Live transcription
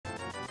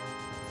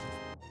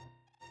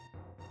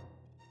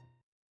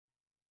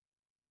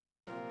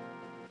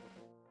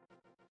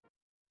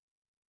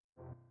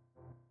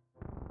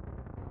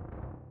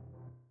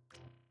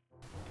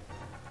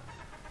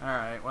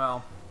Alright,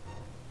 well.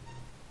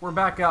 We're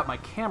back up. My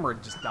camera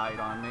just died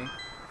on me.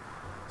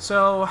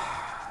 So,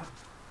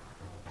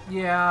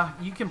 yeah,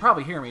 you can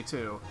probably hear me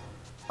too.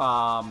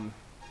 Oh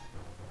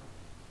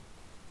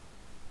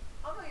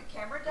no, your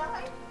camera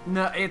died?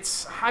 No,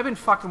 it's... I've been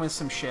fucking with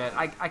some shit.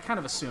 I kind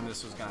of assumed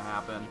this was gonna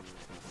happen. And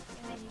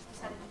then you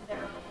decided to do that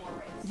right before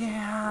race.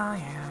 Yeah.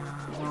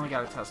 We only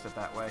gotta test it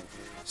that way.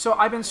 So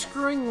I've been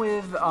screwing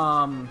with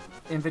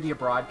NVIDIA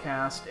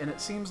Broadcast, and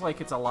it seems like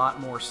it's a lot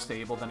more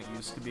stable than it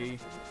used to be.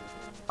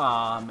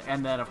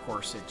 And then, of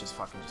course, it just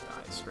fucking just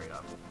dies straight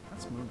up.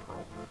 That's Moon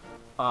Pearl.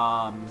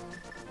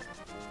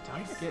 Did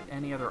I get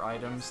any other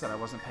items that I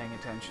wasn't paying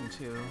attention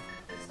to?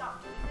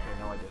 Stop doing Okay,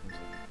 no, I didn't.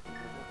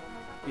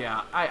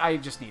 Yeah, I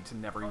just need to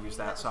never use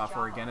that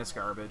software again. It's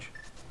garbage.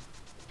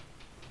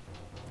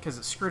 Because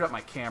it screwed up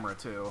my camera,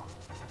 too.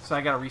 So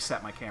I gotta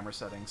reset my camera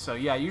settings. So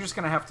yeah, you're just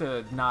gonna have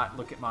to not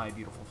look at my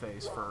beautiful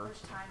face for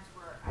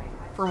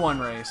one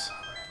race.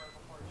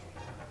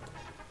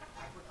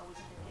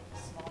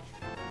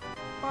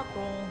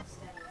 Buckle.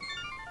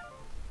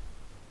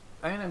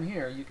 I mean, I'm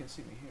here. You can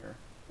see me here.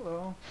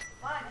 Hello.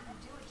 Fine, if you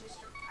do it, just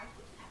I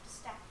think you have to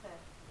stack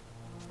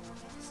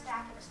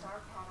the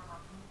star power.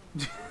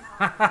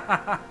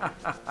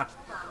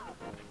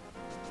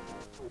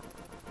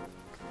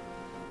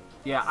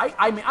 Yeah,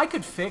 I mean, I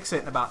could fix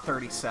it in about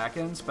 30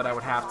 seconds, but I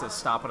would have to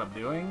stop what I'm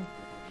doing,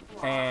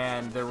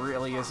 and there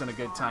really isn't a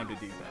good time to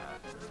do that.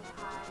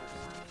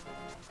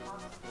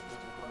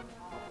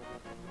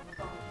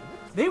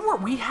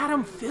 We had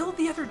them filled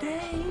the other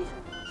day.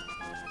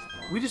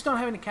 We just don't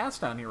have any cats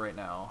down here right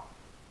now.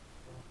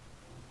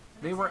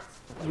 They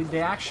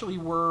actually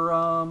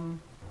were,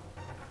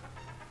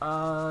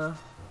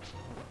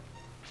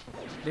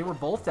 they were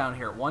both down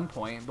here at one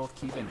point, both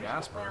Kiva and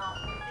Jasper.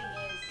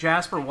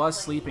 Jasper was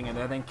sleeping, and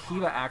then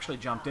Kiva actually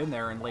jumped in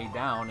there and laid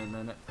down, and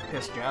then it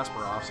pissed Jasper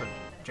off, so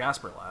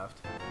Jasper left.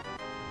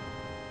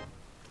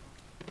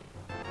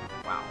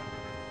 Wow.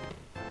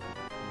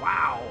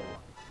 Wow!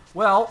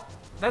 Well,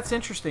 that's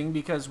interesting,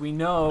 because we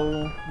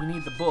know we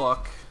need the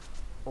book,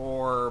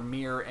 or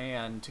Mir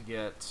and to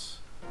get...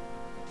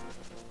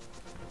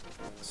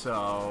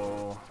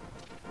 So...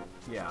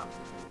 yeah.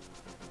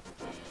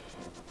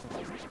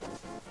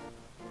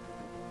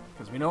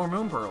 Because we know where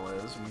Moon Pearl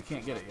is, and we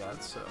can't get it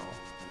yet, so...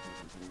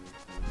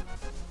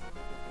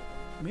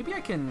 Maybe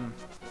I can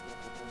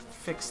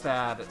fix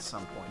that at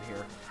some point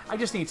here. I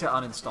just need to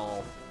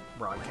uninstall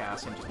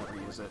Broadcast and just never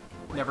use it.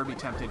 Never be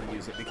tempted to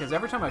use it, because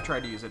every time I've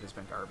tried to use it, it's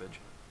been garbage.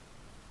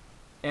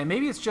 And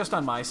maybe it's just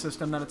on my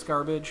system that it's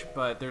garbage,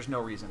 but there's no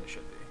reason it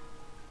should be.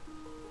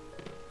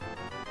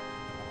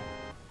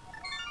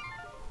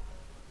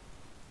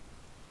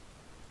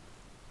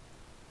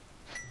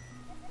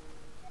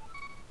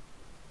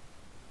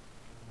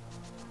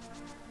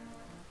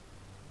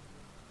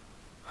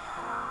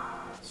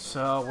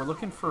 So, we're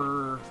looking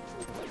for a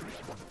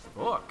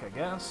book, I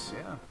guess,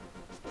 yeah.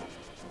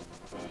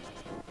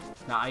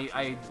 Now,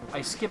 I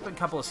skip a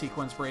couple of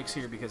sequence breaks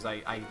here because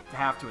I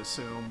have to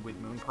assume with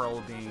Moon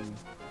Pearl being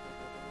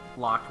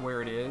locked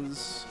where it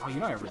is... Oh, you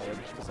know I never did,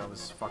 because I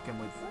was fucking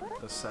with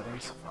the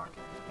settings. Fuck.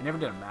 I never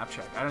did a map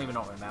check. I don't even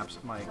know what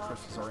my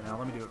crystals are right now.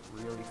 Let me do it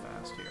really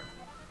fast here.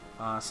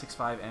 6,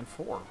 5, and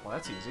 4. Well,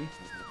 that's easy.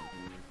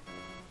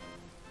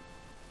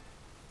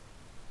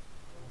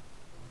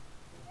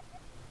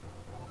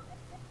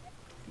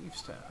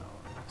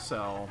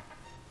 So,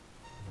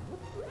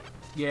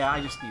 yeah,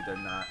 I just need to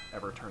not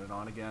ever turn it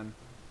on again.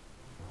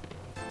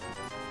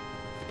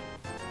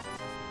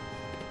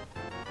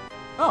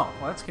 Oh,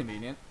 well, that's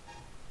convenient.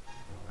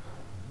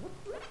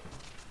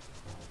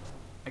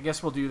 I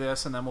guess we'll do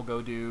this, and then we'll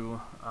go do,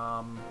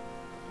 yeah,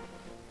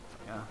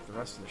 the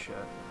rest of the shit.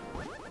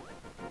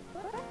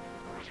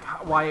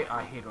 Why?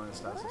 I hate when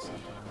this does this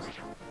sometimes.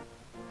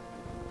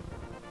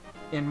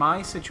 In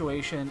my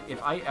situation,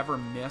 if I ever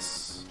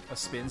miss a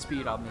spin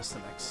speed, I'll miss the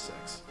next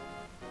 6.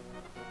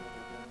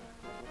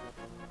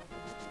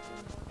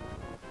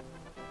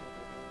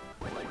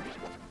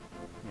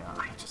 Yeah,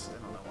 I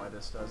don't know why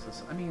this does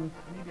this. I mean,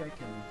 maybe I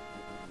can...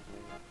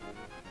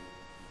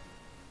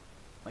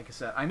 Like I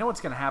said, I know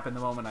what's going to happen the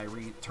moment I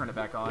turn it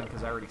back on,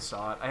 because I already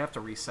saw it. I have to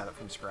reset it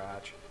from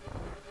scratch.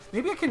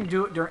 Maybe I can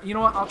do it during... You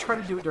know what? I'll try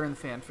to do it during the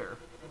fanfare.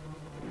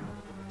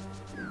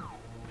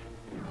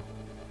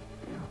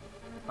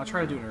 I'll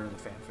try to do it during the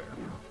fanfare.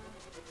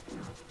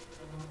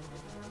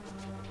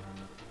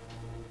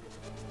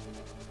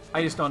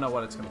 I just don't know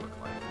what it's going to look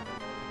like.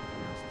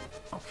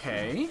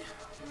 Okay.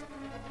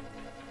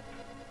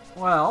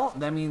 Well,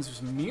 that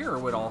means Mir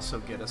would also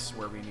get us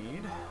where we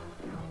need.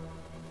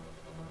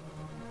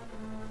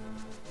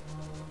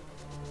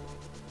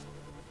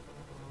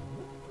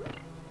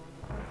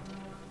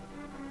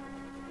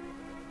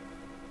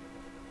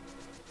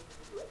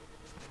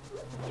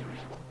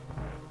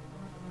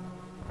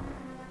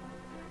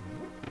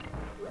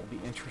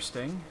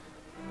 Interesting.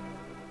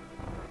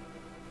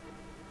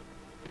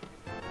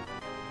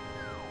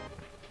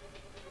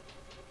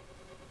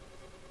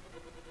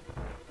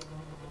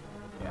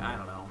 Yeah, I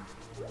don't know.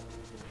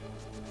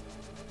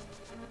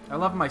 I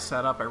love my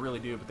setup, I really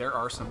do, but there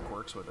are some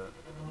quirks with it.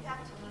 You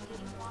have to keep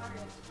getting water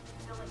and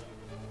filling it.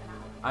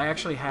 I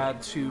actually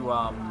had to,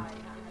 I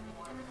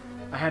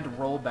had to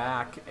roll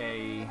back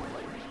a,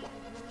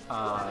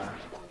 I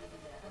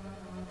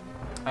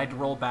had to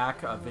roll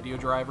back a video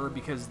driver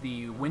because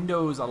the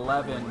Windows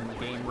 11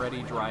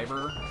 game-ready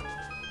driver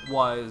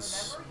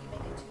was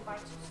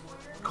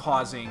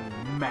causing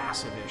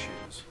massive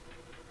issues.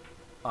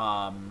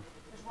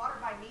 There's water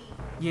by me.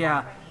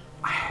 Yeah,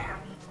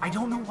 I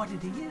don't know what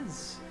it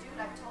is. Dude,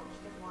 I told you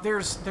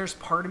there's water. There's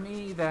part of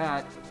me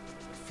that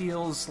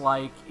feels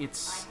like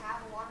it's I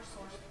have a water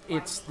source by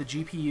it's me.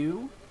 the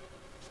GPU,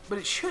 but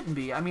it shouldn't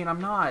be. I mean,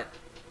 I'm not.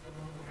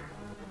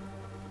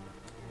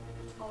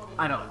 Totally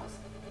I don't know. else.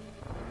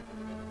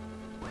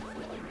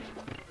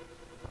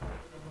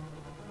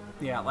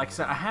 Yeah, like I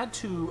said, I had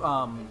to,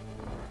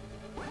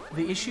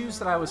 the issues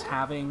that I was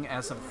having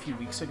as of a few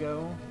weeks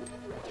ago,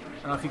 I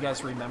don't know if you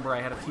guys remember,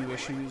 I had a few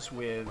issues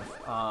with, oops.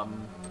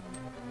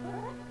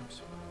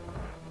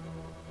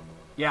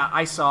 Yeah,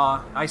 I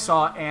saw,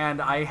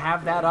 and I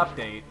have that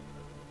update.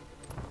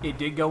 It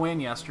did go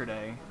in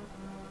yesterday.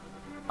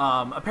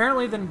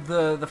 Apparently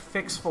the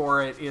fix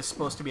for it is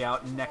supposed to be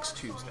out next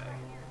Tuesday.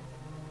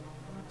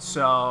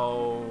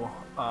 So,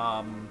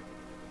 I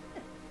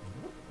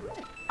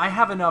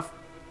have enough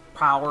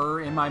power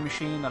in my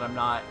machine that I'm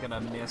not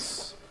gonna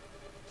miss,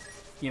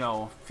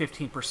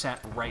 15%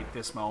 right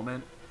this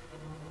moment.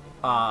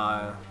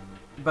 But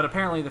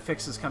apparently the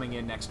fix is coming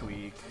in next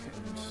week,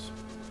 and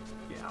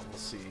yeah, we'll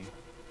see.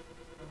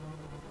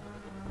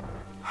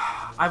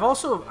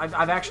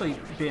 I've actually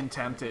been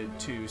tempted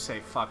to say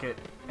fuck it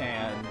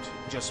and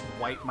just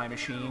wipe my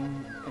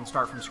machine and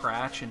start from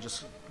scratch and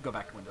just go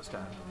back to Windows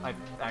 10. I've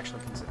actually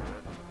considered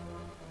it.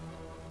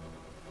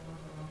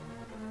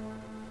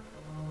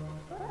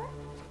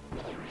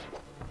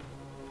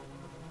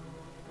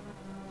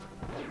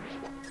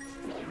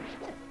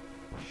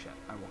 Shit,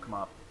 I woke him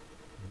up.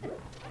 There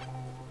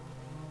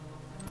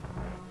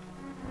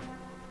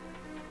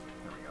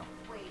we go.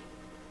 Wait.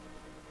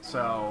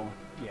 So,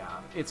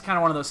 yeah, it's kind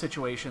of one of those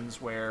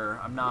situations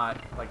where I'm not,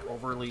 like,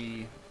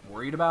 overly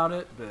worried about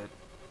it, but,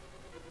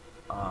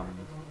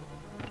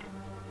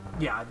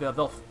 yeah,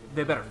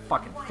 they better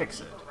fucking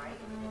fix it.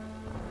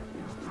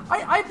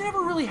 I've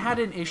never really had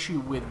an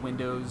issue with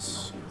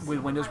Windows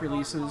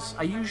releases.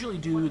 I usually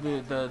do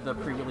the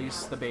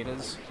pre-release, the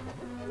betas.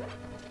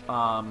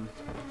 I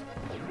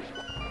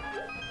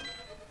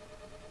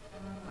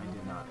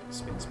did not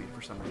spin speed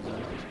for some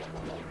reason.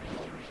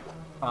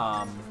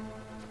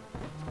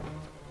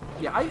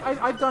 Yeah,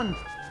 I've done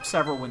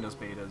several Windows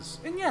betas,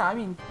 and yeah, I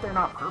mean, they're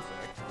not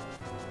perfect.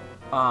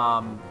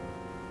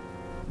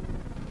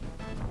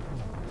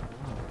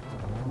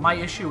 My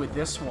issue with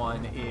this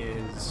one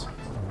is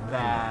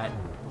that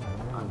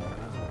I'm gonna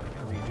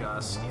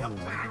readjust. Yep,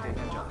 I did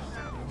adjust.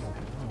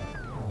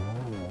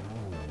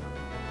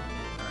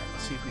 Alright,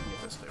 let's see if we can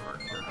get this to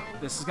work here.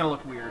 This is gonna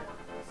look weird.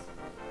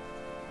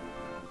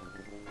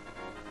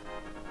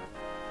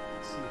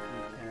 Let's see if we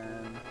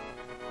can.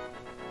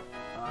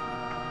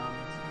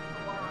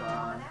 Water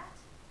on that?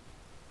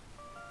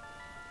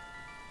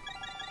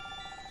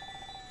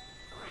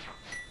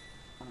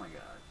 Oh my god.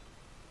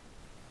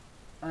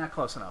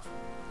 Close enough.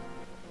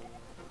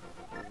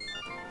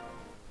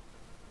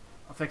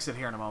 I'll fix it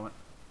here in a moment.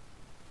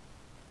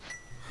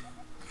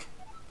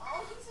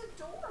 Oh, he's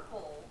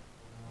adorable.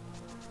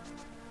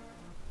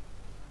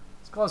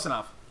 It's close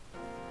enough.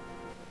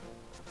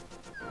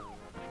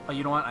 Oh,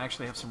 you know what? I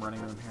actually have some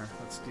running room here.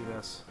 Let's do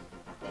this.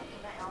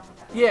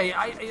 Yeah,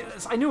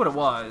 I knew what it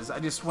was. I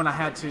just when I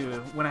had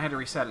to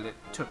reset it, it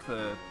took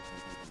the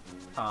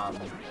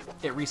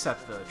it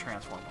reset the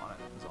transform on it.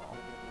 Is all.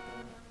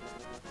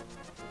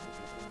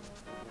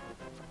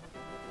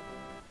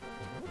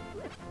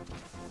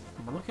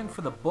 I'm looking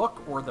for the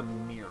book or the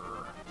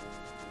mirror.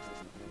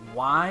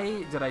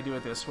 Why did I do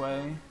it this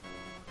way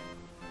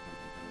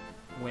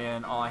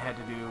when all I had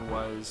to do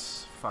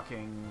was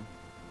fucking...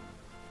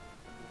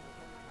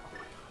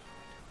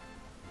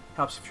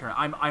 Helps if you're...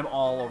 I'm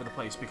all over the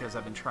place because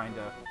I've been trying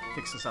to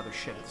fix this other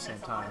shit at the same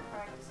time.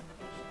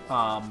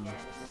 I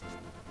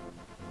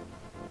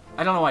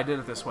don't know why I did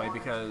it this way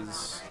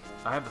because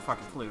I have the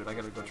fucking flute. I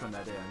gotta go turn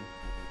that in.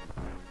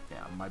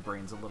 Yeah, my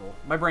brain's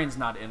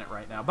not in it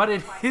right now, but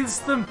it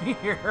is the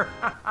mirror.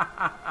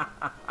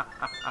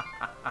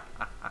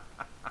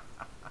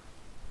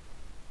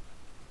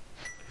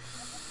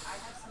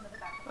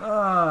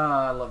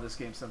 I love this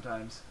game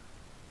sometimes.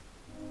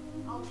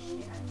 Oh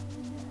shit.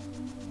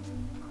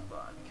 Hold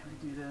on, can I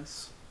do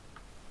this?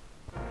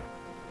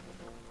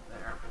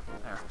 There.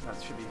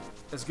 That should be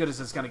as good as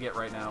it's gonna get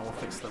right now.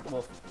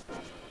 We'll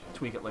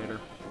tweak it later. Is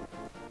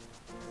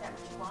that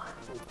what you want?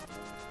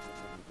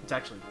 It's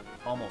actually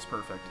almost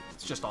perfect.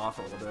 It's just off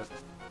a little bit.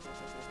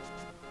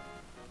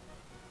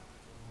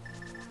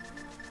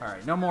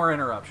 Alright, no more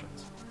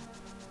interruptions.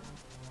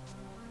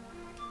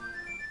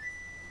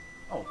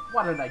 Oh,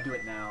 why did I do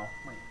it now?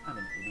 Wait, I'm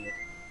an idiot.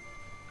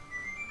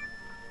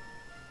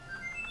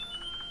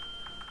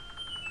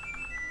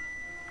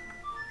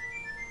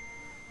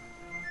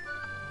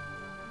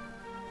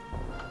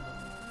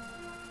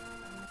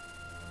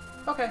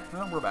 Okay,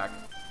 well, we're back.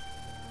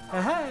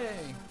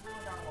 Hey!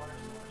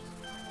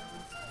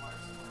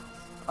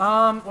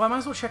 Well, I might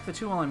as well check the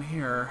 2 while I'm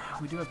here.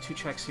 We do have 2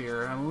 checks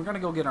here. I mean, we're gonna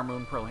go get our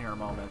moon pearl here in a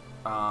moment.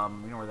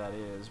 We know where that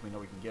is. We know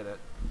we can get it.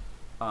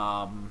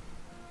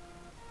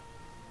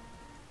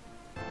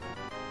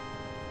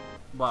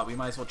 But we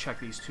might as well check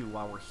these 2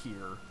 while we're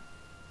here.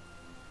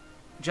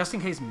 Just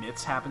in case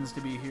Mitz happens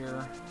to be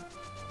here.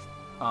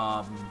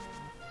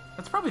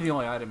 That's probably the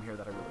only item here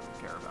that I really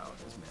don't care about,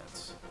 is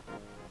Mitz.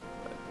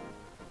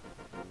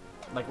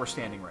 But, like, we're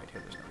standing right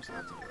here. There's no reason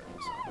not to do it,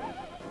 so...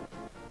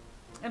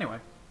 Anyway.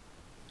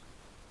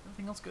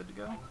 Everything else good to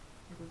go? I think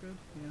we're good?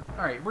 Yeah.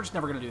 Alright, we're just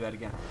never going to do that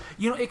again.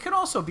 You know, it could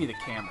also be the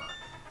camera.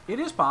 It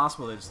is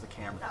possible that it's the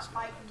camera.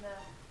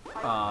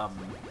 I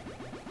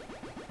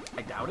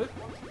doubt it.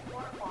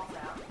 But... Oh,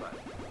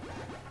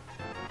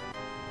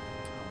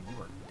 you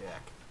are a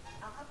dick.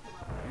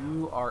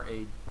 You are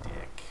a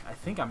dick. I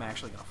think I'm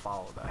actually going to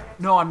follow that.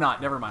 No, I'm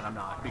not. Never mind, I'm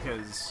not.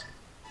 Because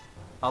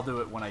I'll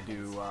do it when I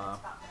do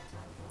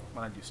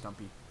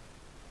Stumpy.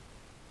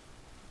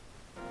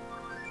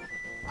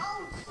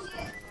 Oh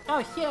shit!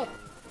 Oh shit!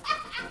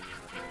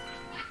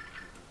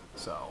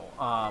 So,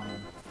 oh, what am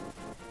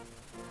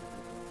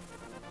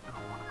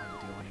I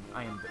doing?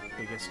 I am the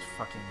biggest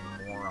fucking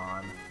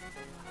moron.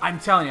 I'm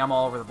telling you, I'm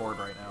all over the board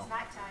right now. It's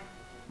nighttime.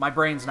 My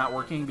brain's not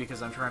working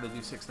because I'm trying to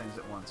do 6 things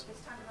at once.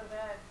 It's time to go to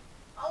bed.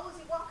 Oh, is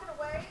he walking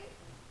away?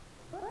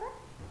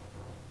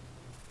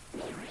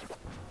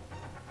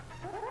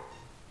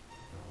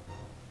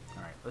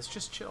 Alright, let's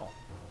just chill.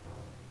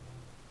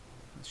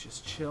 Let's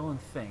just chill and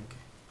think.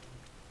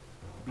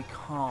 Be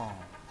calm.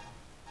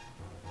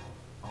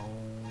 Oh.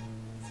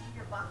 Is he in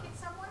your bucket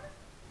somewhere?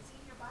 Is he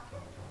in your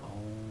bucket? Oh.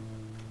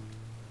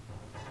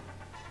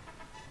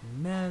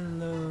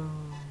 Mellow.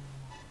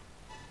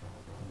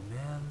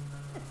 Mellow.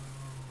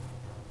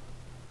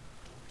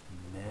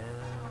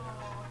 Mellow.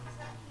 Oh, he's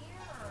not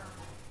here.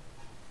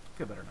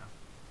 Feel better now.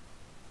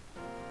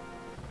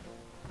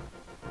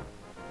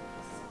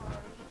 Sorry.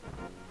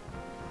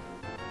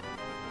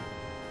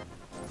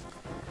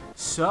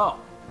 So,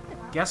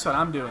 guess what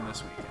I'm doing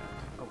this weekend?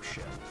 Oh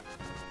shit.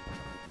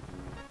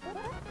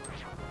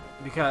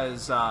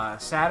 Because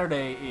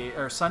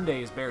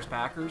Sunday is Bears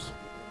Packers.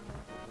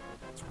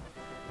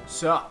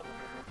 So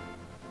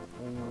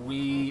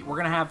we're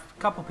gonna have a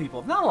couple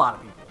people, not a lot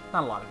of people,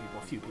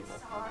 a few people.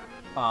 Sorry.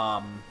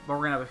 But we're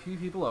gonna have a few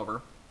people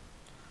over,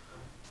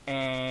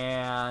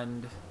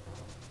 and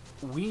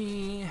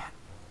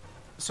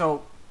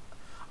so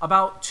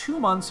about 2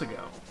 months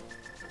ago,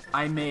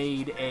 I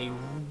made a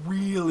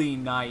really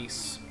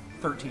nice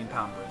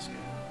 13-pound brisket.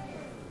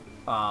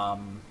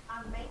 I'm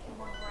making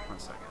one right One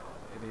second.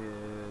 It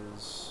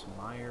is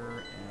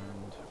Meyer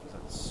and... Was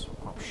that,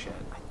 oh, shit.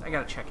 I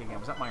gotta check again.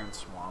 Was that Meyer and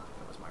Swamp?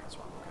 It was Meyer and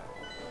Swamp.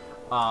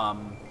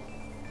 Okay.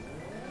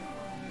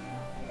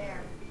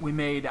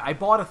 there. I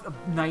bought a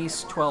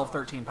nice 12,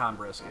 13-pound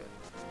brisket.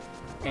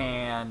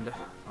 And...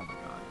 Oh, my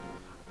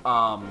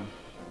God.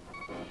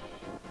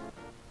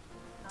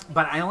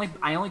 But I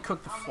only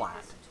cooked the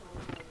flat.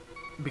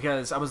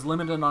 Because I was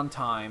limited on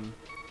time.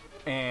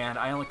 And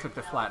I only cooked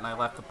the flat, and I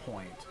left the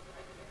point.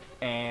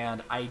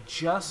 And I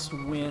just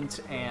went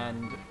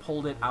and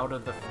pulled it out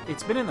of the...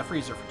 It's been in the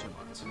freezer for 2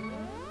 months.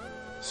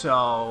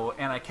 So,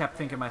 and I kept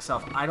thinking to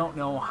myself, I don't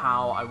know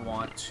how I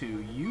want to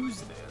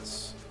use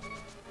this.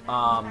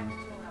 I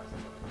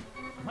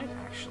might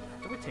actually...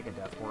 Do we take a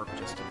death warp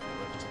just to do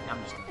it?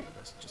 I'm just going to do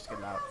this, just to get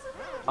it out.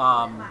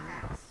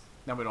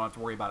 Then we don't have to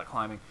worry about it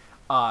climbing.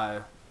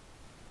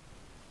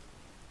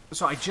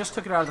 So I just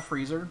took it out of the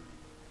freezer.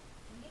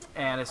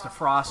 And it's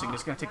defrosting.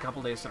 It's going to take a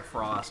couple days to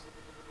defrost.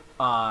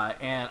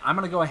 And I'm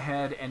going to go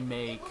ahead and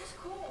make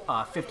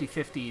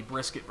 50-50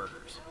 brisket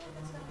burgers.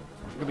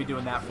 I'm going to be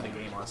doing that for the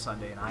game on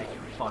Sunday, and I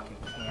fucking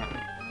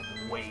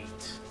can't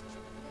wait.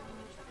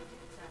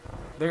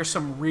 There's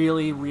some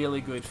really, really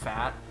good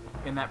fat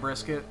in that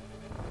brisket.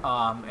 And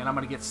I'm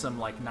going to get some,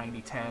 like,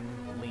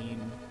 90-10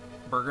 lean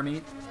burger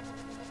meat.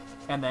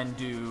 And then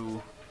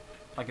do...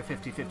 like a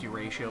 50-50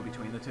 ratio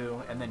between the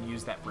two, and then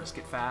use that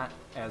brisket fat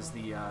as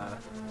the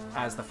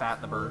fat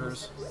in the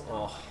burgers.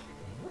 Oh,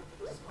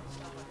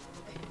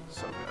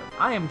 so good.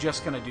 I am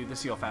just gonna do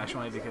this the old-fashioned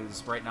way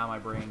because right now my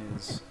brain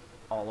is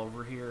all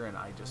over here, and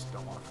I just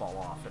don't want to fall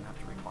off and have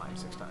to reclimb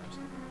 6 times.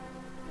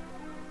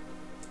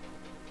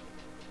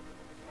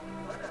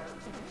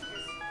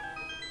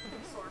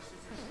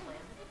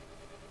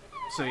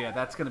 So yeah,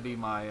 that's gonna be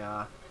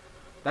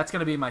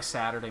my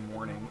Saturday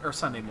morning or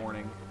Sunday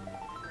morning.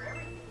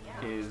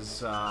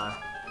 Is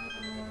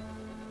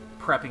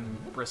prepping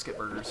brisket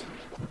burgers.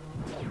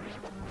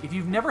 If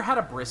you've never had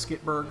a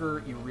brisket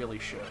burger, you really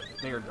should.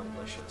 They are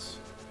delicious.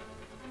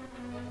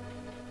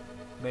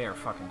 They are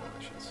fucking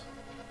delicious.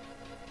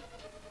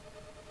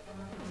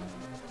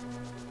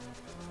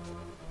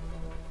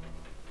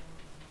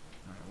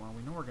 Alright, well,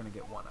 we know we're gonna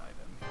get one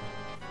item.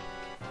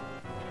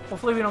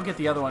 Hopefully we don't get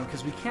the other one,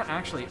 because we can't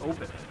actually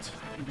open it.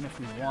 Even if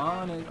we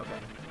wanted...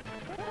 Okay.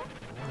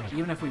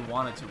 Even if we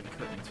wanted to, we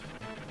couldn't.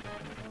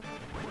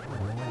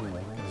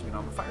 Because we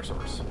don't have a fire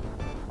source.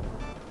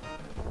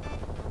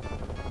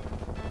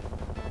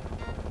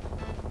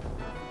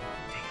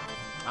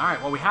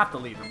 Alright, well, we have to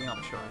leave. We don't have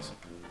a choice.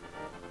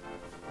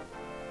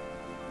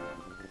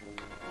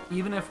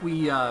 Even if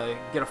we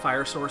get a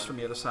fire source from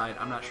the other side,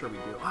 I'm not sure we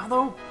do.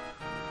 Although,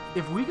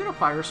 if we get a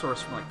fire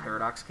source from, like,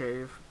 Paradox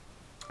Cave,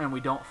 and we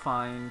don't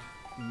find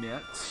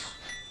Mitts,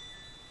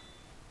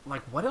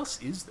 like, what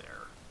else is there?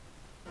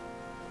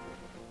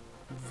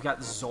 We've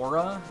got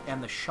Zora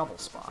and the shovel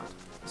spot.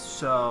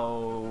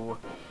 So,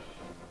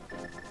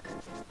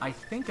 I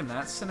think in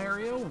that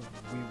scenario,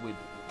 we would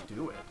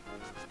do it.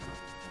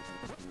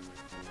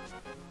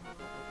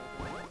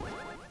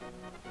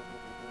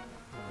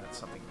 That's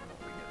something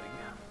we'll be getting.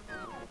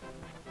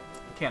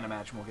 Can't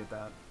imagine we'll get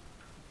that.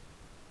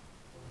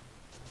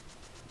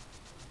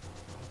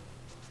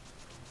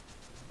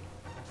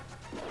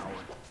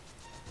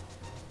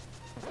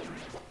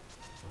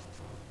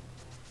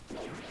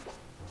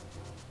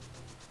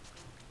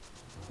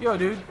 Yo,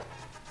 dude.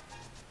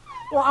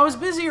 Well, I was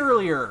busy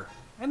earlier.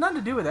 And nothing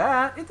to do with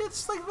that.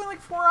 It's like been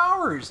like 4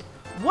 hours.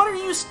 What are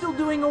you still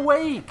doing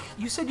awake?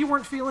 You said you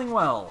weren't feeling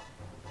well.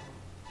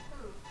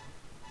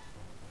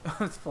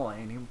 It's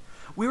Blaine.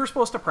 We were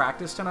supposed to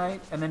practice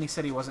tonight, and then he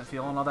said he wasn't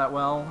feeling all that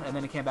well, and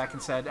then he came back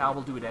and said, "Al,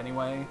 we'll do it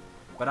anyway."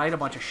 But I had a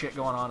bunch of shit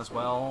going on as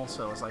well,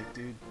 so I was like,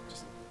 dude,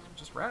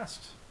 just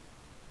rest.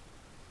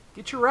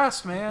 Get your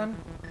rest, man.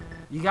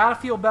 You gotta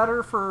feel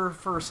better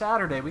for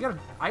Saturday. We gotta.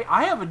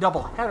 I have a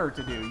double header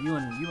to do. You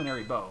and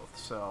Ari both.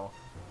 So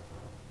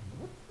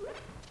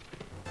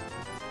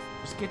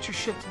just get your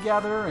shit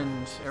together,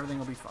 and everything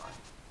will be fine.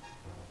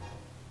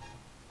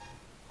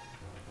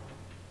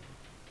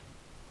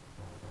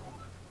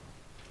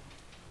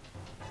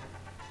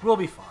 We'll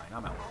be fine.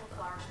 I'm out.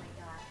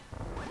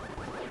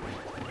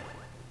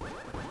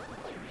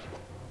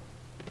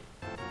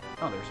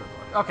 Oh, there's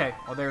our. Okay.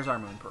 Well, there's our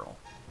moon pearl.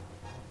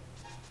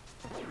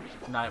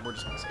 Not, we're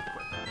just gonna say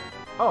quit then.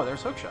 Oh,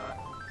 there's Hookshot.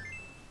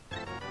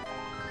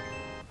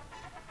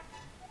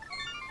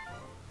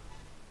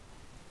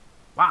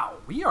 Wow,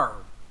 we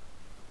are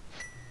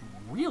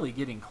really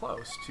getting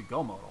close to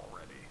go mode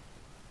already.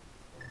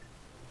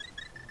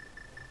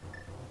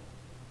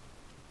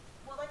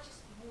 Well, I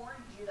just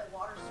warned you that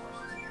water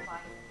sources are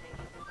fine and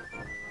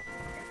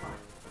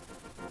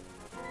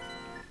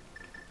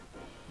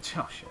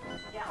Oh shit.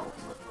 yeah, always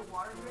look for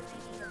water dripping.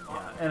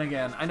 Yeah, and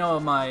again, I know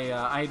my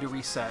I had to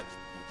reset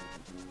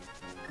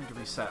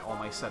all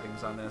my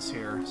settings on this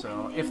here,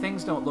 so if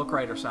things don't look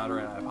right or sound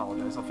right, I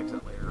apologize. I'll fix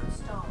it later.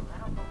 Stone. I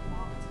don't know how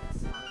long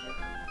it's gonna sound.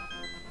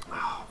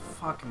 Oh,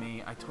 fuck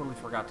me. I totally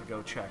forgot to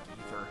go check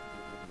Ether.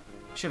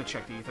 Should have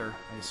checked Ether.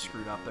 I just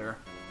screwed up there.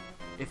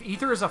 If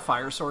Ether is a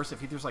fire source,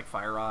 if Ether's like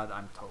Fire Rod,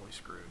 I'm totally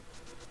screwed.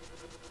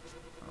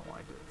 I don't know why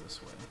I did it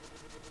this way.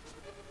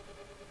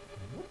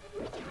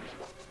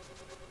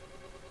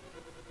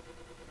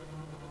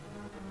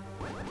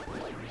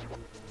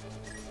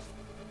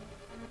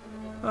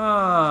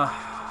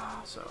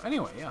 So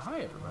anyway, yeah,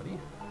 hi everybody.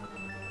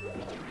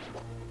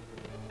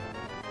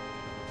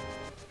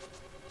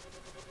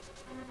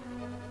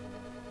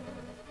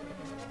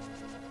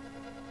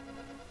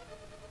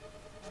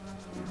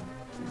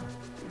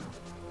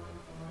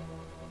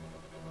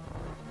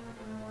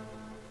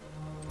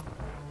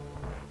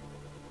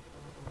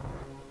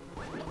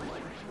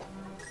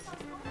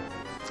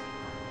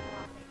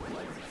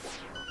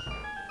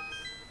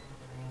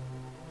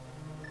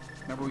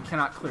 Remember, we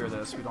cannot clear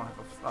this. We don't have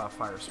a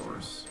fire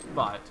source.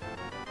 But,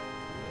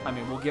 I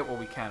mean, we'll get what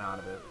we can out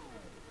of it.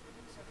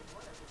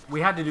 We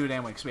had to do it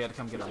anyway because we had to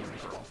come get our moon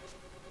pearl.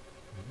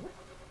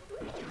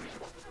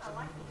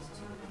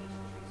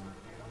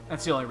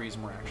 That's the only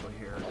reason we're actually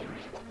here.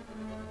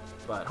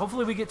 But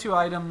hopefully we get 2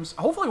 items.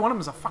 Hopefully one of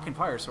them is a fucking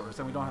fire source,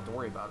 then we don't have to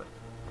worry about it.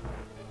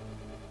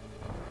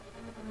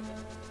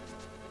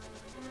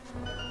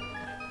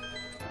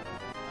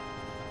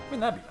 I mean,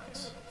 that'd be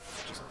nice.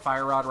 Just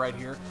Fire Rod right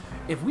here.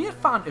 If we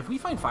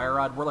find Fire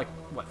Rod, we're like,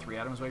 what, 3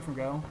 items away from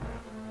go?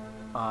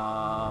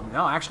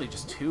 No, actually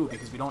just 2,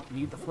 because we don't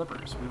need the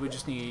flippers. We would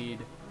just need,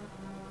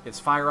 it's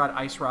Fire Rod,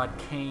 Ice Rod,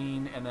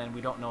 Cane, and then we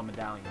don't know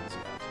medallions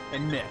yet.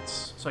 And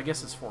mitts. So I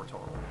guess it's 4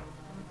 total.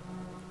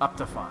 Up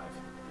to 5.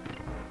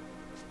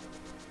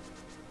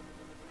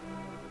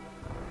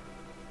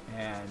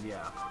 And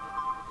yeah.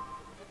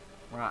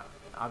 We're not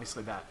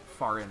obviously that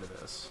far into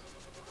this.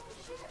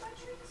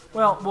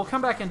 Well, we'll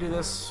come back and do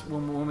this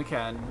when we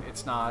can.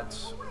 It's not...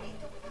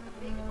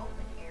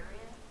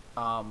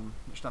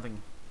 there's nothing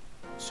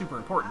super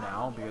important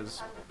now,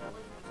 because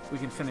we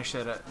can finish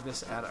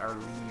this at our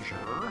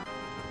leisure.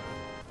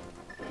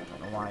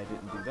 Don't know why I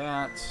didn't do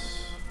that.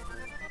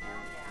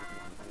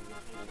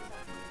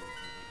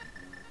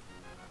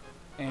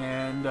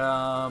 And,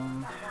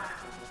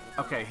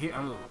 okay, here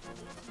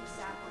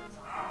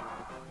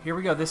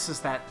we go. This is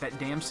that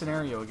damn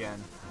scenario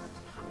again.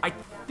 I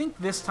think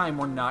this time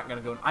we're not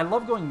going to go... I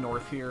love going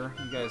north here.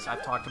 You guys,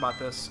 I've talked about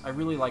this. I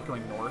really like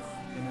going north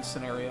in this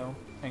scenario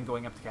and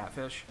going up to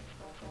Catfish.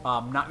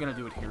 Not going to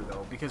do it here,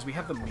 though, because we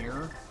have the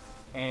mirror,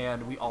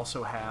 and we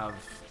also have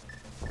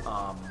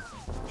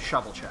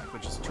shovel check,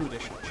 which is 2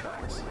 additional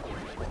checks.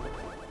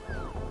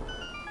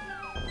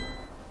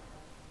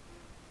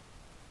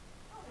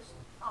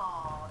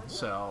 Oh,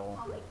 So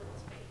I'll leave with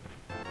this baby.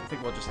 I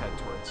think we'll just head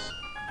towards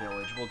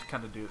village. We'll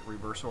kind of do it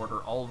reverse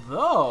order.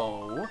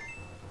 Although,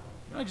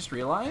 you know, I just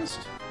realized.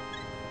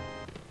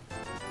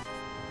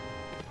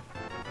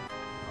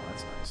 Oh,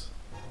 that's nice.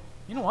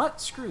 You know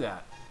what? Screw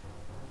that.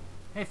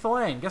 Hey,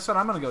 Thelaine, guess what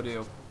I'm gonna go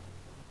do?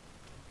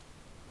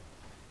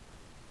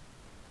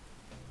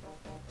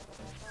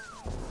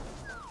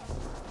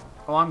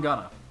 Oh, I'm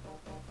gonna.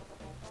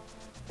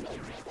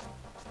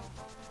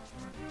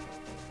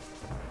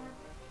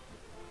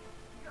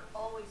 You're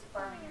always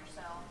burning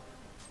yourself.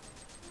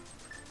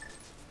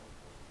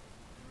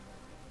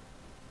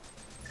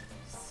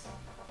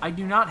 I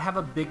do not have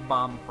a big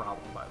bomb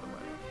problem, by the way.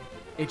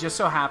 It just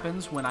so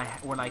happens when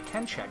I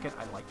can check it,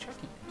 I like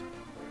checking it.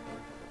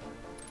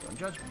 Don't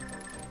judge me.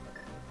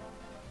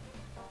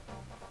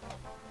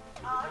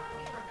 I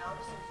don't even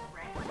notice there's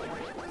random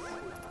buckets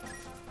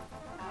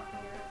out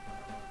here.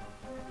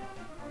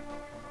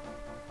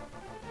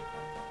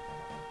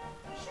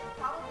 You should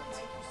probably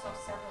make yourself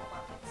several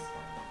buckets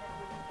that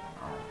we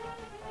can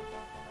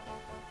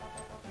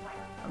like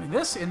I mean,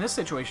 in this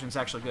situation, it's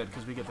actually good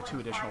because we get the 2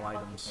 additional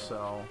items.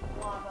 So,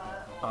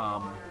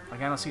 lava,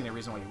 like, I don't see any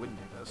reason why you wouldn't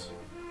do this.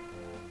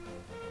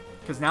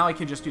 Because now I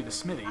can just do the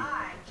smithy.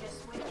 I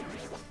just witnessed.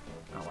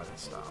 Oh, why did it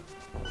stop?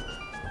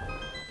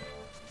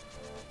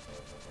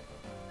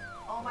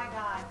 Oh my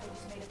god, they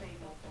just made a baby.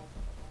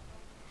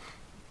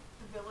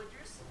 The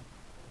villagers?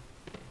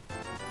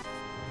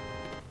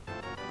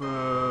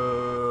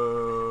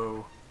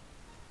 Boo.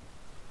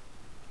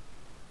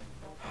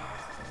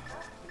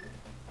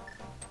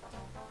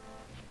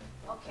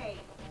 Okay,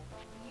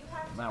 you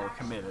have to Now we're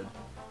actually- committed.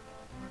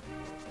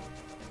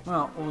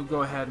 Well, we'll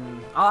go ahead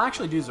and... I'll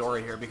actually do Zora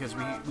here because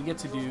we get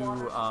to do... There, it's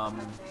not gonna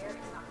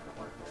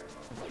work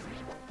very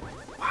well.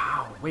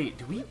 Wow, wait,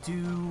 do we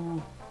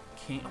do...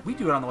 We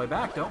do it on the way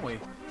back, don't we?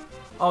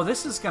 Oh,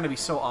 this is going to be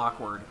so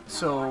awkward.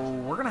 So,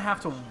 we're going to have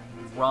to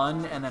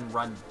run and then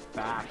run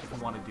back if we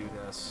want to do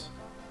this.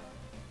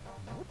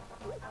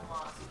 I'm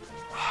lost.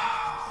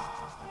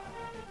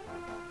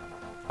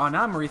 Oh,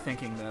 now I'm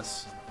rethinking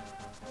this.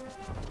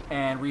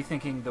 And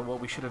rethinking that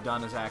what we should have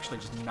done is actually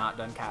just not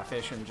done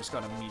catfish and just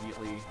gone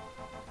immediately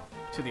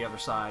to the other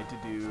side to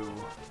do...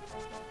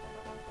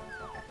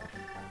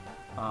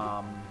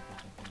 not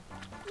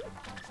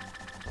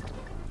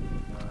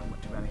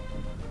too many.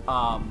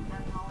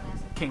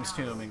 King's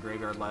Tomb and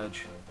Graveyard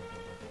Ledge.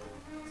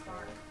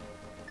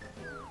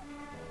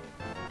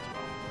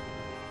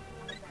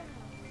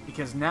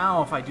 Because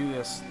now if I do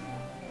this,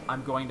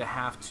 I'm going to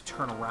have to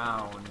turn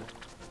around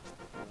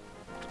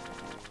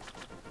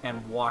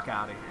and walk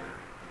out of here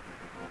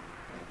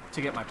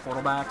to get my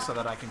portal back so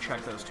that I can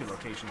check those 2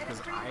 locations,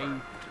 because I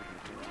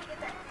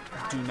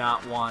do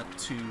not want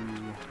to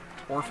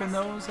orphan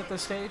those at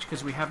this stage,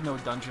 because we have no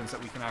dungeons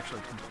that we can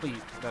actually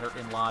complete that are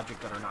in logic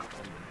that are not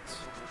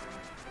dungeons.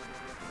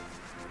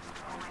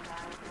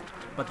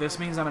 But this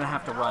means I'm going to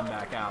have to run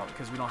back out,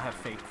 because we don't have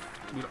fake...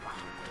 We don't, oh, I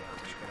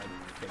wish we had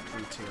fake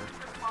roots here.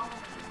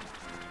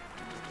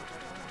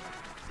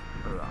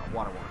 Or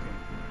waterwalking.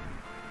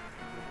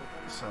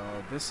 So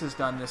this is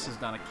done, this is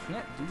done. I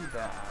can't do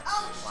that.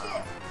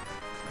 Wow. I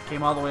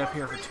came all the way up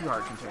here for 2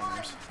 heart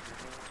containers.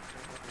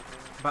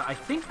 But I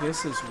think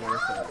this is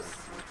worth it.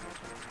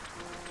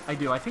 I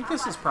do. I think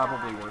this is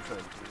probably worth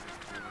it.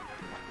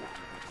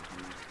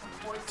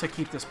 To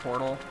keep this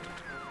portal.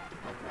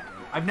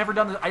 I've never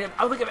done this. I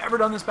don't think I've ever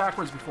done this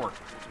backwards before.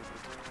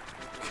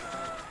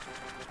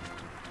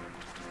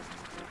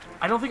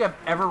 I don't think I've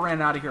ever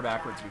ran out of here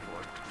backwards before.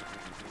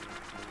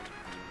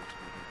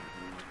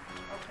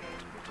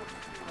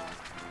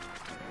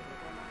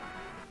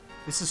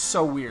 This is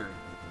so weird.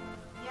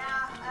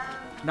 Yeah,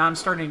 Now I'm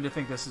starting to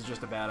think this is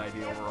just a bad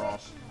idea overall.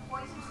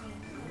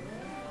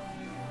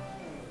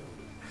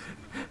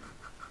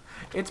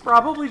 It's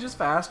probably just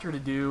faster to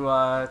do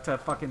to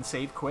fucking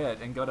save quit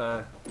and go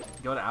to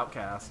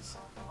Outcasts.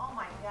 Oh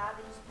my god,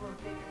 they just blew a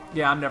big hole.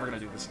 Yeah, I'm never gonna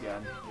do this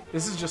again.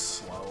 This is just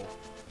slow.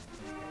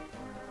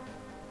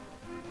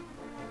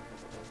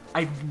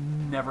 I've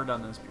never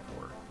done this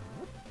before.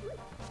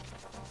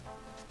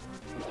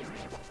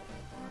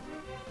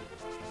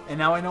 And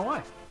now I know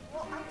why.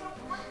 Well, I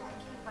don't want that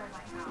cave by my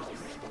house. I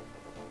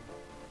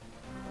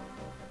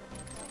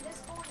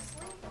just go to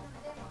sleep and then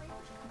the damn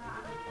creepers come out.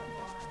 I don't even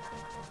want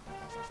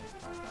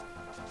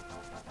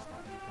that.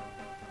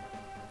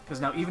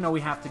 Because now, even though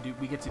we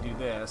get to do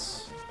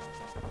this,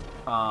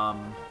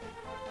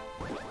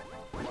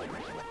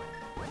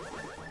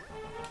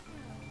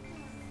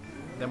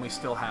 then we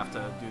still have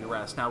to do the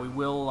rest. Now we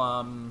will,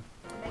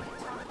 Make a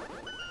tunnel.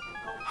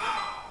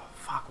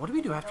 fuck, what do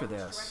we do after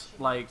this?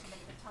 Like, Make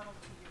a tunnel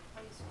to your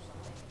place or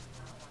something.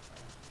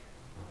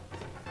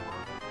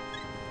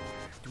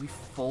 do we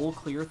full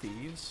clear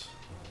Thieves?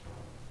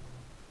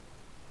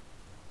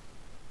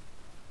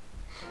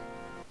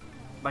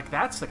 Like,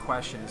 that's the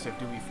question, is if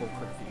do we full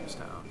clear Thieves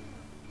Town?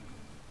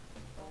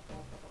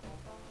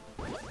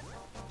 Where'd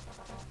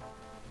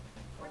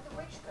the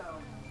witch go?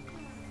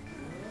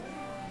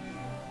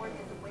 Where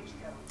did the witch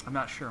go? I'm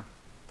not sure.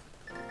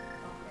 Okay.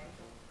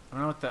 I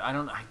don't know what the...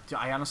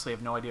 I honestly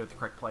have no idea what the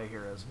correct play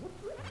here is.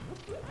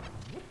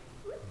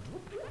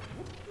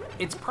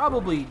 It's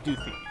probably do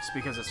thieves,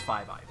 because it's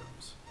 5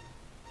 items.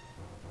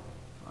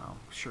 Well,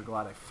 sure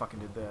glad I fucking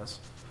did this.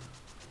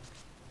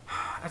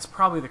 That's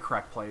probably the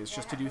correct play, is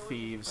just to do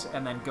thieves,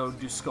 and then go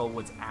do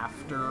Skullwoods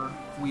after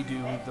we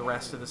do the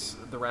rest of this,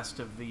 the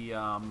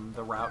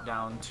route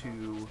down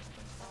to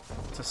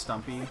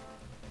Stumpy.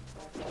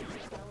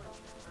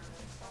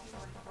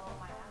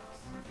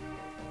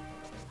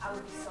 I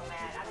would be so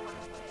mad. I don't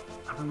want to play it.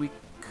 I mean, we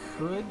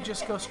could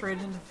just go straight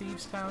into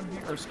Thieves Town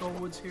here, or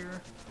Skullwoods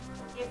here,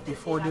 If they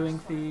before did, I doing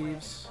just wanna play it.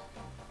 thieves.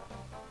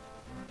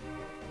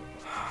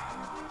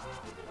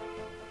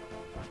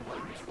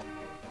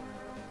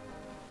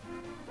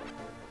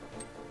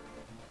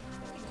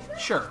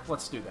 Sure,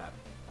 let's do that.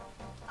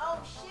 Oh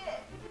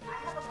shit! I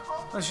have a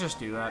cold. Let's just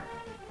do that.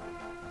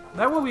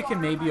 That way we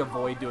can maybe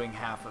avoid doing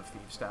half of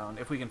Thieves Town,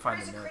 if we can find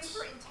There's the a nits.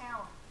 creeper in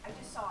town. I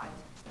just saw it.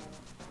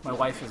 My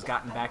wife has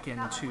gotten back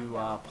into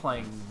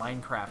playing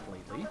Minecraft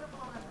lately, I'm gonna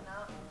pull nothing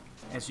up.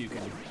 as you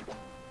can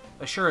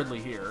assuredly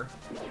hear.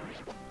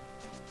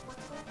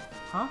 What's that?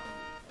 Huh? Am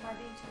I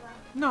being too loud?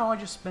 No, I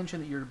just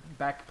mentioned that you're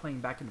back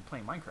into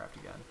playing Minecraft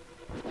again.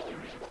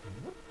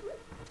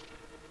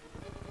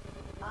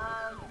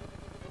 Why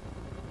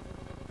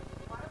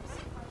don't we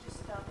see a bunch of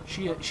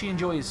stuff? She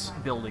enjoys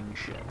building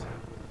shit.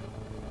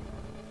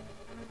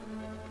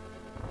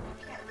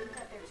 Can't leave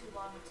that there too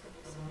long. It's gonna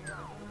disappear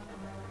on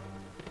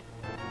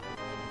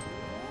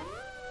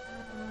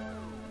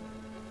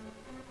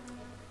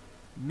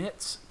me.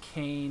 Mitts,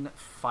 Cane,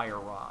 Fire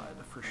Rod,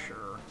 for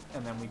sure.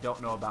 And then we don't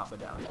know about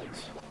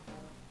medallions.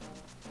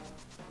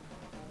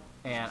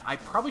 And I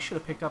probably should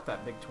have picked up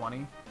that big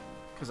 20,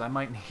 because I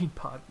might need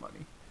pod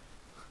money.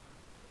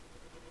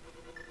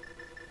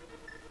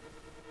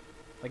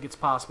 Like, it's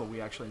possible we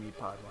actually need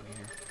pod money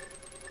here.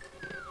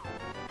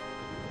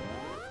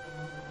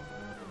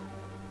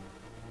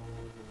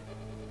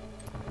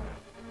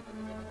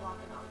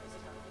 Blocking off this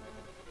tunnel.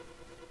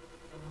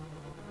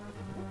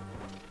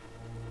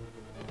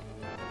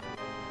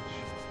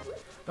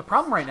 The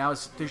problem right now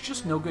is there's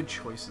just no good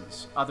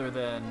choices other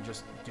than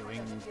just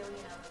doing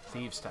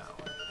Thieves Town.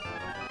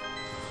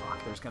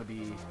 Fuck, there's gonna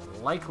be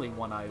likely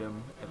one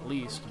item, at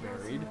least,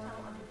 buried.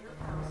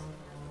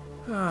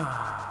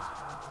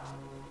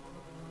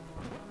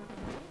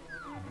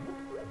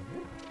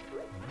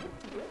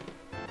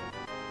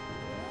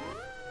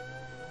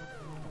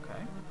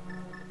 Okay.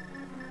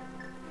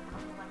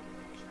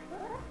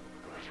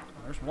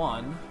 There's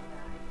one.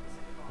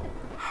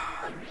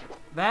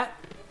 That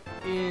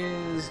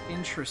is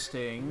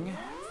interesting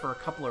for a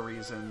couple of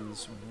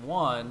reasons.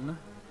 One,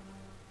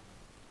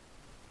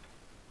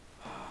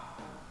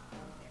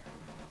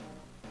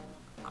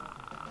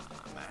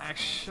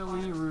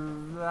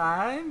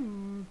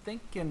 I'm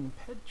thinking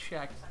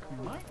Pedcheck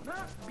might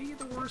not be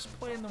the worst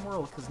play in the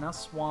world, because now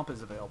Swamp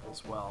is available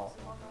as well.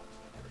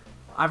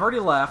 I've already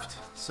left,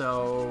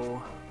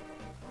 so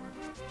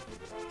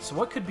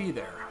what could be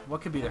there?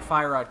 What could be there?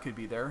 Fire Rod could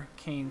be there.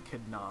 Cane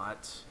could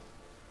not.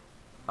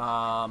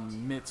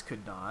 Mitts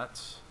could not.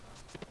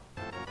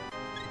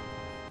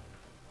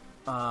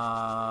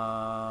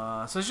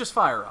 So it's just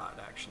Fire Rod,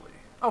 actually.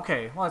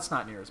 Okay, well, that's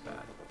not near as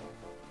bad.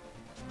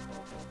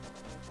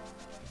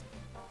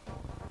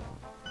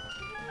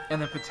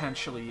 And then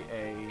potentially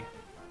a...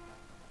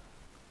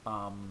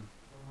 I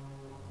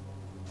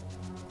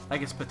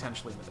guess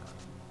potentially Medallion.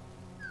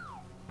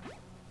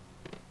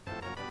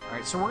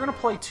 Alright, so we're going to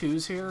play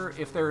twos here.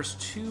 If there's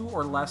 2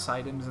 or less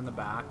items in the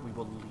back, we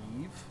will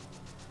leave.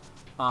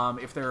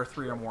 If there are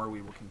 3 or more,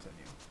 we will continue.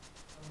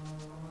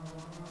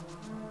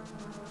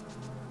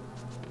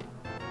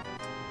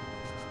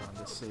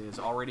 This is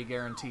already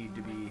guaranteed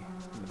to be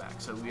in the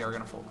back, so we are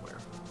going to full clear.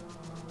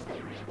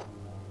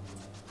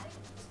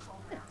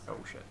 Oh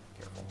shit,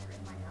 careful.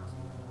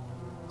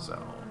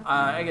 So,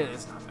 I guess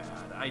it's not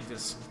bad. I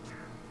just...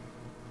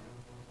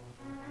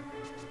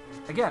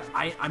 Again,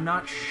 I'm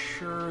not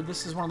sure...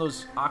 This is one of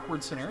those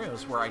awkward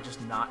scenarios where I'm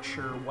just not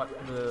sure what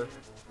the...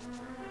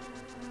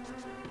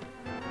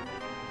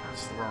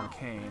 That's the wrong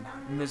cane.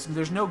 And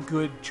there's no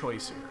good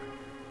choice here.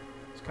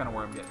 It's kind of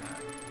where I'm getting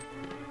at.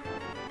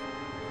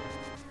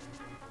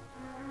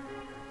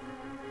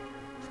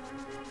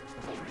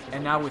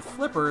 And now with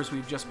flippers,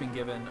 we've just been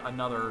given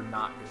another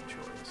not good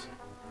choice.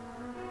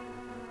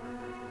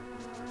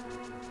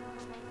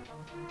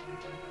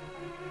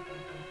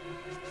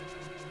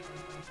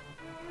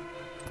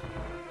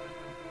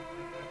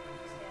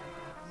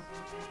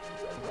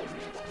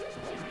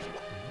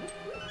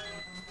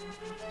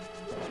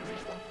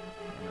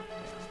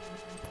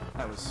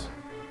 That was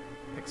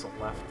pixel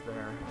left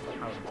there.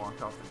 I was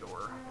blocked off the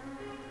door.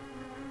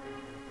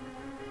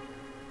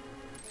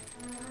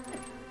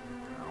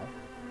 No.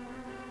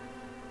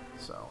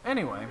 So,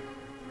 anyway.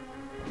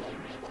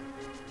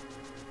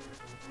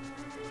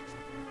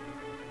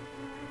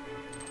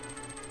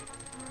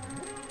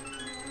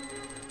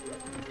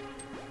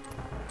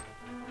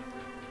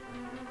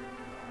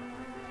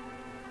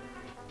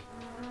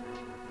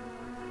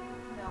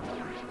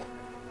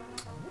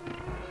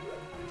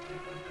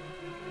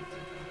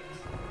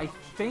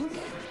 think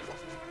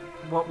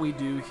what we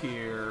do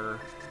here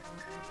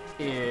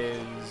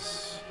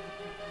is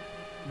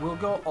we'll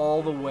go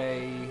all the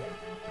way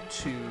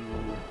to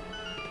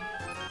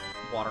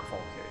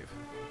Waterfall Cave.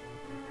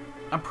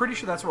 I'm pretty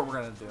sure that's what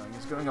we're going to do.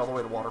 Is going all the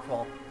way to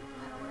Waterfall.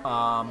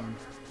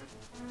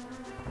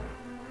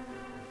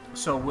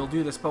 So we'll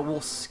do this, but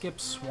we'll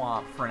skip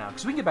Swamp for now,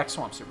 because we can get back to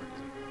Swamp super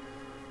easy.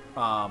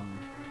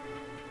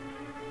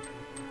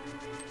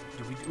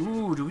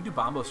 Do we do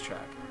Bombo's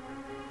check?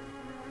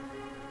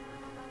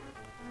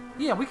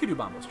 Yeah, we could do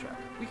Bombo's check.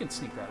 We can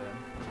sneak that in.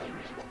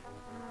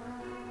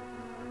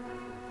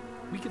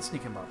 We could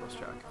sneak in Bombo's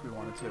check if we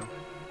wanted to.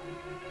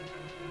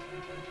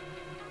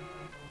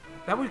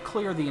 That would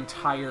clear the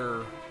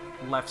entire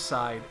left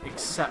side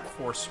except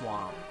for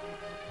Swamp.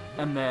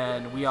 And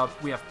then we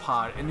have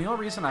Pod. And the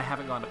only reason I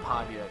haven't gone to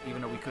Pod yet,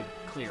 even though we could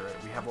clear it,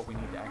 we have what we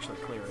need to actually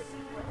clear it,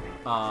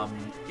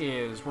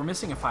 is we're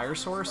missing a fire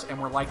source,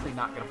 and we're likely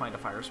not going to find a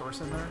fire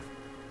source in there.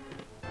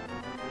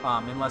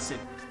 Unless it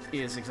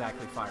is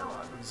exactly Fire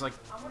Rod. It's like,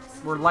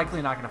 we're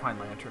likely not going to find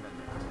Lantern in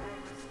there.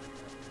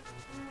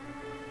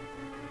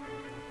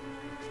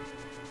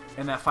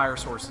 And that fire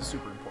source is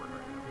super important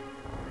right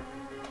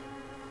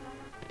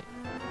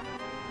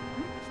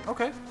now.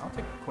 Okay, I'll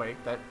take the Quake.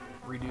 That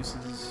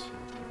reduces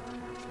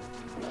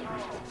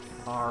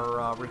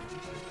our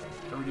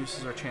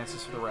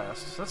chances for the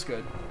rest. So that's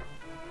good.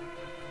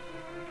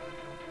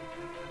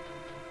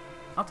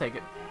 I'll take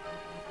it.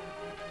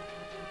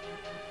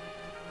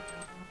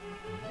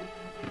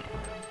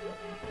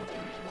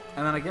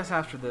 And then I guess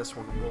after this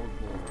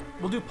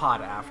we'll do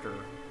Pod after,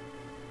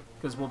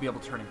 because we'll be able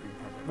to turn in Green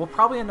Pendant. We'll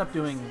probably end up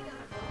doing.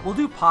 We'll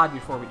do Pod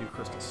before we do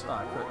Crystal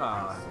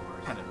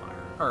Pendant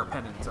Mire or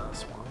Pendant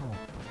Swamp.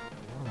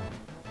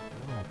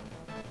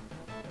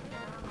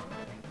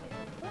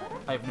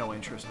 I have no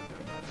interest in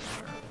doing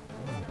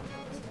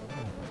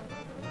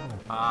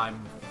that.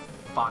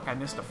 Fuck, I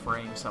missed a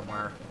frame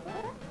somewhere.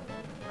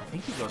 I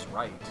think he goes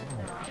right.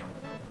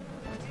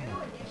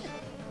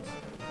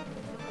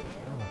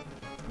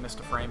 I missed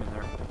a frame in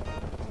there.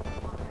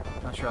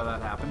 Not sure how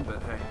that happened,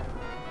 but hey.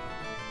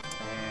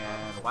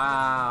 And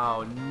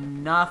wow,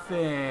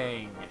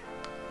 nothing!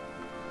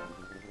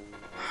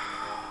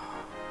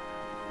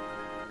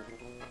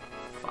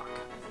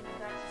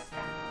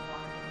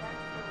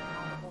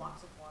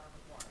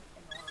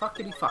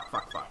 Fuckity fuck.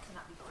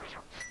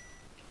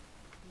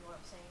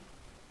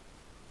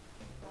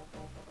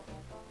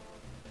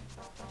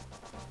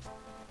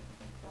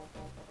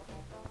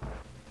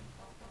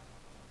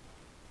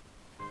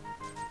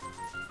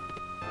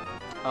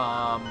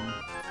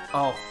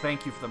 Oh,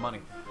 thank you for the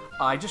money.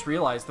 I just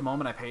realized the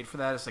moment I paid for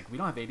that, it's like, we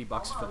don't have 80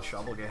 bucks for the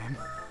shovel game.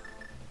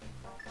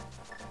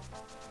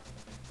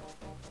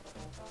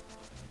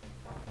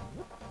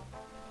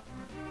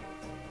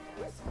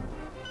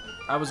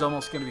 I was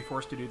almost going to be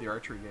forced to do the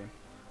archery game.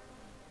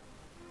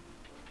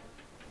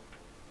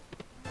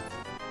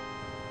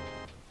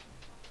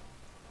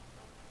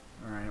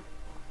 Alright.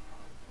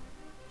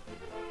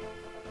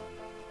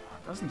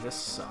 Doesn't this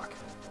suck?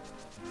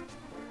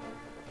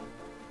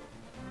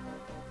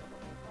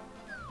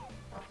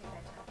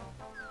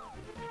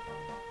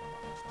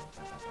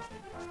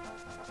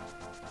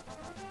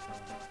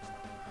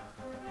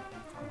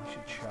 We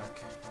should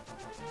check.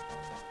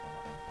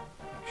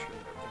 Make sure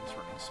that everything's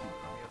running smooth.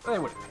 They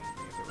would have paid me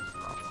if there was a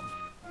problem.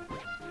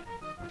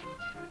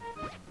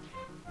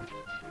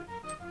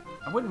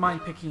 I wouldn't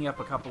mind picking up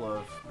a couple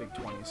of big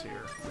 20s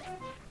here.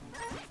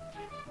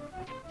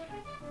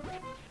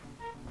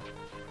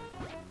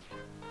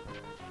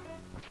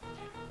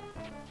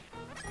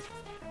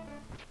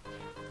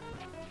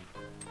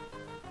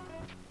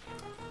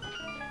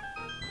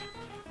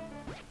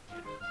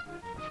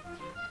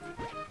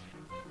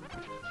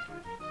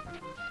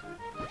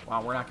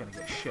 Wow, we're not gonna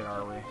get shit,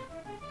 are we?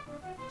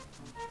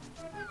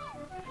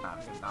 I'm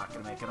not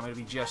gonna make it. I'm gonna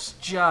be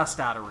just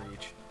out of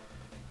reach.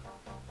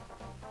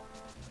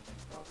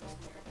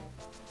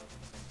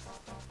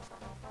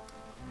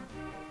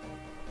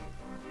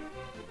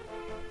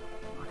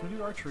 I'm not gonna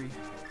do archery.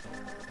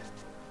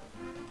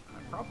 I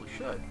probably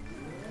should.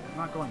 I'm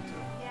not going to.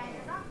 Yeah,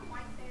 you're not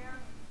quite there.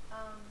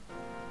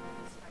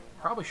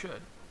 Probably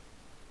should.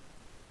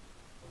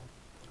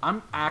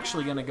 I'm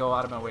actually gonna go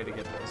out of my way to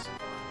get this.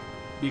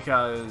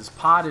 Because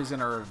Pod is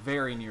in our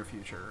very near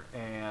future,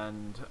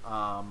 and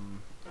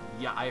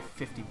yeah, I have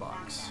 50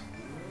 bucks.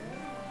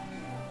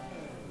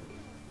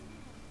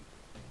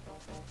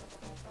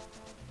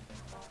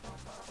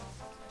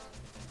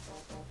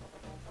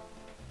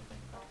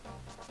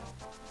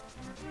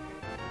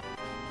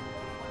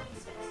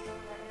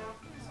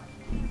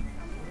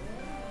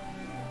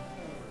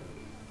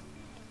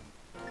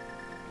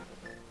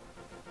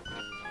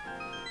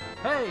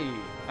 Hey,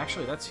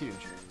 actually, that's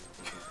huge.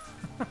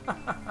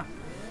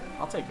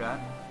 I'll take that.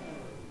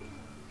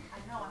 I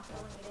know, I'm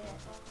filling it in.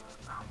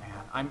 Oh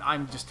man,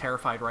 I'm just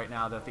terrified right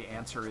now that the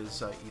answer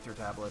is Ether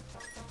Tablet.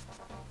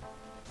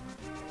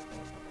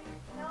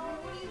 No,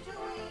 what are you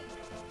doing?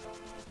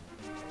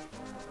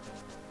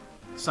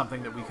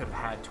 Something that we could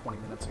have had 20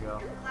 minutes ago.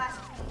 Your glass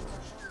of paint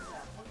are screwed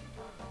up.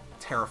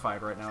 What are you doing?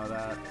 terrified right now of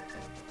that.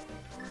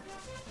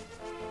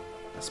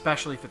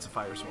 Especially if it's a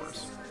fire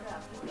source.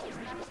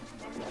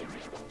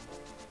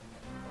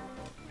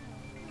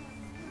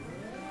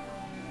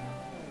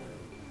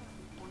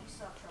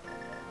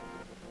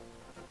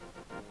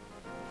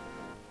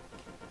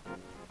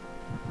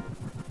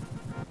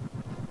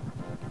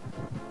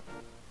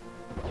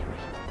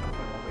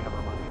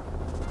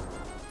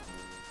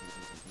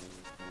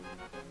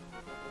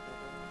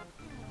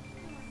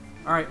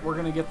 Alright, we're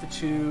gonna get the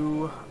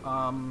two,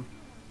 we'll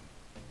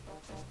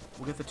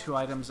get the two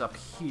items up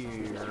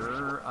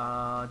here.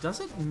 Does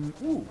it...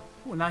 Ooh,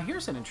 now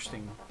here's an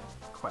interesting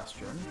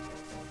question.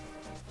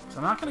 So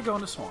I'm not gonna go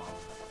into Swamp,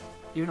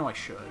 even though I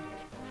should.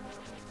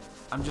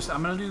 I'm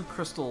gonna do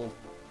Crystal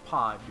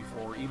Pod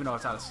before, even though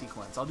it's out of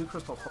sequence. I'll do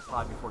Crystal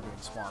Pod before doing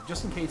Swamp,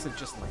 just in case it's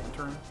just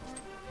Lantern.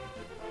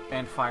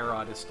 And Fire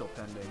Rod is still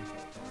pending.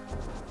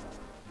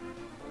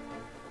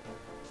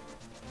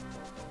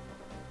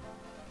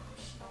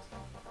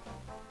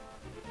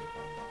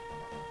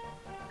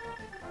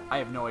 I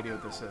have no idea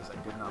what this is. I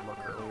did not look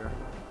earlier.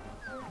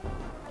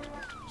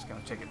 Just gonna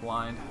take it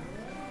blind.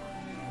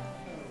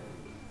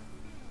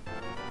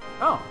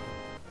 Oh!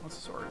 What's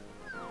the sword?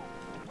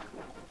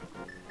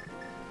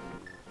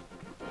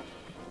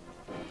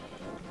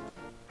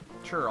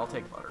 Sure, I'll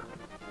take butter.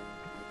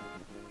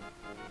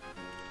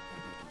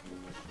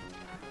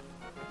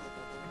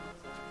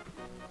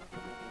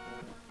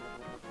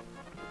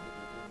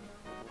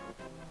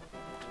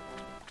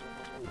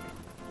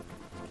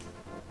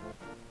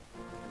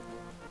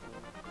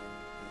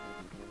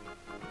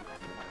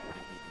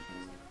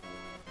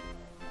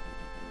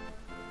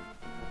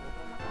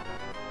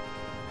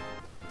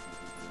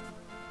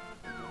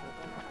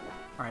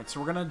 Alright, so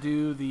we're gonna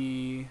do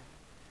the...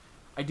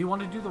 I do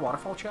want to do the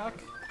waterfall check.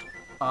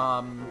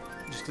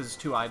 Just because it's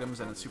two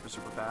items and it's super,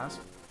 super fast.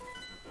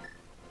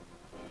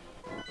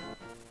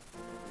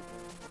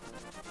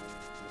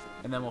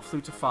 And then we'll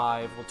flute to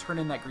 5. We'll turn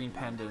in that green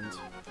pendant.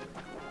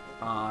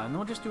 And then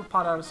we'll just do a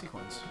pot out of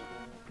sequence.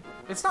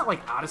 It's not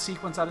like out of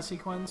sequence,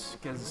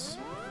 because if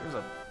there's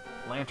a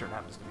lantern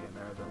happens to be in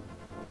there, then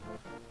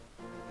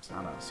it's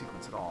not out of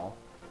sequence at all.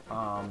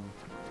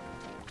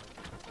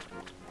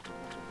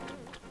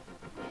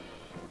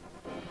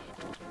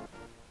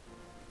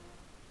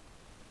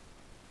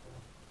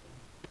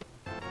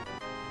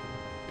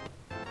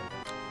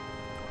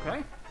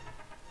 Okay.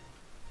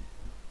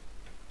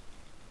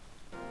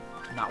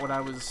 Not what I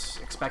was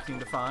expecting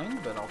to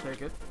find, but I'll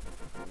take it.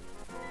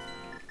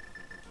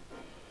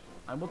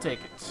 I will take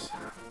it.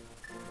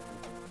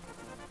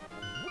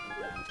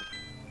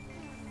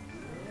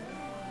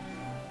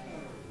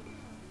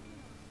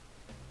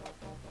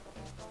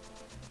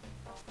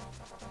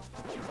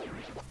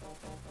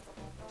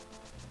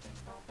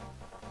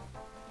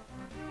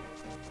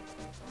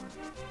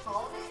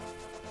 All of it?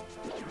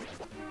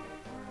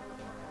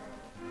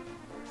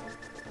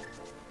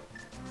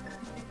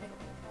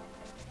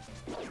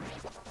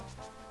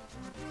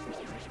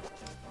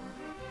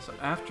 So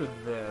after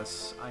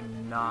this,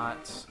 I'm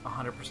not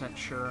 100%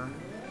 sure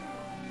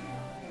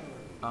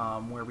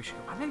where we should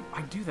go.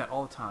 I do that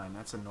all the time.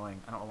 That's annoying.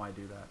 I don't know why I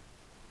do that.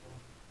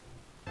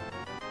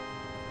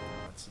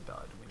 That's a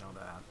dud. We know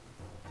that.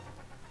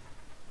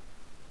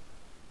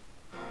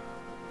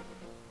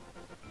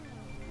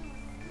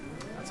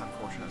 That's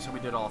unfortunate. So we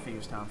did all of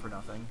Thieves Town for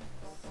nothing.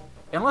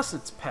 Unless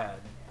it's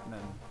Ped, and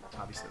then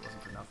obviously it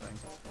wasn't for nothing.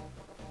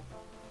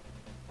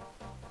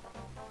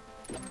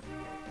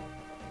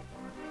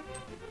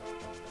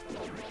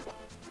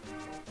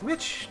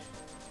 Which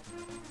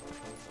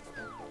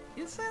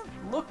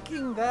isn't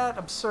looking that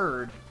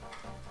absurd.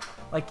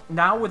 Like,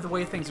 now with the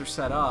way things are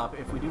set up,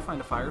 if we do find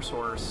a fire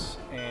source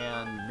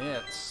and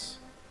Nits,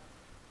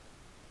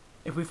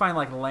 if we find,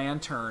 like,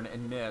 Lantern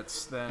and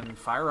Nits, then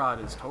Fire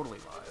Rod is totally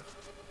live.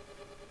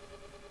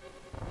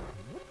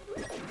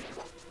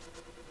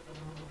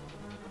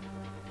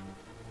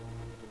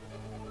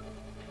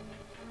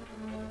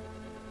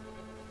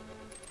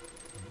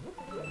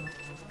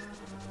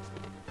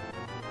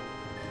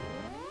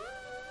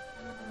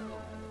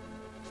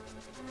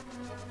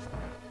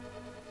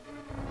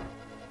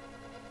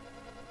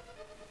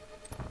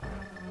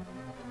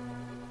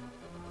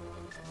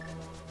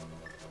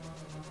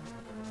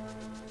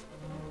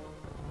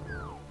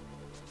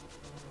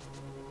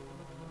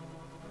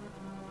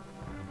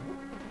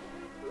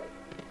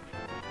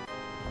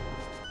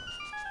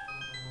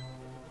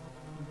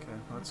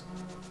 That's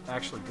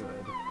actually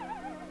good.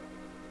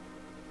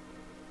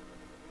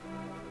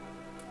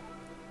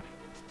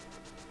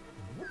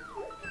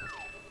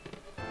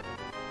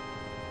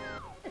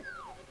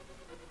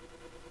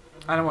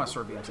 I don't want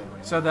sword beams anyway.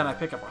 So then I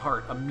pick up a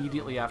heart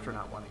immediately after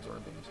not wanting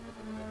sword beams.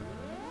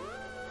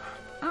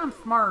 I'm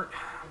smart.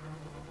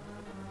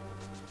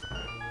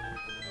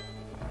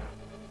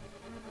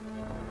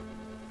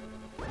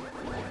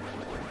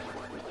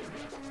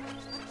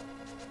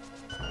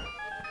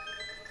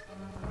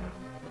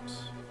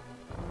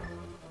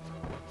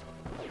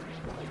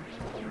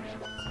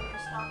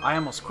 I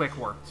almost quick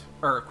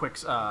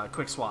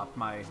swap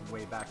my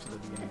way back to the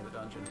beginning of the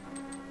dungeon.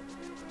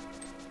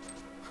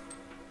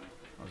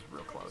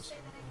 real close.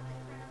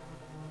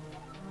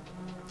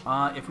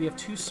 If we have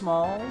two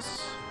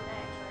smalls,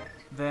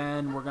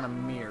 then we're gonna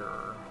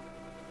mirror.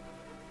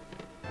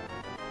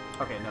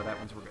 Okay, no, that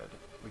means we're good.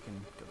 We can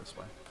go this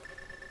way.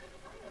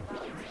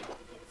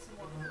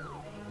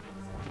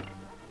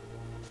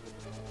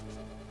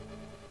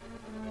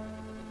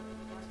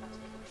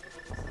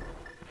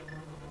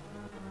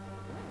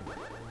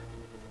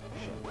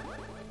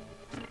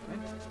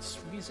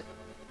 Squeeze it.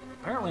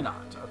 Apparently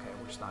not. Okay,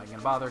 we're just not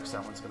gonna bother because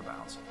that one's gonna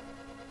bounce.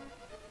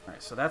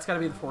 Alright, so that's gotta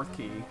be the fourth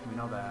key. We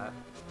know that.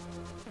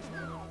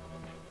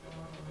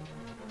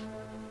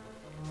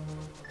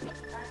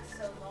 That's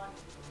so lucky.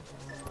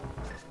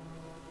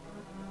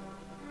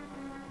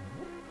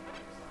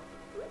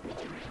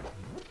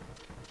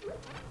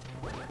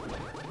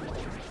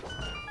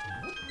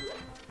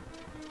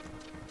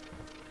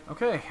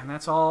 Okay, and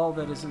that's all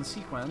that is in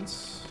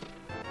sequence.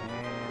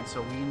 And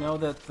so we know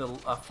that the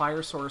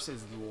fire source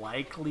is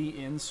likely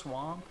in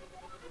swamp.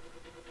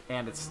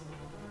 And it's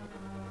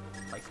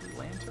likely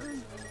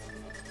lantern?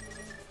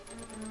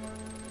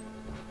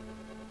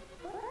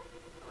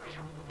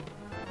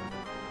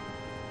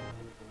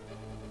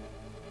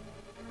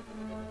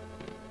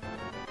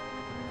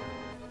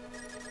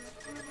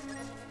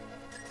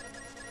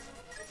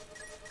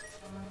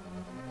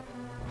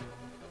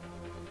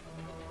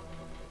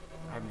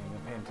 I haven't even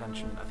been paying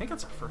attention. I think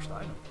that's our first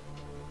item.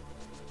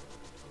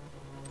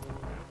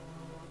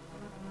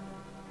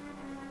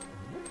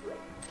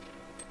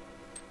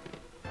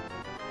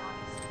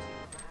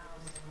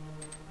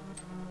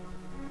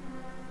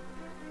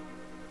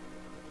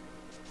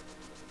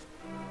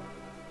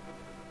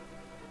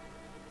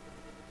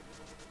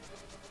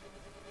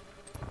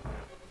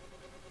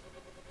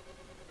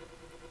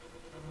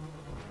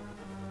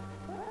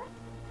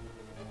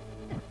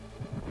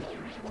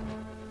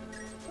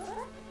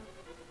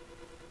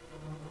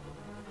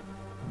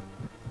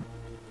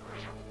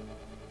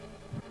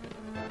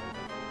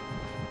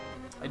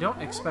 I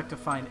don't expect to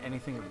find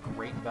anything of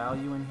great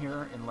value in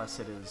here unless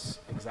it is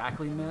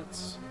exactly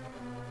mitts.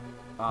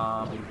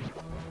 And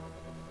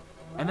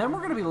then we're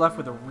going to be left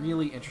with a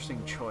really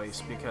interesting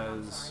choice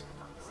because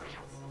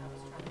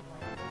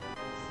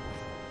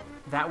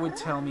that would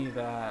tell me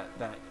that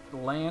that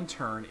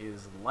lantern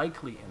is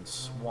likely in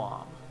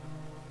swamp.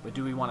 But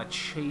do we want to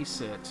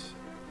chase it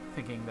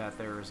thinking that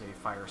there is a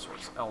fire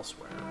source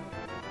elsewhere?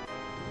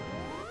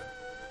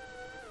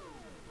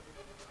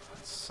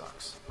 That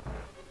sucks.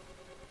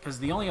 Because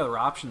the only other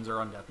options are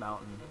on Death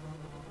Mountain.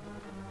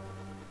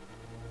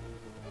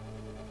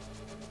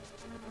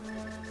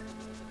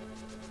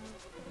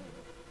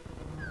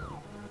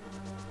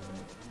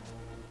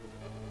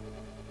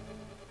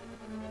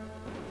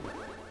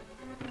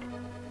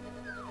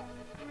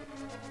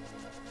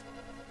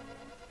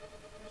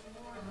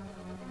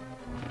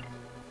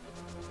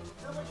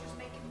 Villagers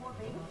making more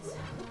babies.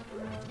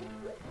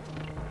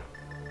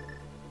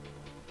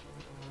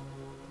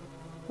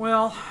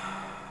 Well...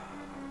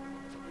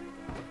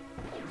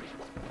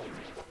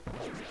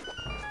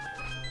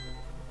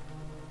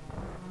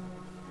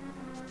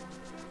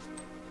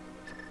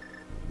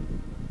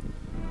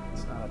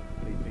 it's not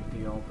a big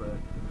deal, but...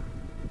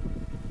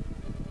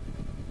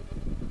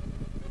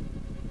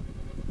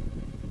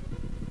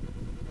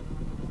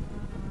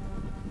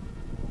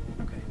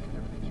 okay, good,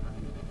 everything's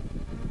running.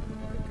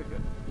 Good,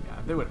 good.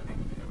 Yeah, they would have pinged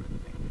me. They would have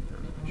pinged me if there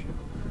was an issue.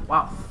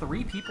 Wow,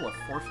 3 people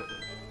have forfeited.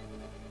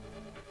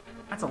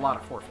 That's a lot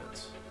of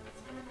forfeits.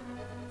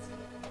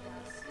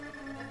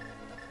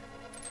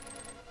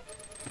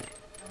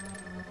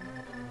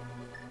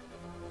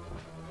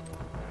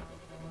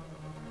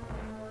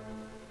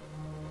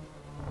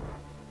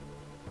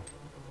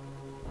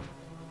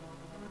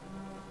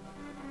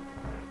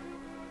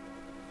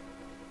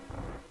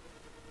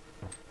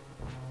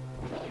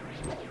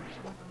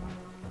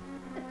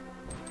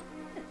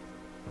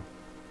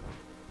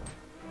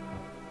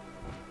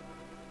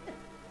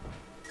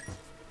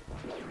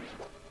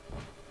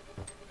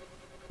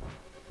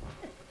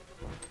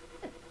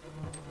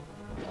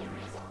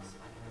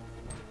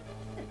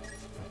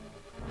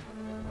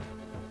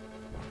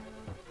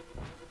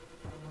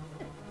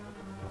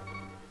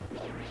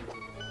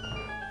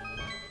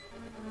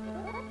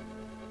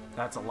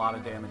 That's a lot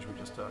of damage we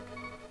just took.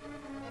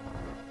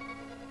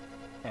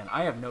 And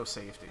I have no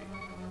safety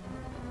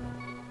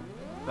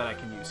that I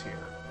can use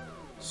here.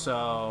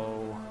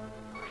 So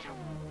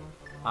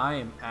I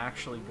am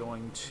actually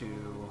going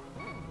to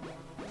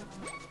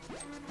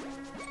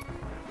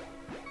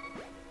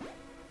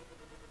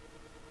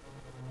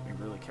be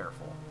really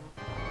careful.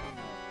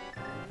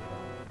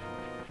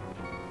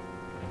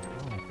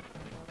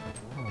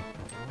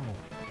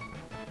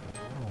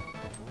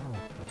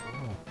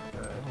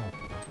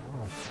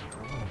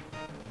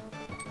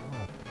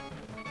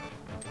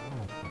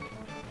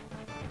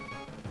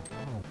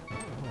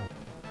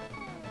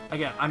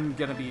 Again, I'm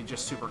gonna be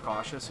just super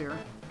cautious here.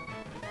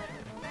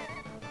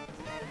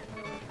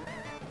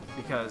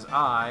 Because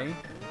I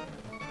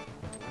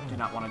do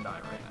not want to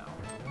die right now.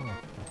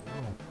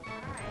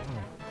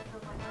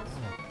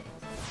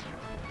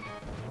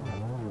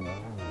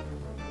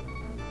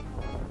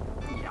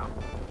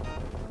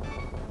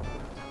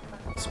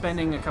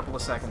 spending a couple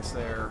of seconds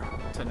there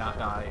to not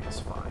die is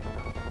fine.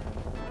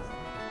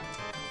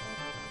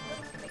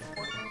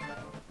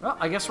 Well,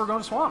 I guess we're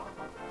going to Swamp.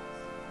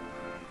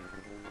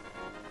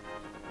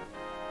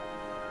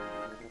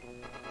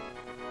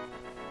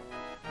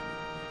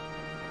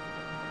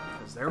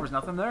 Because there was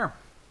nothing there.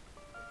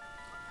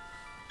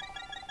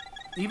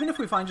 Even if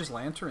we find just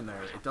Lantern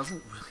there, it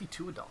doesn't really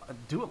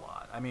do a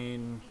lot. I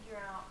mean,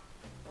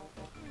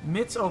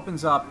 Mitts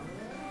opens up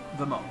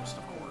the most,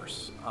 of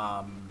course.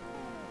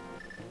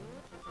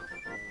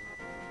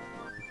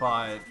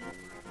 But,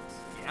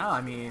 yeah,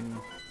 I mean...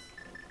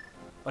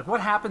 Like,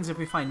 what happens if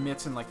we find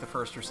Mitts in, like, the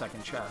first or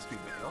second chest? We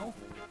bail?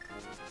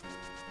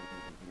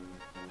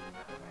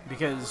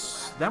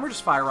 Because then we're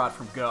just Fire Rod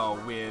from go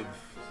with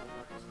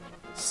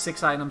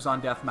 6 items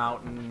on Death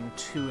Mountain,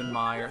 2 in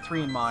Mire,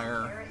 3 in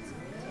Mire,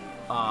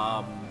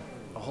 a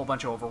whole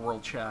bunch of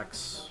overworld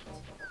checks.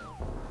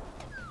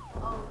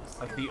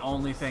 Like, the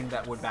only thing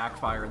that would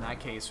backfire in that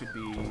case would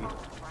be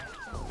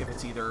if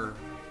it's either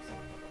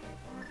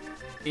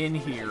in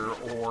here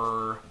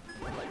or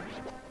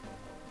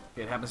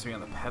it happens to be on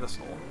the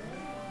pedestal.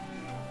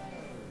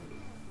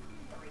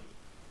 My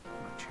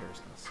chair's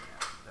gonna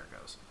snap. There it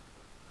goes.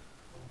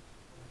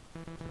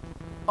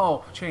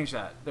 Oh, change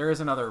that. There is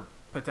another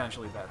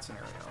potentially bad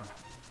scenario,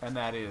 and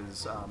that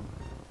is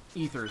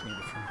ether is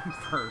needed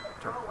for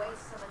Throw away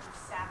some of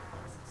these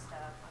saplings and stuff.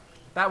 I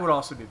mean, that would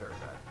also be very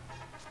bad.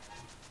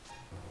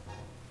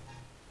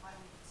 why do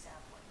we need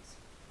saplings?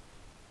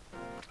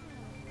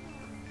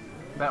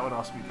 That would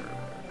also be very, very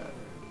bad.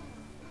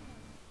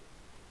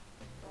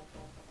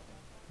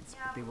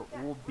 They were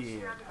all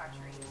big.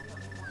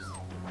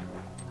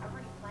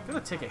 I'm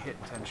gonna take a hit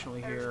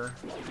intentionally here.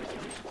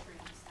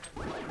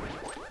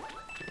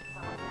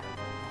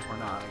 Or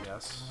not, I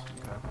guess.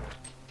 Okay.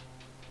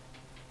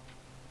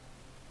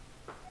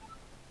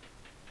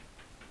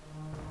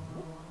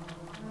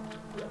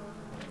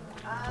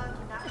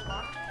 Not a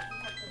lot. You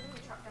have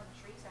to chop down the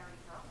trees I already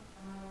thrown.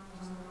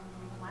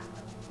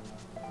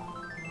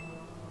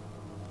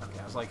 Okay,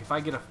 I was like, if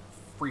I get a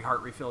free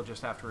heart refill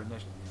just after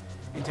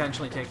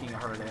intentionally taking a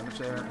heart of damage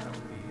there, that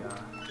would be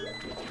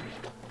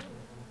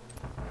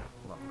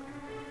lovely.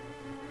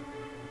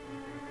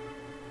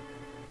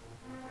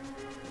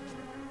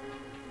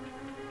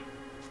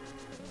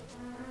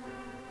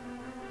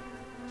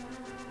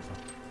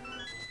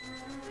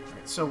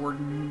 Alright, so we're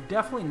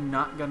definitely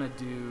not gonna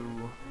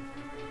do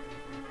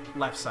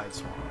left side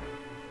swamp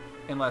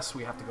unless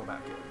we have to go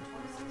back in.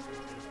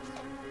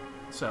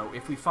 So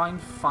if we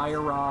find Fire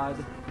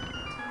Rod,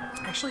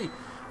 actually,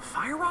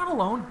 Fire Rod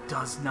alone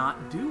does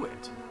not do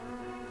it.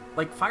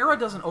 Like, Fire Rod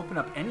doesn't open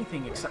up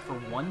anything except for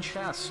one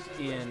chest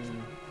in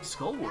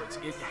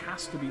Skullwoods. It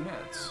has to be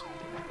Mitts.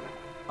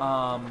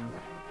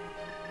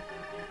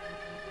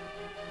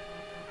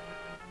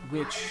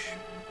 Which,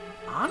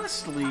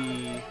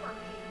 honestly...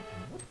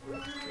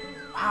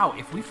 Wow,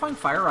 if we find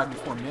Fire Rod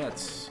before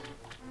Mitts,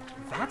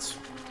 that's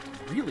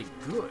really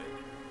good.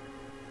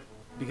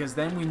 Because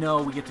then we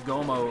know we get to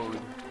go mode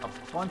a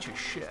bunch of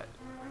shit.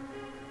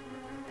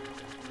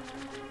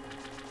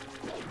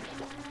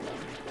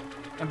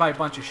 And by a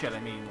bunch of shit, I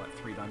mean, what,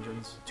 3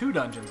 dungeons? 2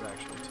 dungeons,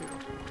 actually, too.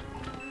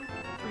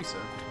 3, so.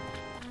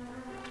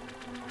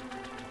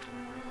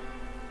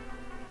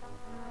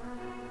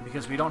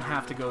 Because we don't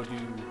have to go do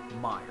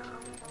Mire.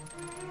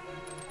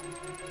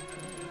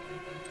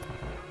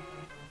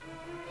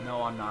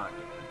 No, I'm not.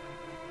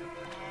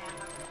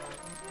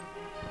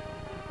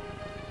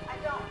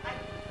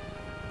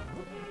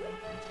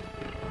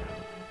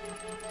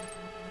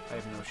 I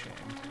have no shame.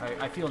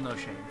 I feel no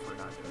shame for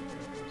not doing it.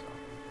 So.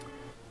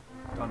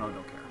 Don't know,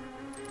 don't care.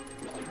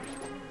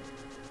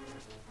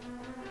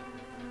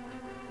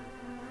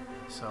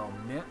 So,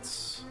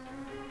 Mitts.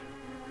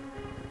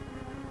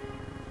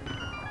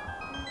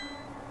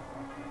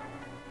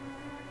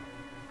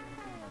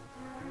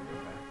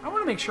 I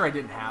want to make sure I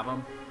didn't have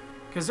them.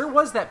 Because there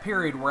was that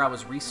period where I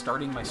was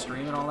restarting my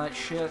stream and all that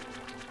shit.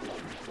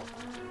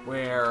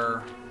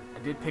 Where I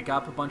did pick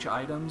up a bunch of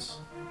items.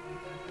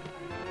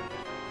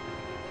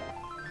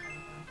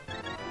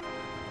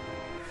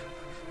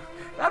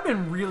 That'd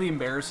been really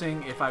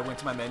embarrassing if I went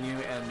to my menu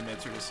and the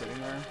mitts are just sitting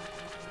there.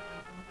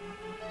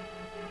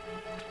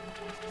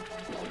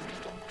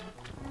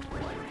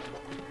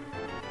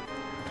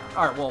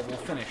 Alright, well, we'll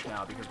finish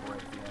now because we're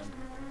right at the end.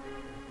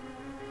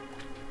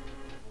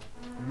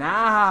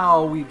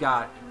 Now we've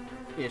got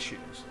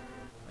issues.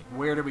 Like,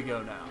 where do we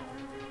go now?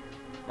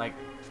 Like,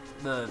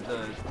 damn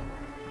it.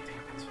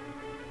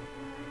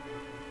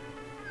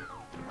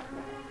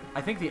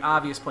 I think the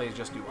obvious play is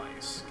just do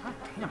ice. God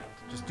damn it.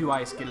 Just do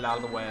ice, get it out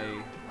of the way.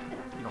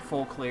 You know,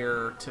 full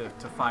clear to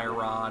Fire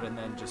Rod, and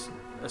then just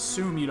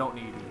assume you don't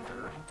need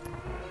ether.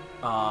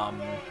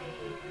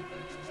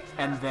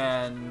 And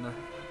then...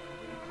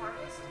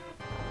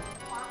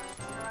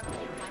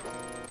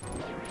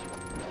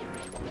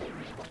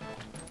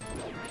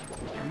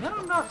 And then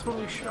I'm not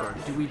totally sure.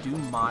 Do we do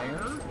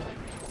Mire?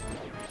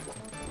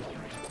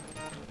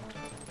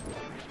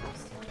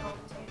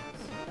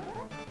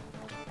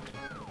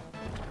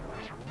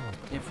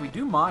 If we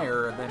do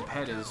Mire, then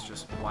Pet is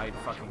just wide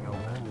fucking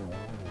open.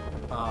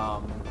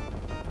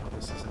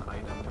 This is an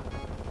item.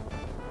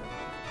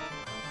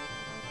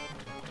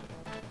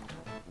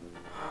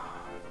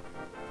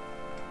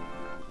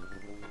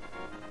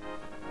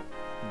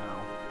 No.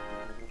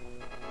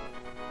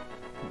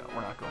 No,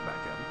 we're not going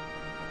back in.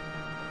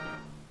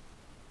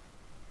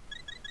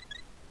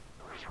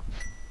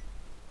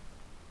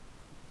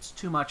 It's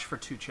too much for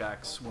 2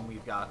 checks when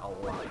we've got a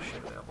lot of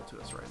shit available to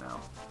us right now.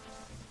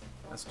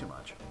 That's too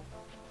much.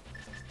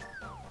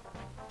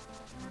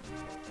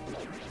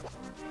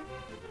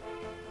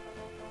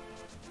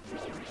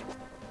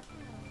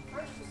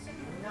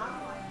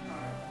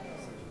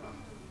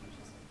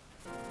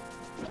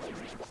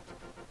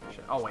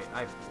 Shit. Oh wait, I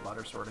have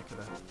Butter Sword. I could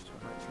have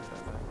swung right through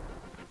that thing.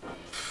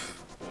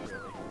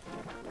 Really?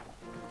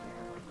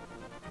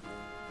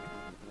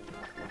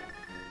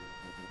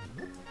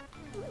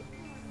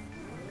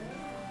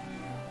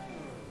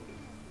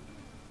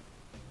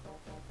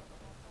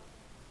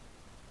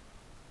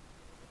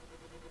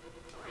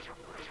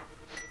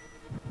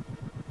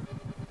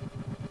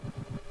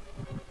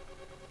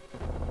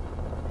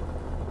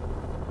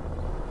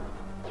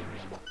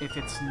 If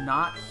it's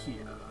not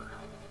here...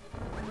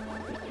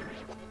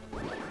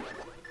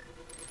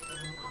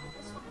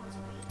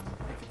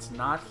 If it's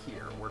not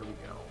here, where do we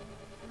go?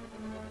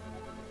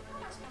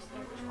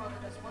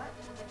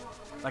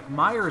 Like,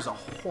 Mire is a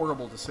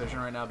horrible decision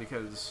right now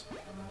because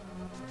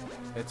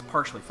it's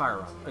partially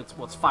fire...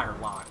 Well, it's fire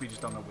locked. We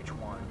just don't know which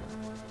one.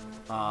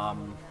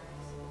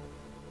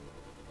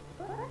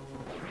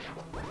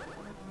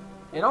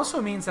 It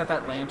also means that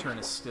that lantern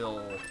is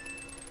still...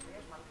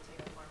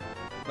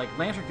 Like,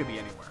 lantern could be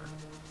anywhere.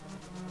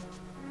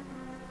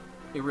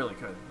 It really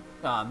could.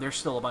 There's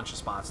still a bunch of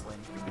spots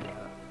Lantern could be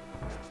at.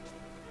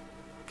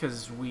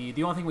 Because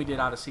the only thing we did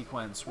out of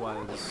sequence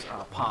was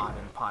Pod,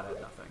 and Pod had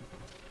nothing.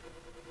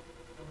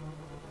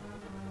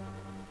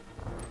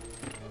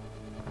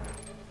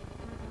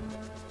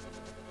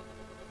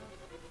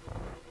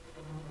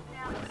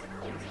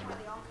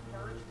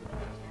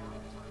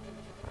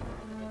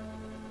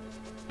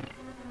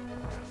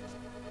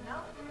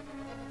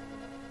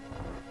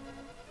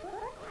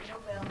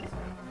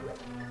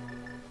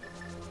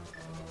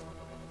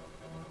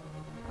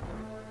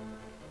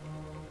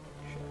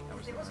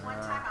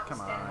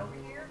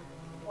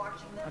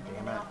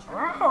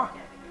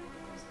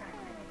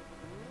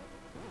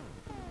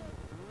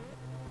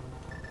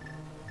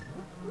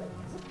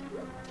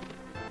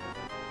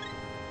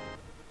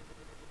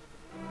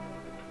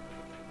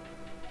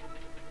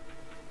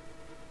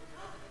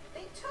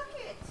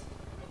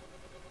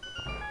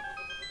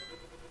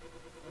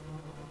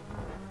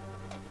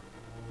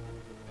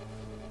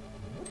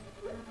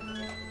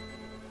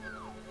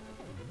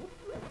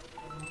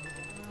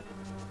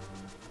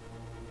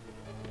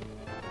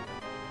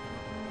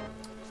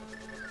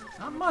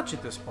 Not much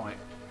at this point.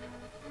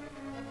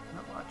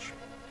 Not much.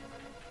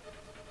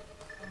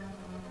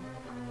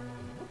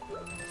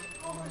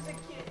 Oh, there's a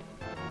kid.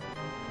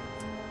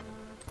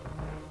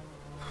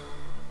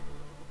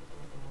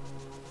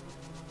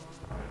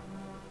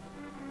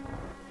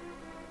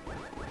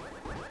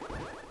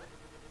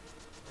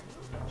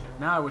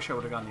 Now I wish I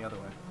would have gone the other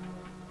way.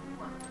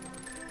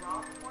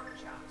 Raw pork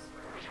chops.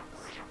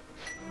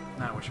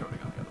 Now I wish I would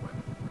have gone the other way.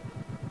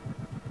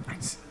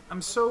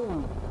 I'm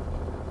so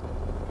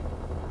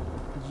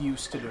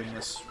used to doing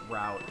this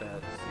route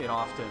that it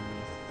often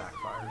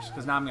backfires.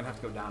 Because now I'm gonna have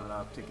to go down and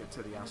up to get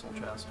to the asshole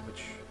chest,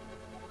 which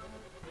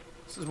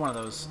this is one of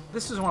those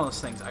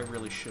things I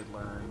really should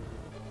learn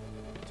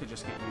to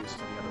just get used to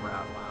the other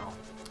route. Wow.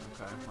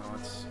 Okay, well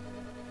it's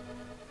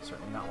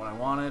certainly not what I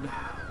wanted.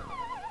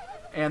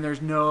 And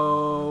there's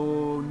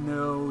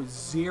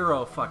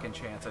zero fucking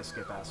chance I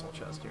skip asshole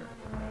chest here.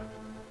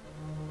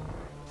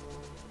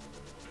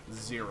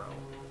 Zero.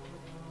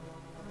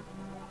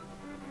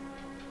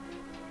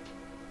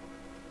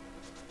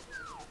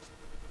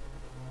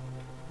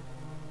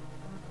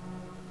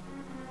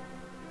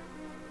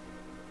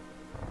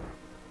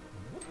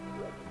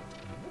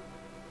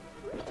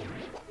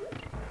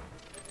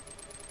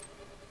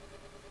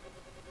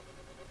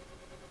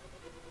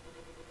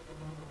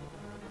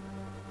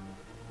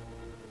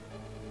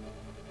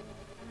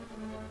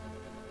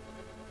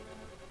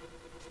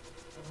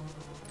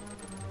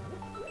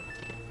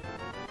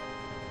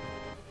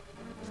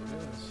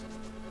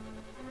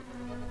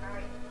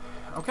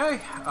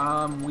 Okay,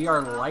 we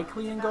are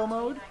likely in go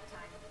mode.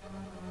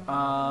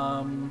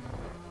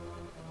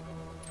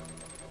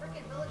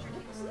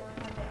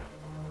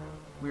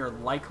 We are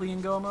likely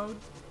in go mode,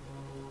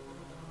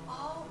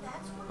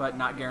 but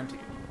not guaranteed.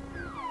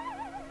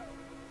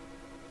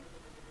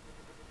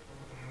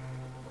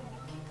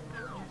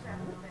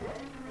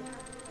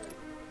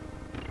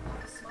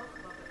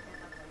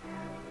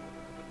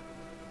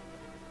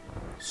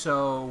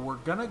 So we're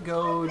gonna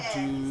go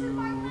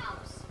do...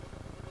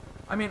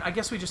 I mean, I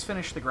guess we just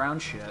finished the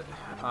ground shit.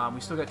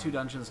 We still got 2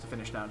 dungeons to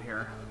finish down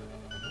here.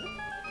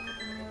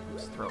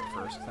 Let's throw it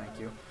first, thank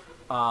you.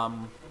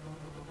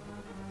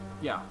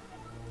 Yeah.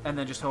 And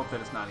then just hope that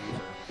it's not either.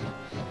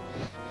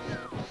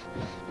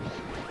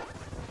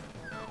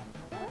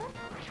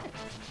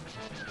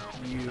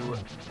 You bitch.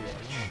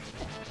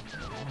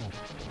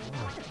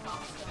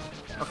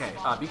 Okay,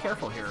 be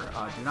careful here.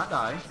 Do not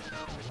die.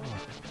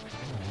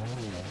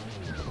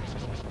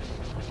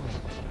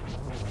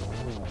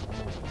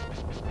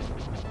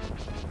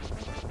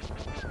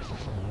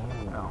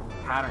 Oh,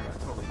 pattern got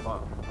totally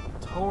fucked.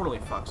 Totally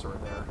fucks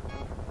right there.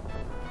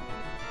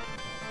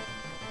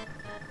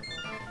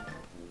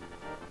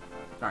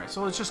 Alright,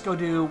 so let's just go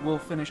do... We'll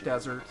finish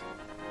Desert.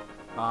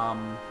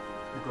 We'll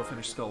go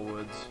finish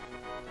Skullwoods.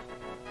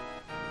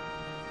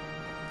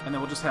 And then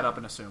we'll just head up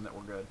and assume that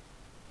we're good.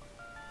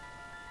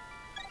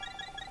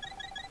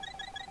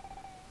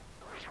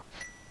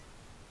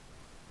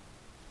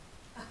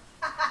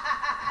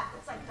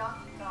 It's like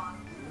Donkey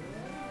Kong.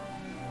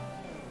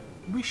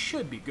 We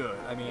should be good.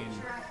 I mean,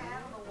 Picture I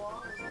have on the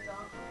wall is Donkey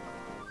Kong.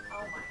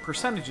 Oh my.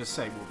 percentages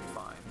say we'll be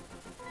fine.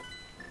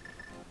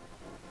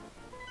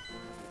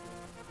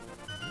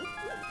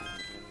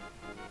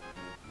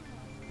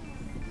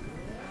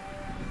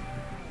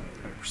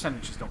 I mean,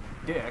 percentages don't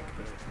dick,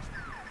 but...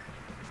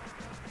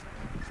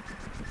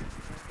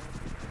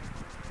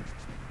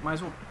 Might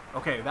as well...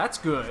 Okay, that's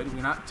good.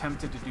 We're not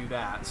tempted to do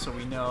that, so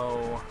we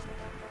know...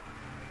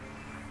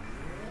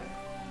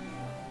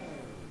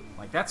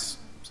 Like, that's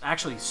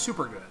actually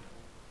super good.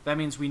 That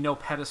means we know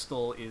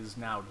Pedestal is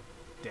now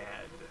dead.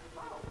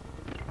 Oh,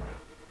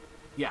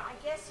 Yeah. I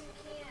guess you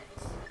can't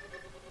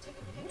take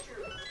a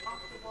picture off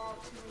the wall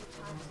too many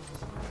times.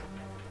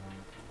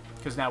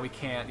 Because now we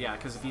can't... Yeah,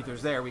 because if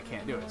Ether's there, we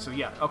can't do it. So,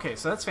 yeah. Okay,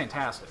 so that's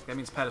fantastic. That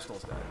means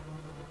Pedestal's dead.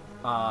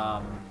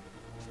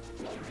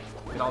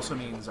 It also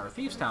means our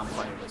Thieves Town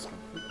fight is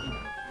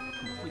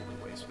completely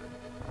wasted.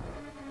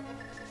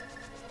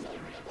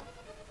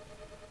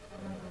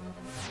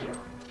 Shit.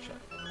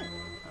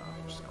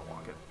 I'm just gonna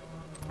walk it.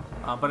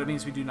 But it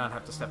means we do not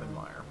have to step in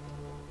fire.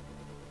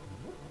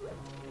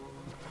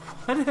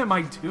 What am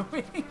I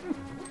doing?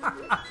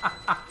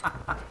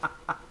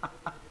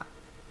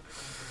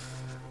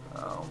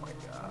 Oh my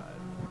god.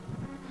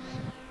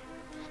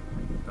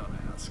 Don't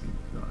ask.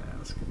 Don't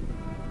ask.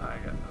 I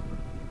got nothing.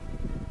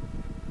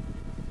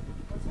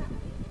 What's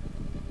happening?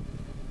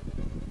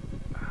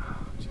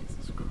 Oh,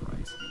 Jesus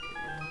Christ. You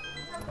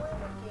have one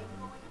more game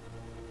going?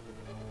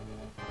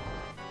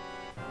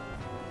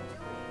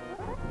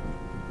 What are you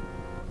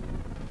doing?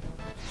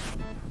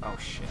 Oh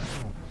shit.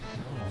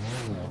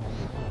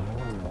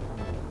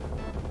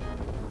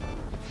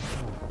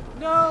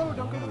 No,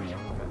 don't go to me.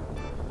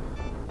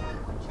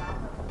 One child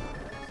of the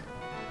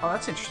Oh,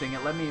 that's interesting.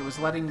 It was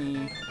letting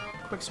me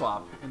quick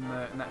swap in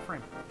that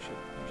frame. Shit,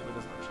 usually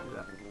doesn't actually do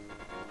that.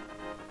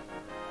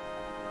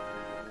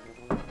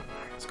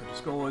 Alright, let's go to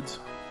Skullwoods.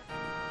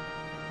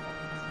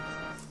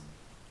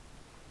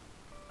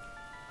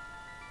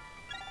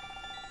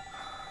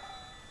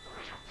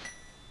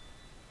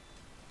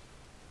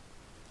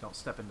 Don't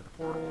step into the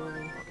portal.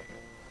 Okay.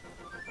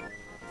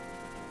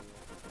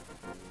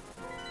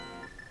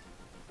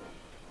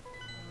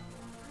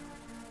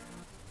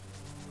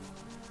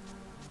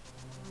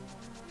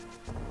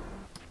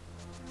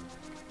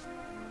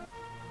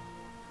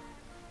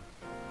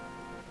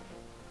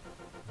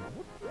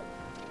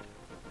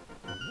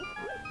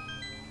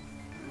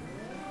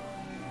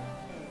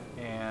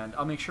 And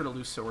I'll make sure to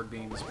lose sword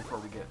beams before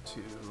we get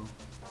to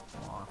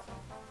Moth.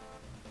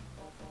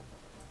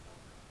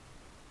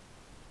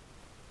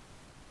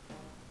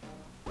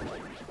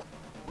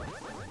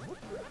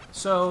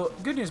 So,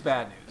 good news,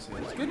 bad news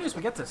is... Good news,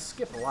 we get to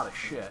skip a lot of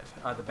shit.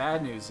 The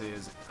bad news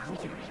is, I don't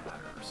think it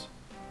matters.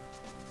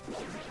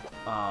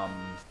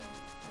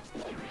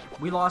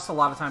 We lost a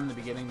lot of time in the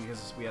beginning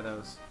because we had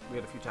a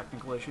few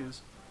technical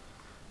issues.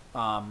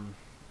 And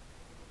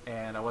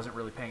I wasn't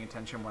really paying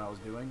attention what I was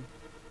doing.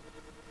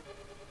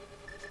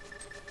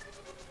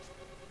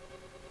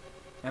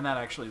 And that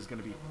actually is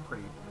going to be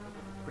pretty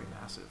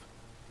massive.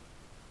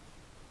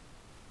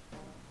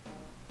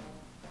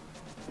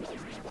 Alright,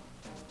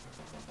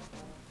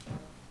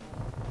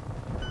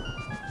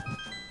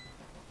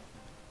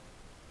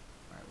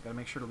 we gotta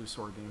make sure to lose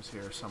sword beams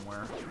here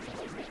somewhere.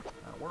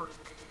 That'll work.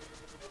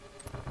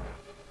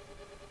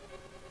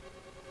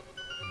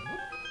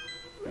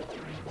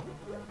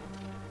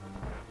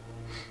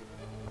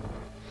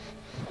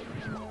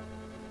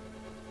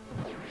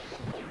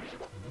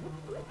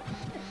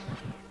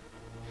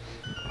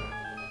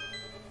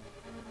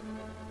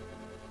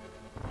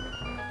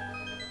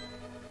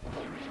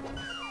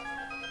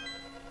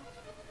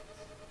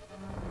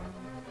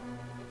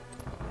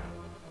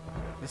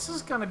 This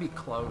is gonna be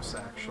close,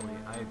 actually.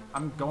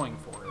 I'm going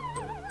for it,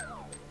 but...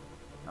 Oh,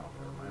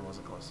 never mind, it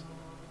wasn't close.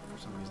 For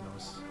some reason it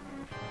was...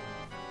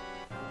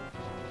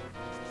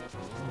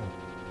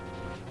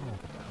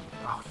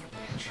 Oh, you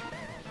bitch.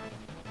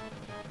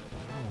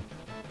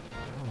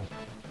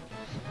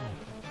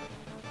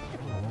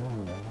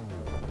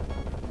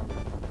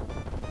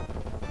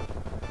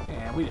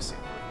 And we just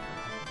saved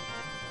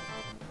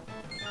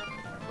it.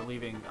 We're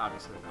leaving,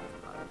 obviously,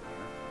 not in here.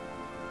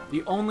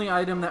 The only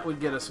item that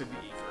would get us would be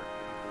Ether.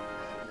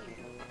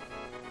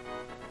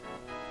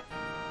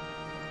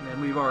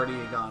 And we've already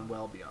gone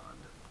well beyond.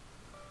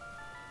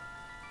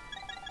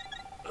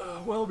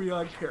 Well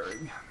beyond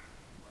caring.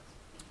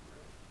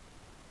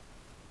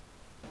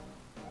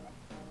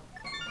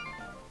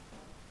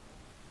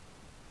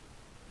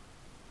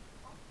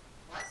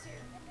 Bless you.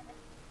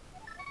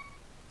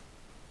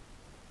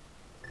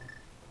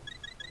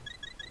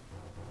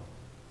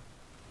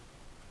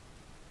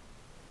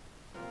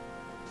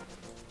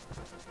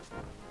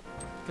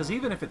 Because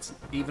even if it's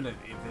if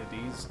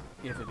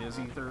it is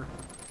ether,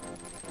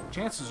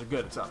 chances are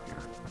good it's up here.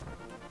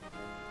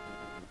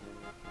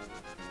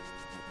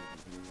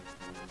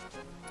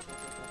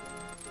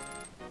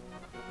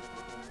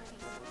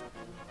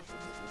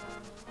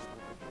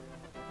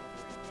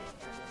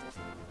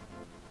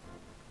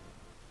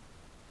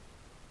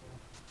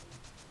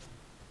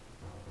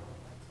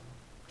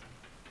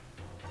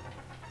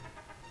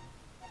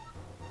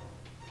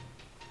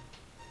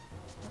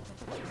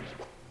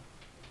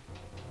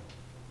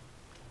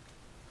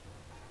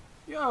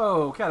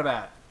 Yo,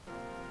 Catabat.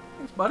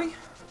 Thanks, buddy.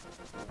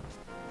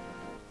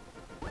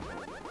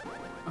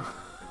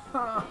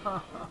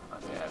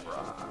 Dead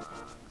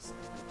rocks.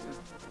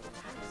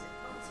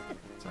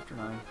 It's after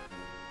 9.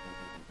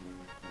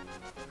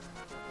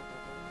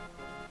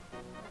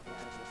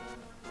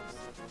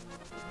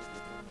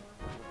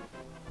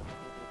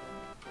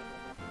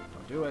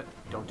 Don't do it.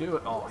 Don't do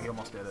it. Oh, he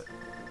almost did it.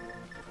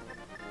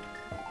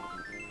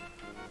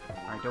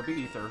 Alright, don't be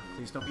ether.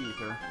 Please don't be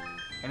ether.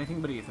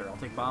 Anything but ether. I'll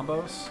take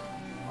Bombos.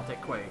 I'll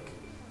take Quake.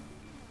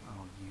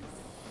 Oh, you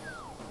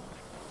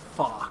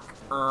fuck.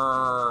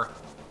 Oh.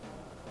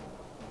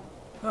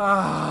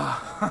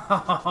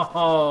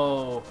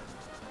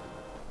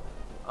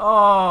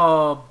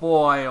 Oh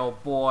boy, oh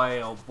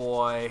boy, oh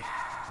boy.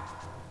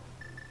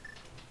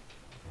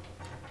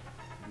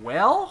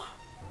 Well?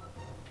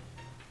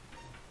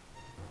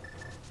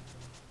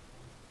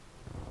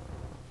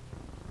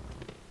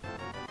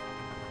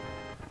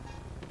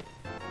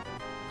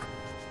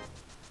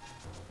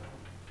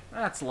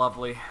 That's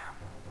lovely.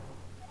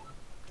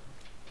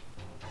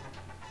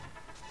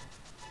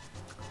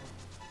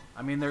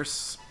 I mean,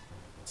 there's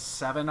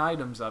 7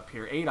 items up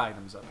here, 8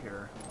 items up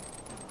here.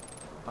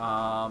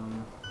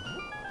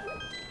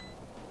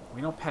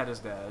 We know Pet is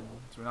dead,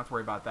 so we don't have to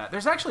worry about that.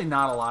 There's actually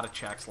not a lot of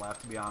checks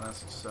left, to be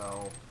honest,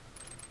 so...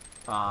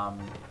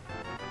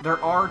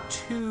 there are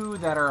 2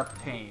 that are a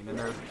pain, and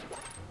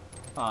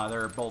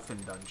they're both in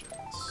dungeons,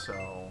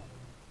 so...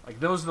 Like,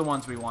 those are the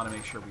ones we want to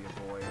make sure we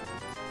avoid.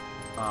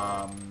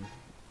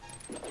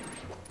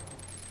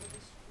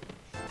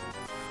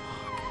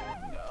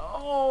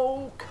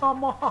 No,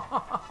 come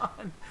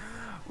on!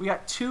 We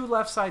got 2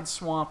 left side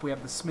swamp. We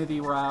have the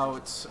smithy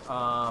route.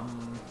 I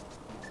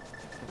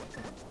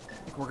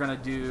think we're gonna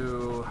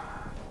do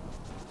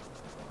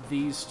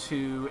these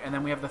 2, and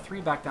then we have the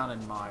 3 back down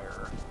in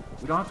Mire.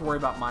 We don't have to worry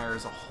about Mire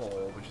as a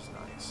whole, which is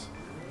nice.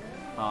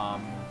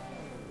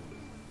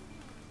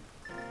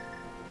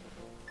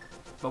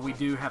 But we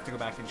do have to go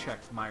back and check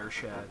Mire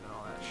Shed and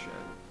all that shit.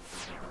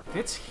 If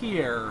it's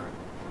here,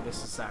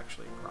 this is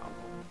actually a problem.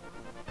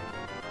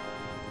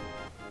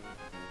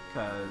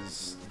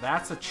 Because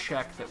that's a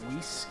check that we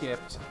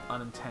skipped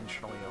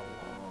unintentionally a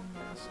long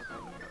time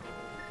ago.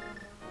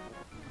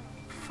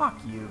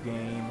 Fuck you,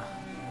 game.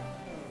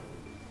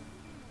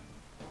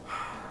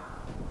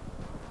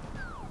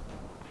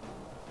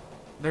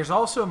 There's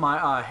also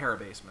my Hera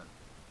basement.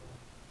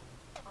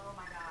 Oh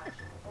my gosh.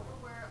 Over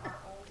where our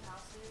old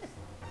house is,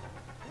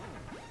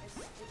 it's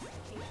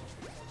acacia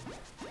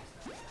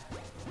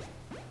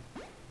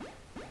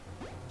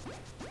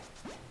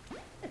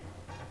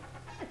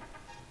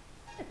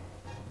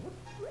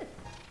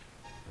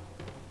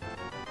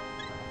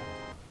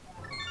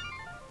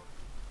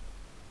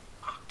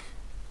Fuck.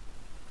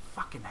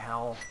 Fucking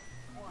hell.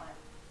 What?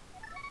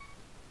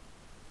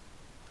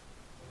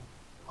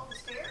 Oh, the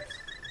stairs?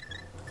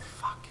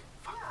 Fuck.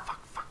 Fuck, Yeah.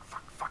 fuck, fuck,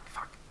 fuck, fuck,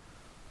 fuck.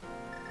 Dude,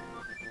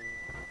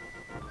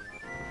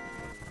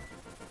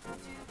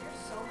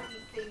 there's so many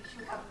things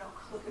you have no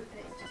clue, and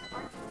it's just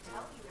hard to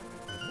tell you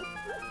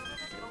everything.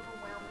 It's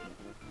overwhelming,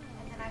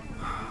 and then I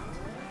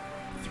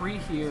forget. 3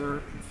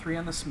 here, 3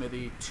 on the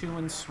smithy, 2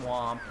 in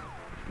swamp,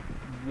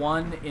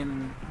 1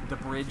 in the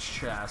bridge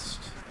chest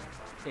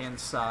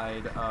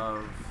inside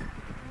of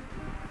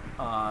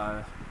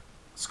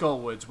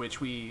Skullwoods,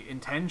 which we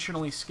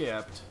intentionally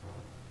skipped,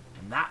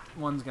 and that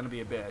one's gonna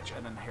be a bitch,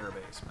 and then the Hera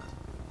basement.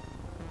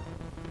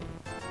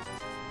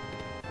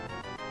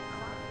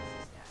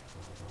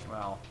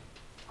 Well,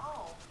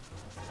 Oh.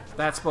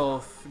 that's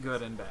both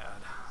good and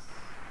bad.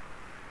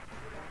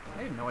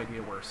 I have no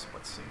idea what's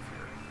safe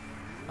here.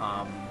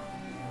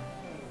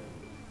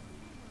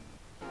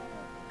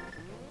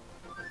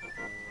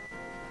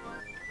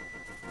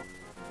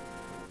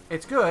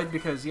 It's good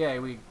because, yeah,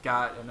 we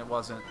got, and it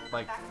wasn't,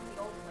 like, Back to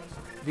the old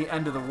place. the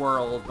end of the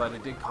world, but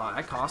it did cost,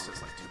 it cost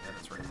us, like, 2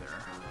 minutes right there.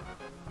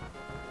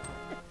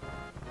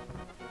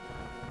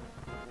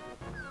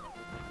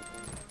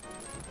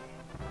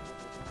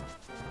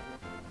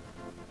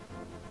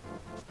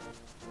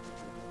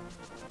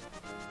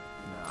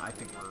 No, I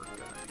think we're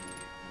gonna be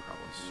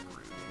probably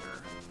screwed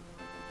here.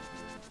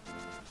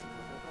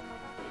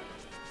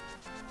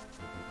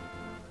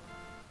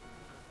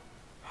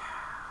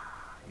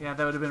 Yeah,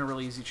 that would have been a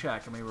really easy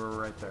check. I mean, we were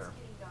right there. It's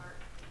getting dark.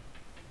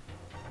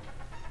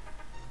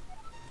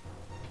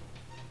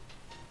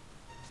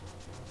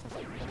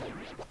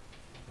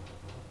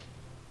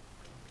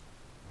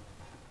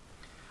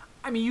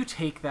 I mean, you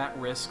take that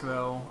risk,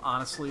 though.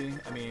 Honestly,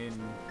 I mean,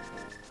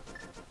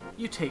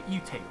 you take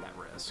that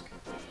risk.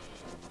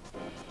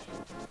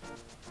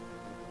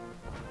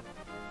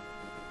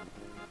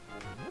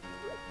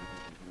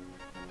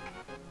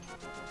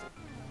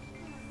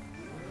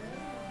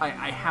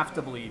 I have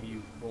to believe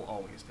you will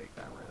always take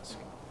that risk.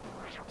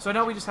 So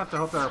now we just have to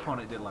hope that our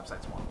opponent did left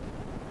side swamp.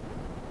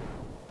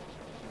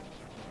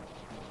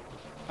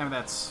 I mean,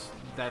 that's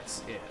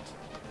it.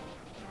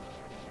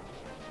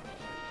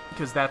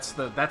 Because that's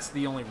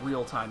the only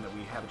real time that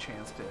we have a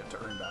chance to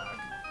earn back.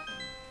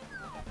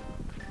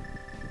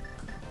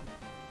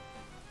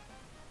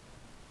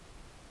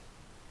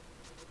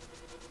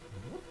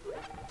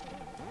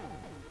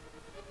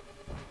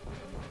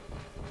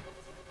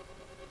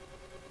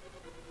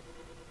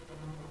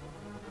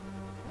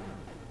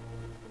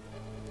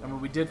 I mean,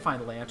 we did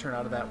find Lantern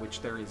out of that, which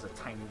there is a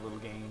tiny little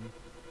gain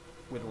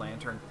with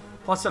Lantern.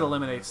 Plus, it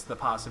eliminates the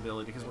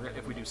possibility, because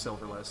if we do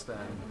Silverless, then,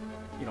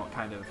 you know, it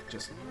kind of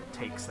just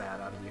takes that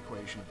out of the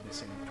equation of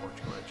missing Torch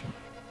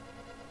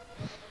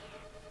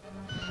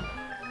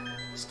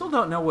Glitch. Still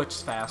don't know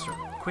which's faster.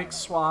 Quick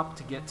swap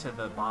to get to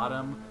the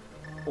bottom,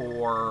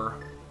 or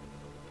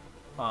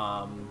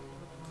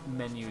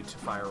menu to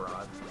Fire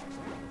Rod.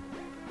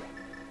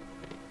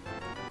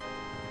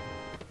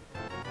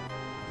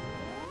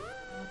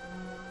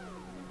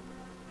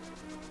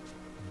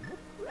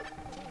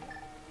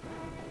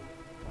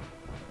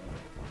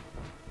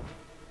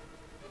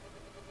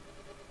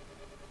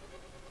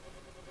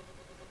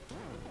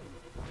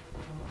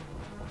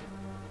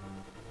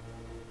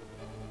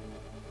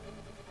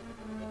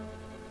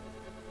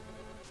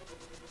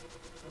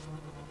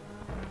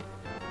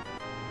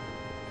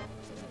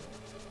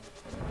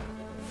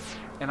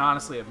 And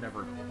honestly, I've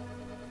never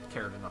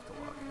cared enough to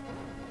look.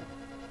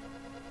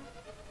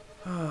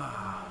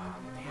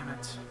 Damn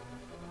it.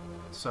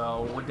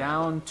 So we're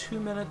down 2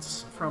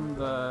 minutes from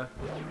the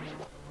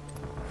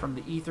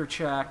ether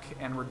check,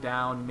 and we're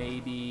down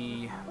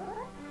maybe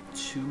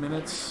 2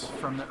 minutes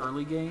from the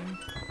early game.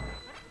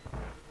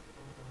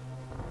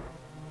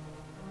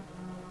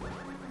 Oh,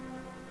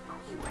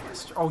 you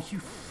bastard. Oh, you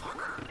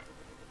fucker.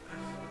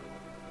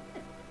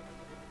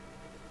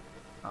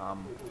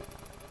 Am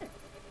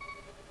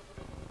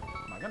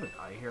I gonna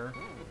die here?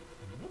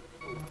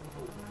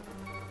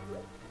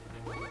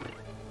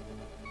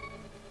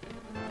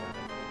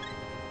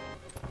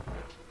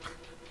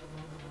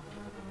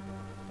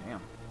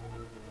 Damn.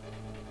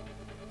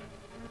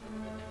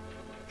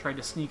 Tried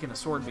to sneak in a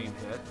sword beam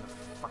hit. The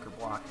fucker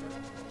blocked it.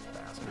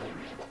 Bastard.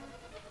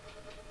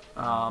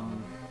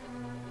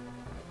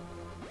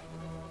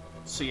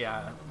 So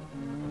yeah.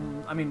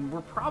 I mean,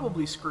 we're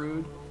probably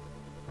screwed.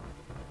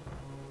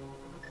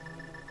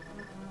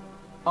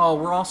 Oh,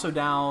 we're also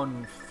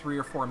down 3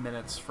 or 4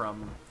 minutes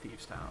from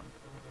Thieves Town.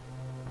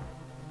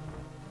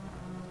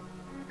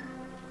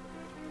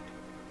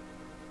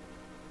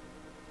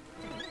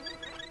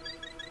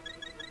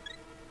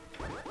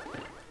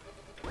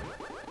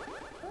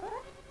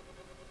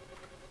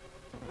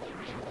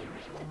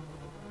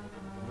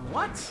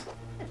 What?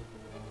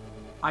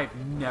 I've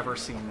never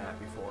seen that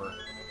before.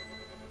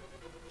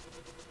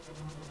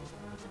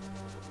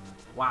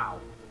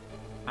 Wow.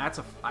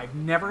 I've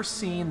never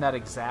seen that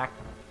exact...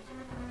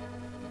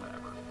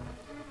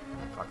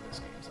 Fuck this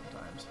game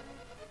sometimes.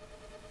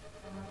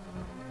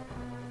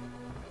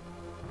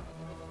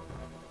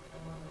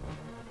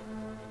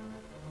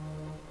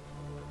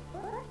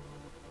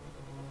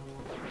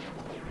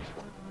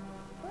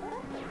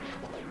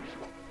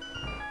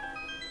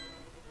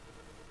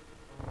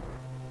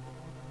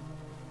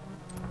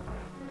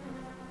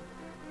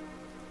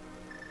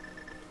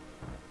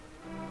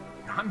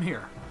 I'm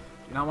here.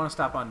 Do not want to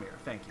stop on mirror.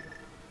 Thank you.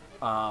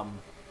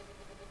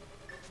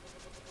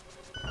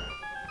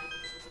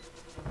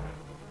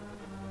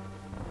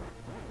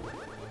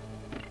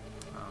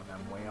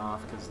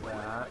 Off because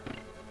that.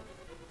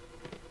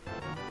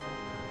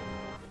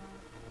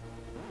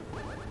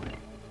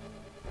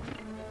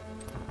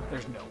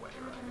 There's no way,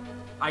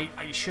 right?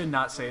 I should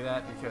not say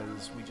that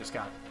because we just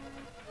got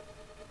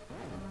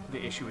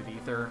the issue with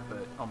Ether,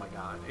 but oh my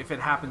god. If it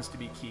happens to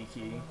be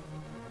Kiki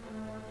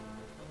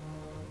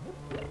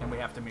and we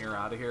have to mirror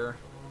out of here,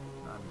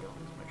 I'm going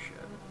to my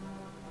shit.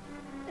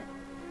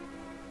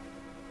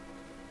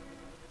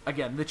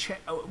 Again,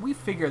 we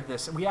figured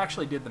this, we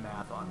actually did the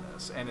math on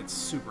this, and it's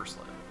super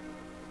slim.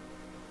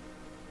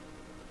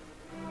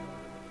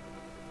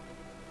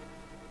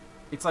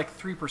 It's like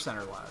 3%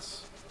 or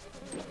less.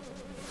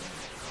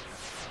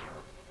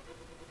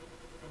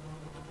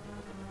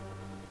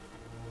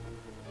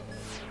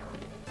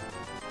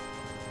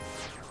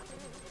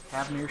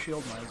 Have mirror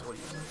shield, might as well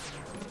use it.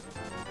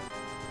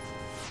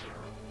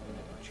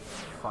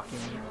 Fucking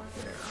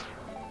there.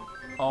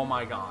 Oh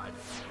my god.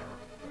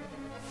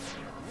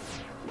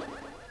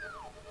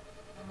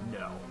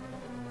 No.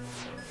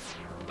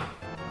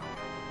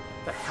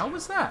 The hell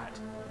was that?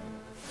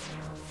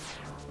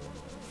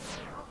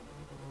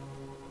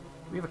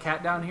 We have a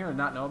cat down here and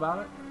not know about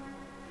it?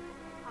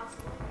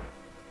 Possibly.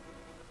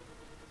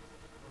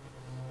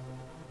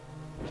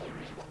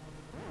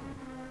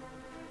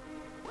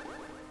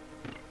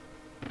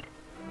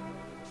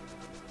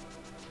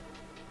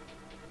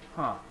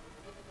 Huh.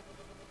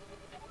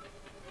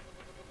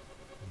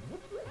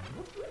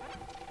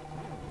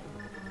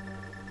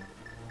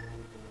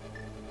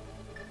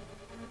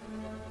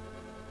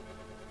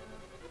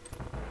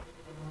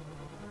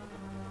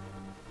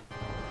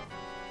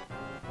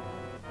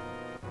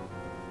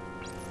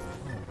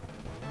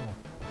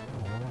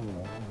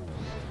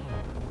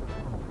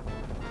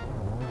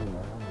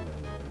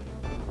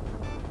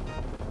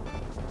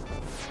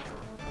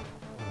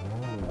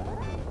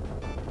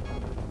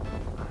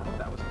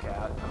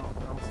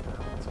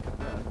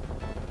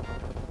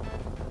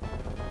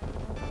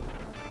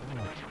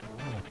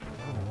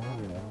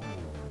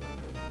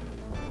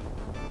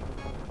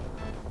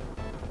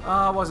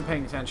 Wasn't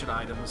paying attention to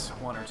items.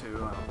 One or two.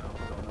 I don't know.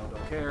 Don't know.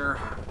 Don't care.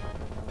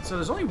 So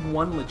there's only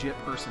one legit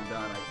person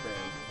done, I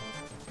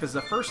think. Because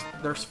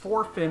there's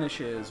 4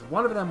 finishes.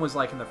 One of them was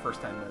like in the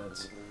first 10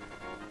 minutes.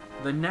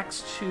 The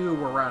next 2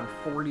 were around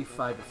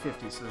 45 to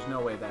 50, so there's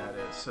no way that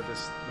is. So the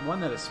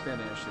one that is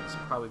finished is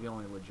probably the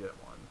only legit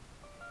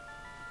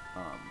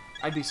one.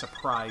 I'd be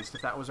surprised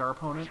if that was our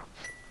opponent.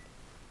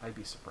 I'd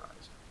be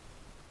surprised.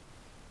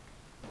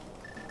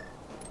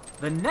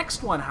 The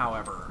next one,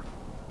 however,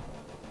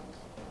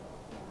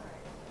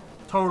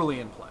 totally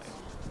in play.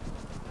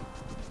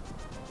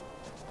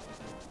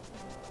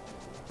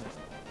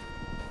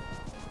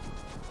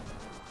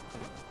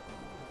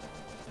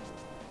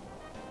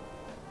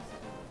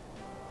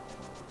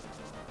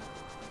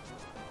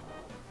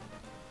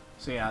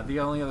 So yeah, the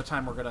only other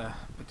time we're gonna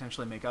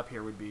potentially make up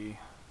here would be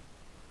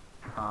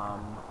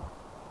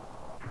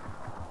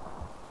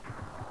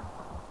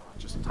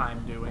just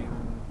time doing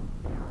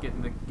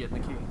getting the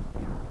key.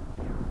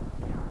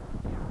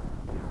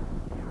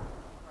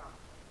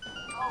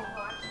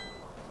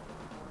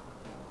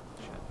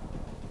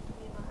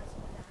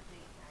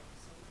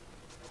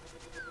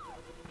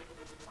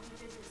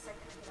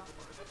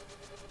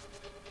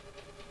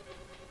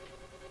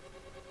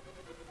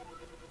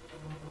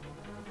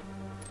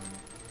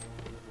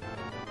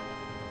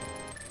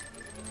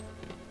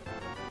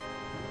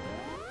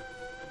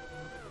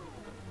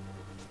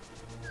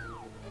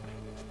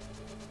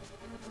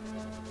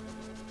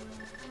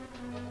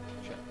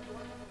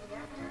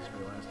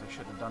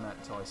 Done that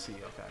until I see.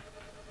 Okay.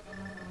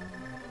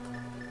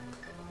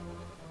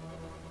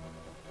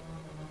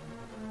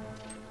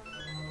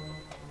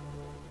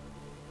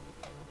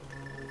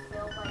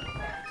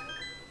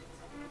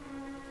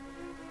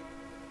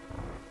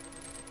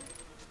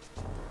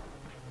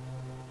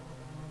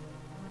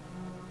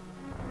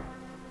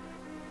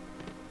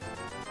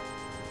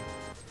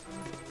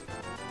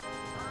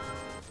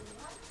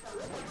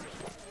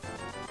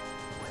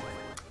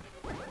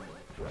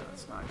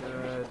 That's not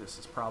good. This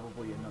is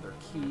probably another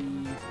key. Oh,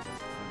 no,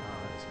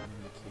 that's not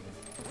even a key.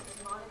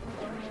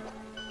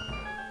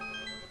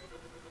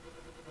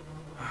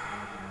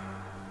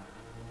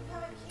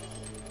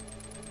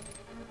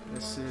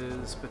 This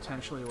is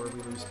potentially where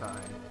we lose time.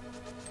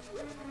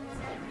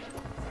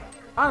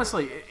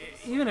 Honestly,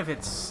 even if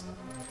it's...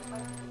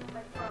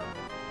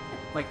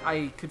 Like,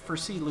 I could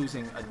foresee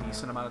losing a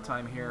decent amount of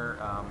time here,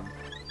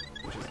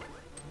 which is... I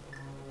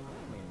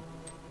mean,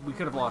 we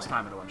could have lost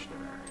time in a bunch of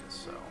different areas,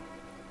 so...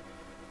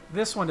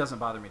 This one doesn't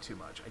bother me too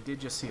much. I did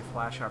just see a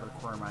flash out of the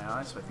corner of my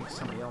eye, so I think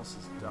somebody else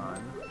is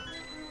done.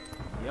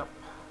 Yep.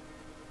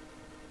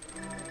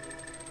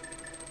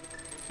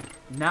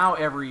 Now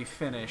every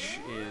finish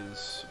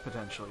is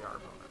potentially our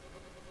opponent.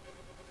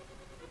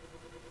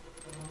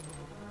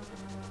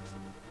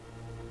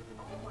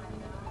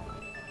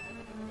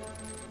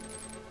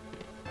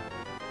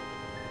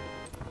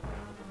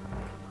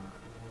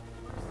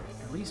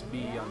 At least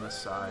be on this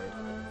side.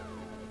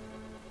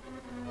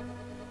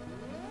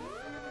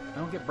 I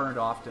don't get burned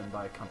often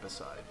by compass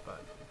side,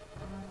 but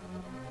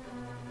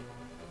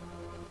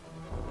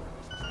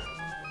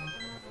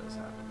it does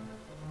happen.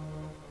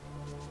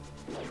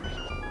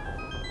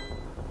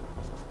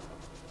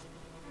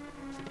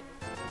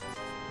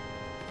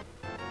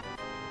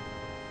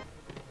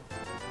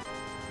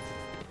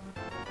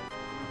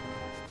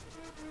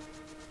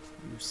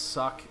 You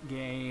suck,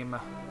 game.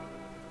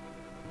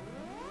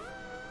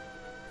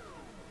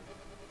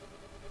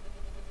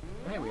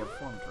 Hey, we have a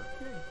form turret.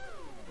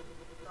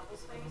 Double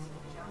space and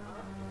jump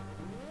up.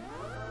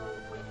 Oh,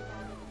 wait,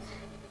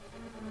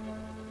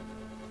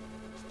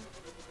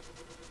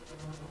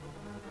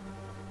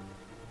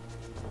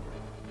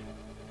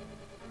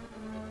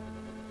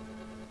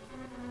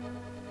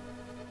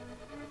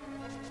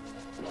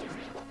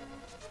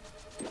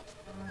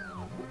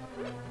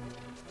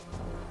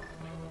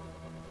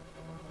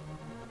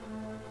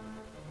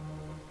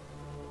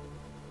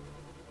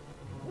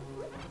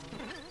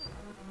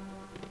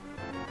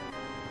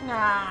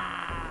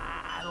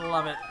 I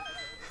love it.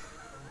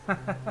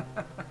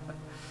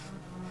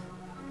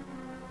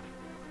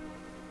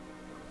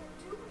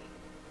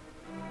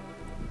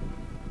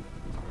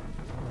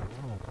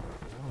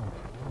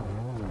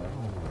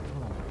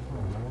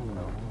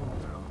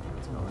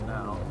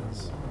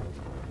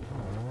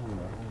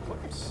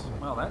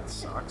 that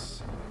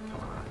sucks. Come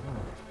on.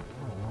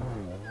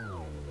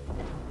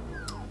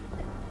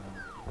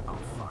 Oh,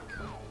 fuck.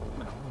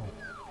 No.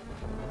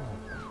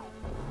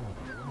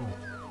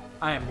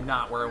 I am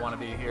not where I want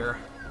to be here.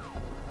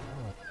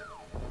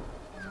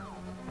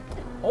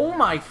 Oh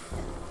my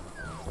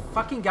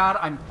fucking god,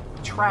 I'm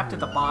trapped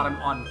at the bottom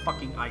on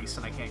fucking ice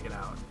and I can't get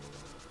out.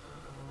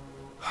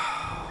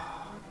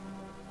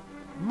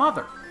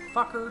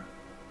 Motherfucker.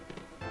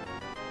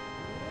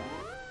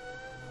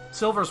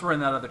 Silvers were in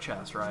that other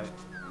chest, right?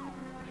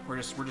 We're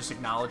just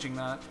acknowledging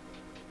that.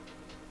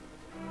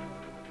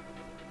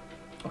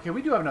 Okay,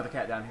 we do have another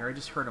cat down here. I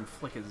just heard him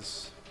flick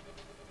his...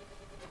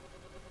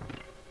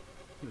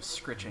 He was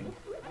scritching.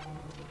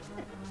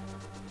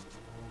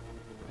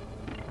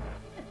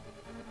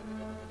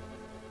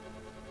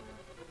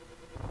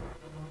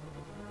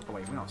 Oh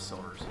wait, we don't have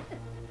silvers.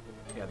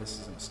 Yeah, this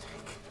is a mistake.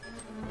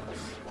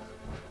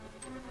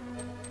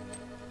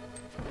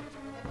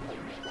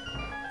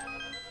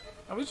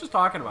 I was just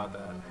talking about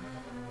that.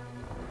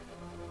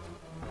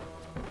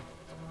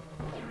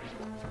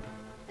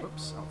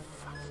 Whoops. Oh,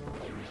 fuck.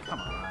 Come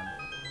on.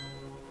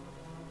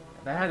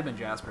 That had to have been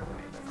Jasper that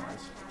made that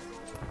noise.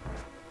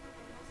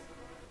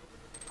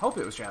 Hope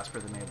it was Jasper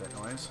that made that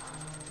noise.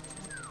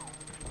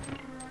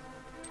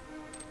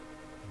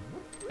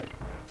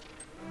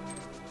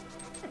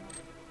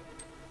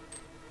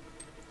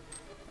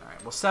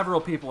 Alright, well,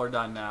 several people are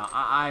done now.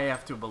 I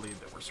have to believe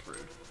that we're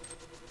screwed.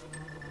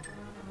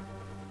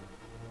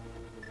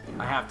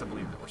 I have to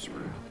believe that we're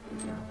screwed.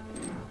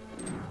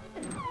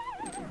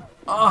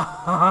 Oh!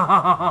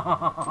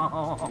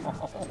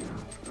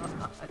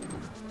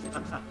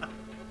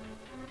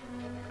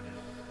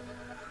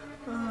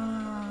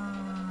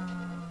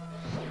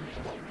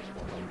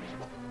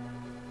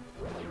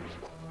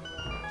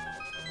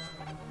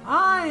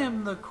 I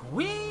am the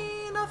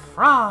Queen of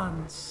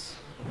France.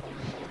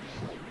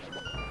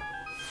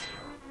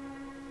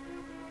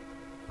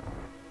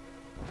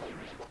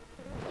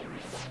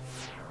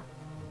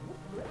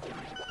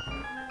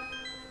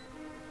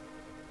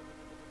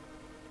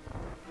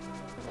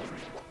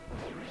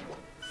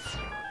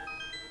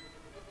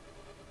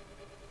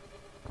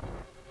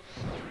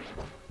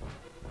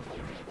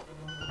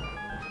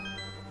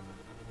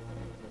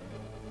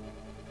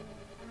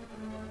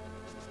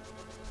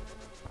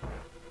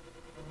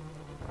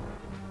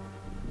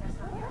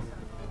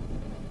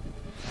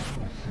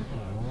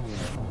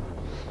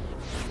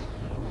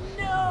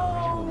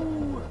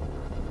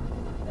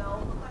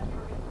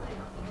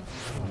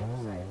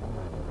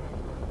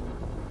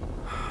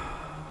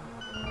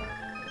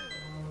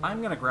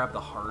 I'm gonna grab the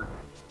heart.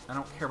 I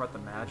don't care about the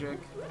magic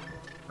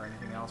or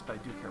anything else, but I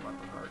do care about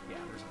the heart. Yeah,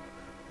 there's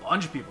a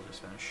bunch of people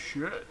just finished.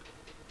 Shit.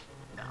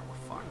 Nah, we're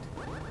fucked.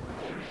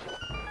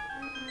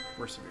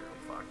 We're severely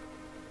fucked.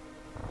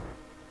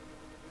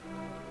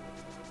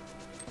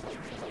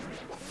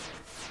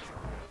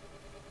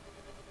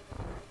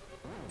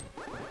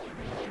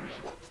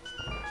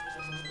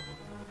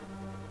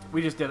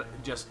 We just did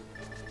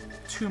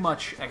too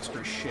much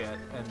extra shit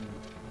and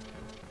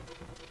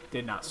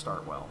did not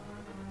start well.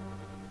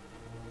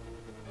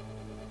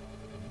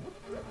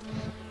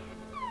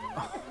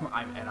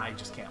 And I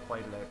just can't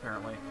play today,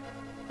 apparently.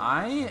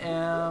 I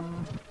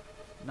am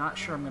not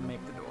sure I'm going to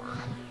make the door.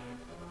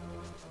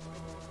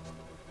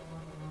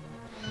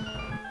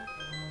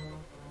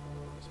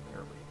 Just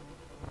barely.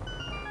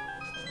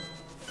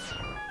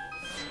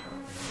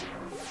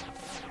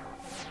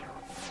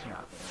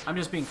 Yeah. I'm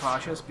just being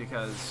cautious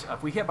because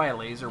if we hit by a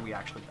laser, we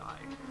actually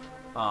die.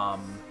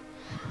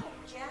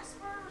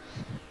 Jasper?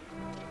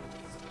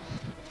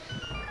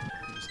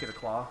 You just get a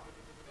claw.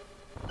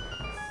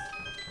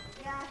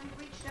 Yeah, he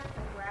reached up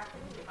and grabbed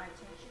me to get my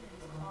attention, and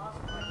his claws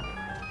were like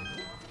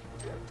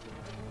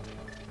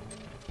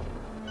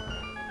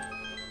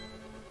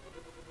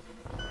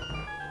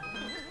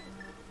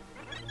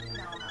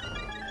no,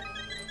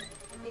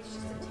 it's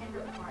just a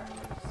tender part. It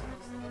just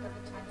feels 30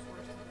 times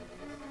worse than it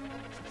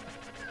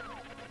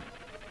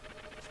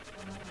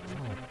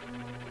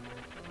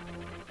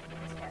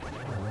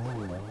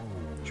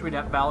is. Should we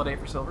validate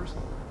for silvers?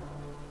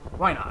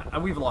 Why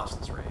not? We've lost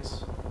this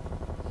race.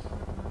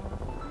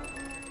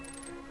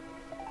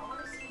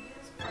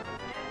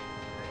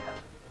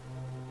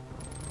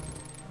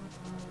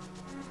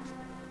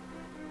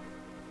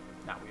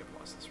 Now we have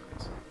lost this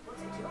race.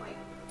 What's it doing?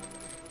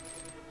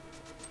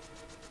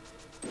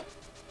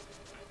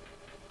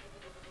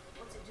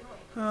 What's it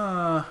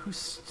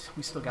doing?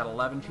 We still got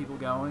 11 people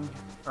going.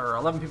 Or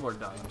 11 people are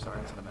done. I'm sorry,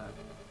 that's what I meant.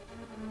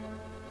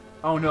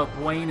 Oh no,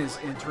 Blaine is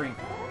entering.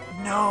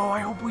 No, I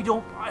hope we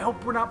don't. I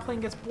hope we're not playing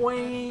against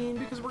Blaine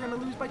because we're gonna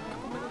lose by a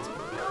couple minutes.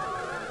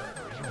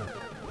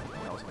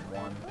 That was like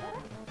one.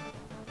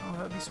 Oh,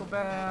 that'd be so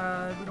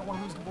bad. We don't want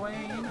to lose to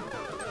Blaine.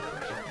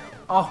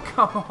 Oh,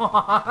 come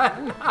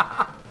on.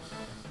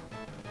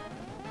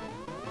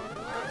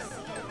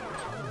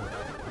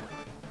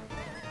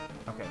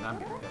 Okay, now I'm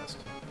getting pissed.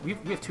 We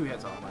have 2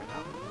 hits on him right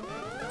now.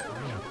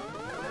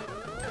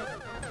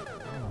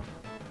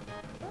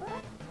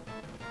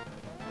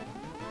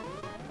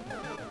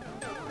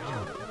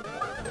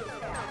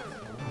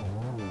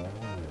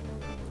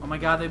 my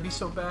god, that'd be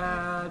so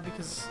bad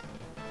because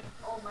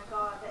Oh my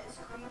god, that is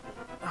creepy.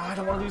 oh, I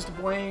don't want to lose to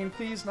Blaine.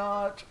 Please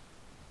not.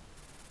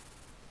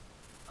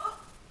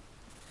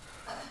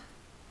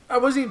 I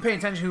wasn't even paying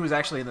attention who was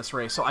actually in this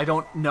race, so I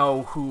don't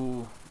know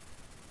who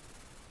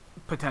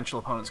potential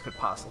opponents could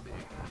possibly be.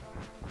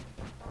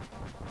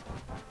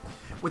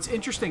 What's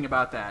interesting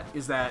about that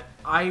is that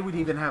I would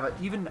even have a,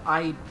 even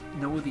I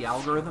know the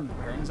algorithm, the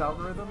pairings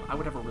algorithm, I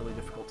would have a really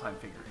difficult time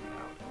figuring it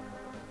out.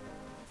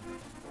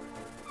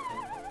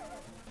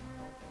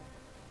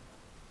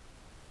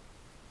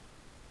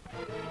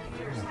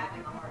 Peter's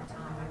having a hard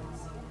time, I can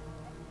see it.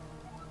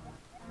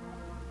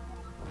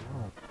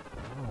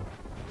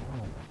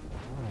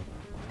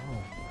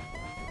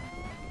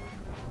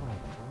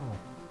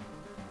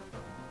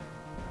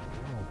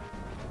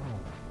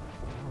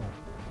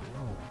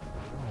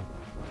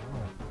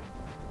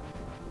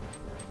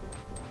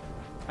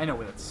 I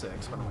know that's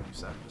 6, but I'm gonna do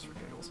 7 just for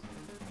giggles.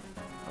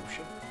 Oh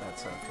shit,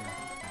 that's up here.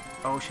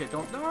 Oh shit,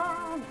 don't, no!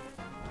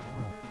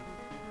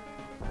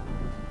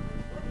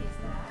 What is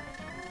that?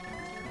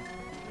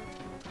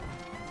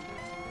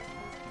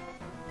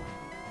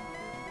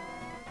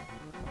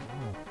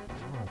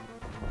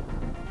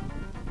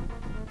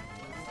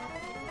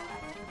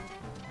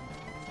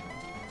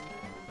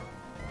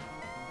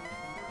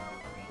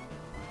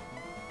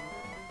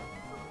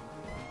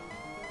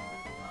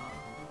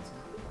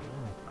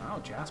 Oh,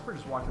 Jasper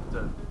just walked up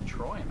to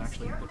Troy and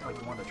actually looked like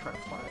he wanted to try to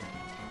play.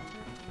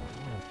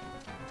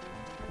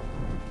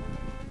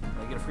 Did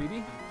I get a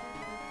freebie?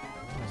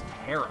 It's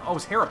Hera. Oh,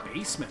 it's Hera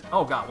Basement.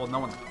 Oh god, well no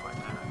one's gonna find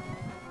that.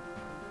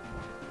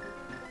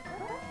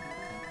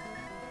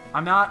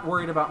 I'm not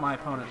worried about my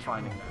opponent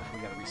finding that. We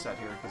gotta reset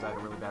here because I had a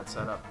really bad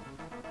setup.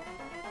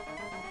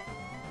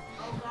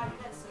 Oh god, you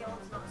got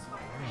skeletons on a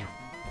spider.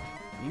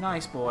 Be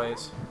nice,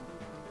 boys.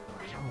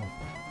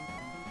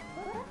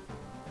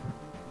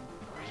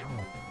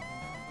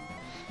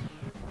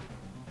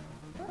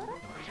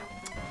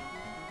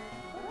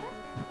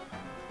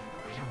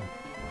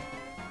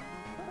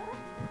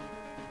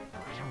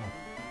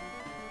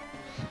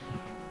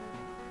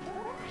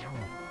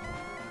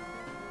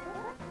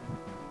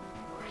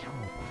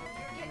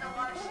 You're getting a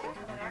lot of shit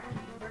coming after you.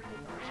 Where do you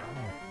go?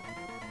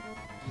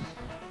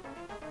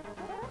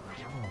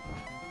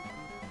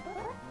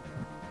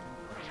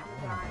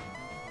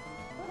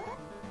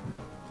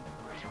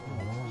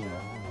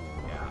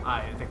 Yeah,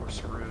 I think we're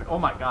screwed. Oh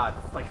my god,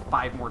 like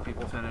 5 more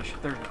people finish.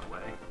 There's no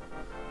way.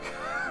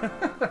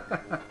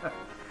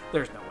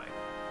 There's no way.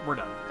 We're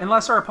done.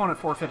 Unless our opponent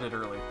forfeited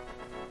early. No,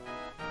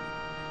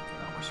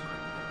 we're screwed.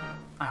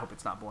 I hope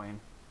it's not Boyne.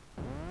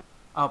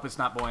 I hope it's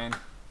not Boyne.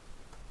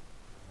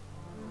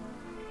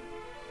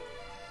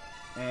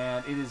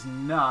 And it is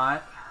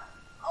not.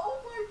 Oh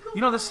my god.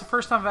 You know, this is the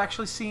first time I've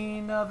actually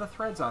seen the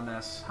threads on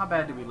this. How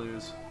bad did we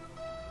lose?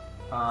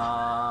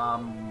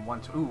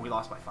 1, 2. Ooh, we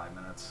lost by 5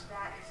 minutes.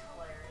 That is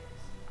hilarious.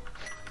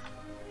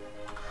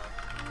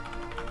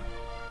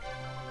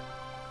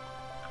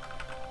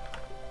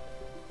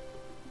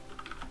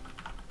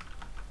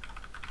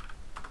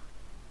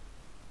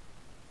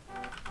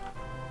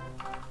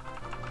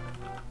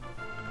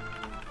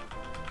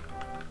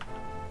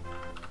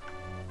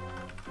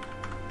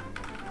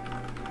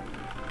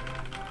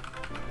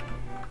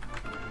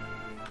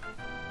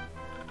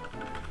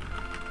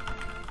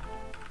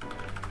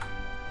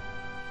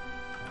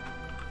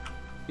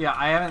 Yeah,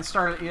 I haven't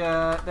started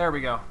yet. There we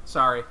go.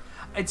 Sorry.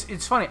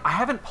 It's funny. I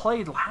haven't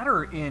played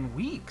ladder in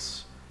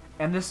weeks,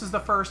 and this is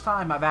the first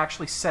time I've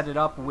actually set it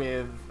up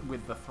with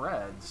the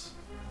threads.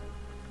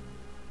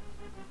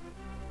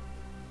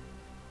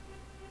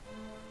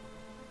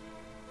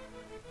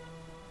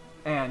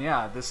 And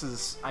yeah, this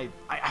is I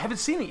haven't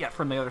seen it yet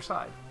from the other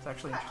side. It's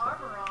actually Got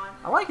interesting. armor on.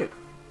 I like it.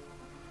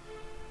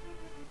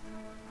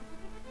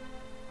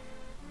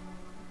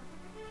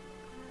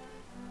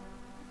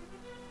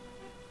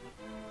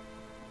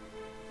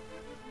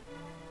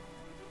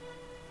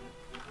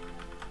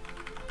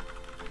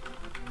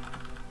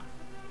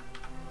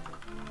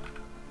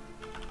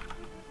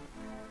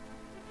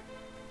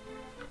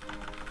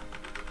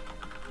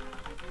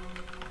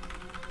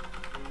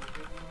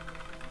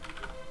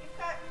 You've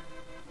got.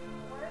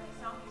 Why are these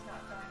zombies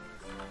not dying?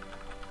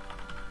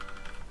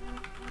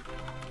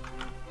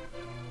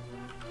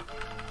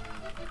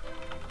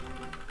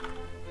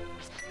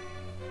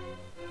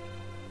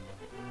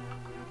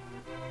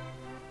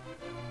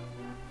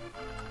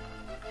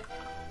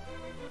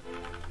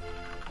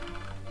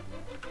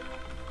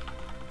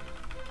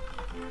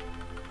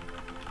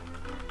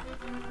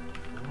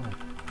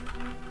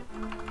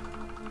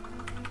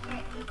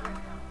 Can't eat right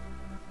now.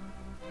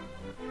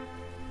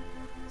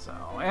 So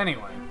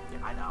anyway,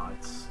 yeah, I know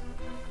it's.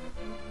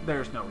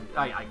 There's no.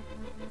 I go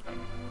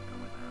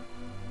with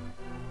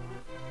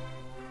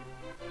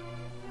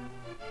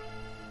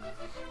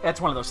that. It's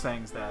one of those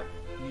things that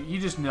you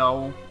just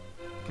know,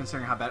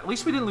 considering how bad. At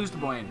least we didn't lose to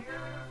Boyne.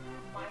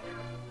 Minor.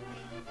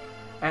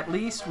 At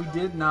least we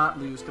did not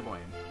lose to Boyne.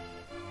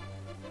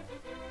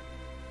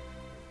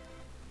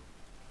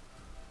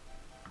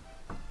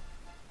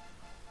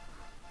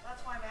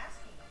 That's why I'm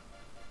asking.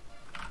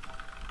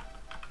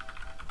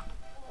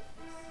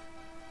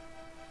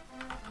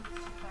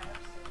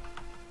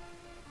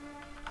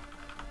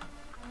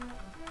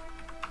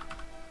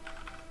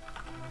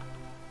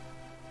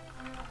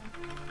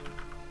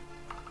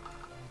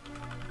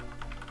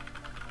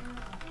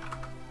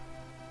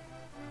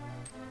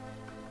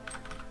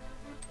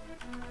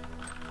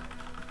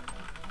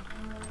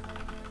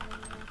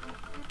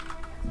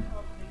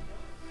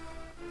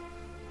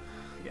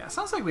 it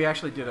sounds like we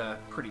actually did a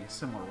pretty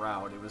similar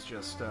route. It was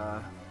just,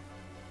 yeah,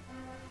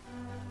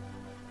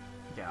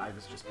 I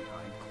was just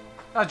behind.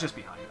 I was just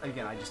behind.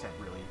 Again, I just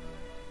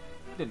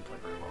didn't play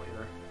very well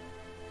either.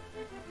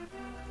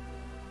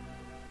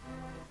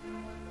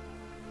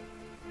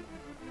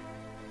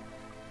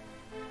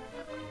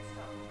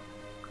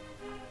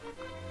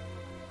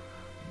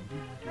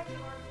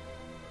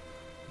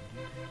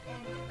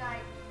 And good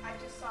night. I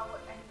just saw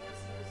what I need to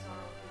see was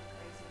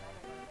crazy. And I gotta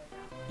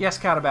go to bed now. Yes,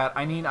 Catabat,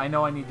 I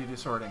know I need to do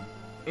sorting.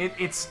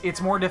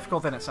 It's more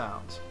difficult than it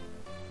sounds.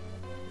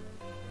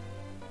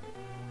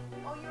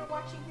 Oh, you were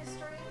watching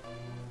history?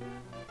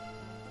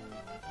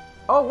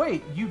 Oh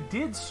wait, you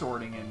did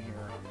sorting in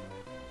here.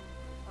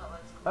 Oh,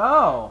 that's cool.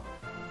 Oh.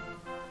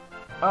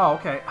 Oh,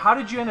 okay. How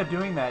did you end up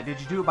doing that? Did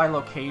you do it by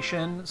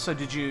location? So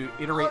did you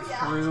iterate Oh,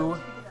 yeah, I through, told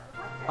you to do that.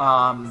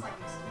 Okay. It's like,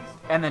 excuse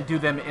me. and then do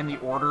them in the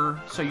order?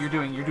 So you're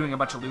doing a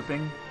bunch of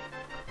looping.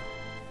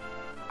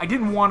 I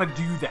didn't want to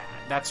do that.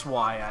 That's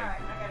why Alright,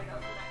 I gotta go.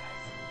 Good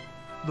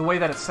night, guys. the way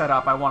that it's set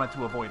up, I wanted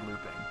to avoid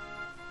looping.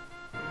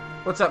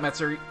 What's up,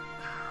 Metzuri?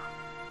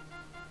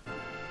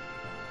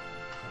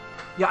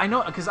 Yeah, I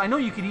know, because I know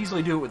you could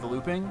easily do it with the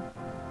looping.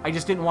 I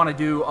just didn't want to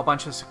do a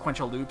bunch of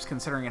sequential loops,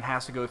 considering it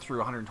has to go through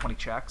 120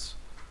 checks.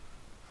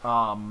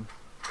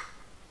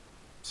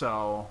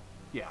 So,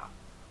 yeah.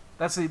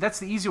 That's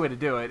the easy way to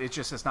do it,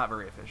 it's not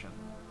very efficient.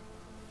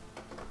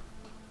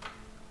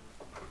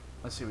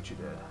 Let's see what you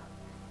did.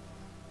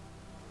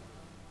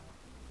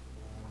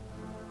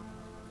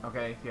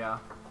 Okay, yeah.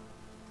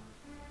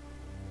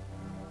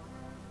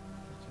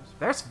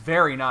 That's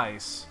very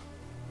nice.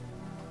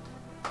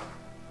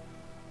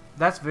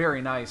 That's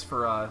very nice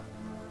for a...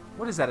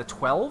 What is that, a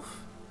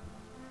 12?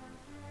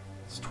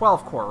 It's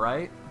 12 core,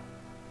 right?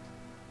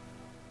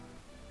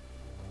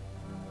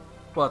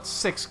 Well, it's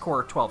 6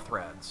 core, 12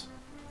 threads.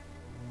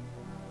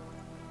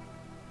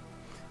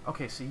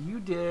 Okay, so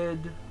you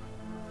did...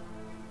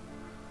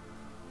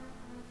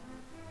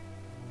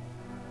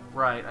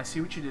 Right, I see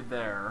what you did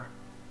there.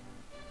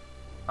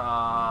 Go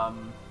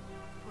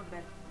to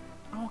bed.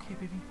 Oh, okay,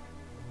 baby.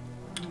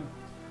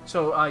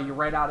 So, you're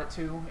right out at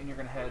 2, and you're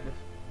gonna head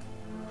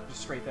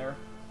just straight there?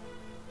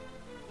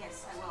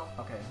 Yes, I will.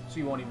 Okay, so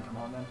you won't even come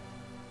home then?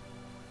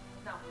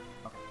 No.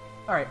 Okay.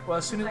 Alright, well,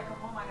 as soon as... I come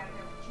home, I gotta go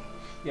change.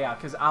 Yeah,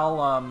 because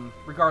I'll,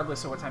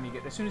 regardless of what time you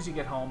get... As soon as you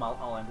get home,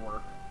 I'll end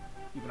work.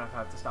 Even if I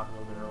have to stop a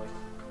little bit early.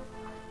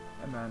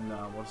 And then,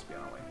 we'll just be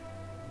on our way.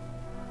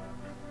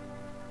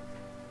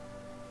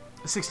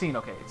 16,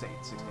 okay, it's 8,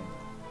 16.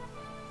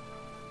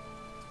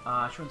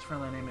 Shorten's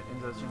friendly name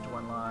it does into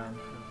one line.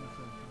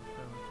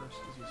 First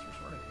is used for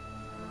sorting.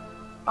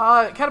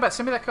 Catabat,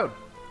 send me that code.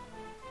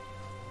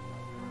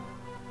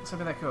 Send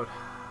me that code.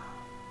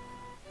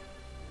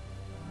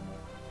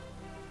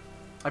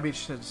 I'd be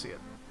interested to see it.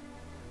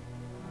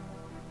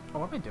 Oh,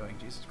 what am I doing?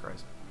 Jesus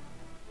Christ.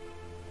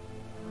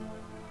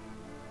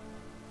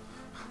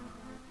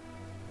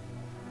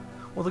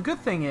 Well, the good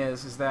thing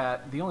is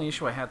that the only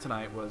issue I had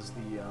tonight was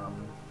the,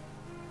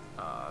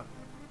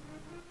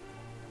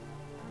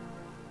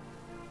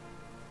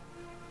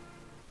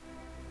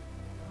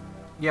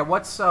 yeah,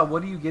 what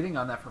are you getting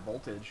on that for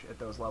voltage at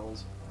those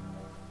levels?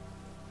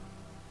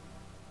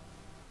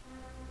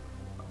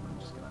 I'm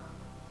just gonna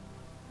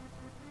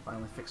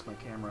finally fix my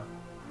camera.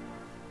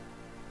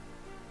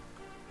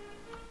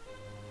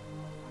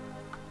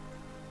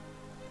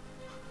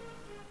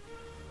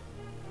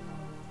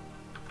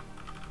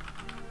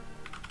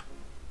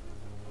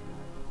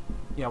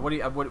 Yeah, what are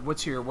your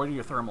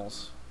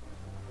thermals?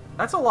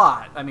 That's a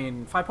lot. I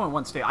mean,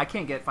 5.1 state. I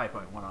can't get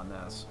 5.1 on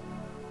this.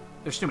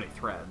 There's too many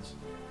threads.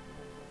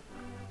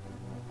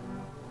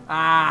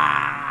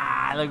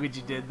 Ah, look what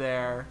you did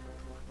there.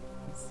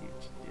 Let's see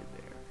what you did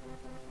there.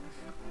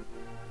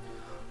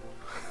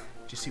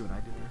 Did you see what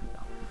I did there?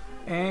 No.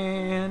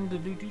 And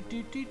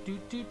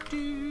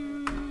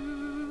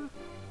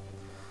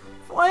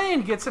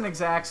Flame gets an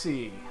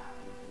Exacxi.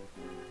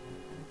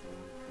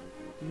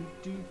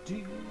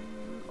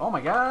 Oh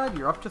my god,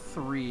 you're up to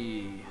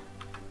 3.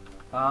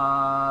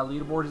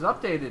 Leaderboard is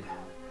updated.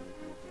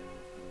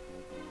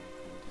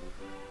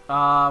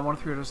 1 of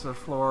 3 orders to the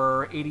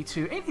floor,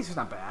 82. 82 is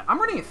not bad. I'm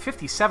running at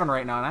 57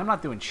 right now, and I'm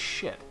not doing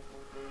shit.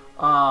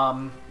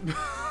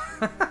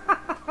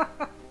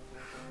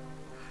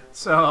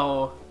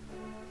 So...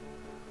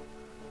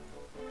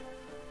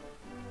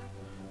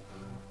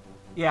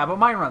 Yeah, but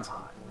mine runs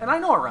hot. And I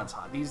know it runs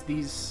hot. This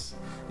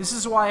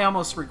is why I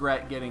almost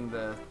regret getting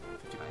the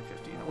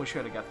 5950. I wish I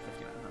would have got the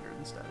 5900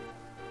 instead.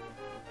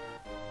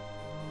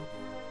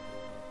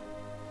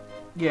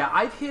 Yeah,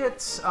 I've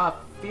hit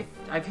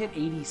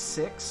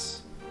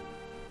 86.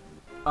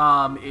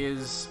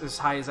 Is as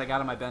high as I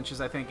got on my benches.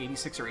 I think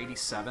 86 or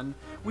 87,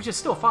 which is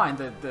still fine.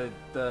 The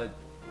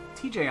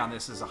TJ on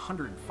this is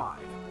 105.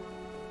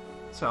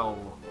 So,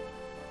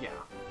 yeah,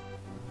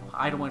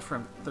 idle went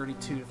from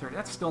 32 to 30.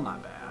 That's still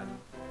not bad.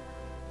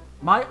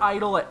 My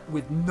idle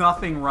with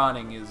nothing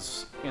running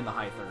is in the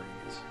high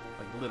 30s,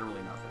 like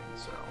literally nothing.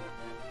 So,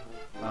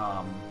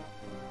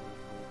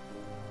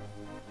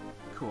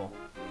 cool.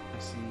 I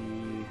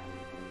see.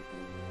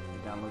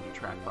 download your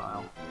track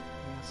file.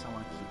 Yes, I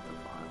want to keep the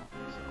file.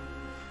 So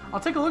I'll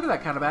take a look at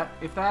that, Counterbat.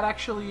 If that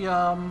actually,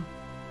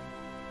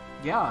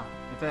 yeah,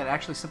 if that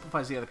actually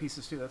simplifies the other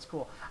pieces too, that's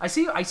cool. I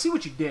see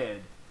what you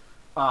did,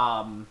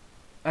 and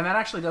that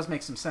actually does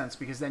make some sense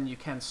because then you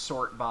can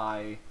sort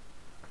by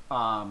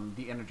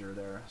the integer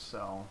there.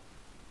 So,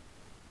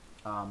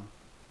 and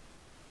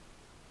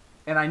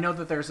I know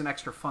that there's an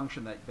extra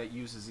function that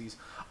uses these.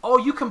 Oh,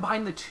 you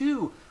combine the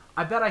two.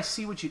 I bet I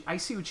see what you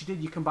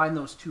did. You combine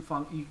those two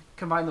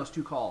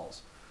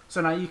calls. So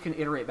now you can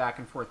iterate back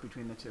and forth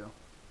between the two.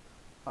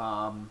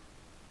 I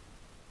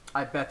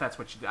bet that's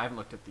what you did. I haven't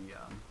looked at the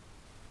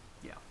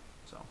yeah.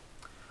 So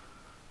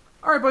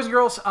all right, boys and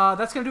girls,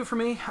 that's gonna do it for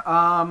me.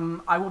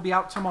 I will be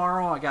out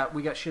tomorrow.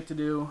 We got shit to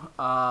do.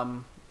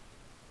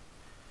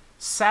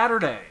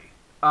 Saturday,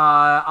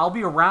 I'll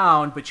be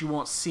around, but you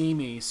won't see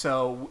me.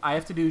 So I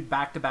have to do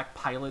back-to-back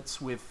pilots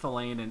with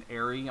Thelaine and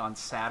Aerie on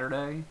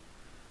Saturday.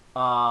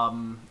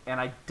 And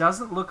it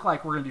doesn't look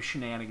like we're going to do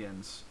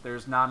shenanigans.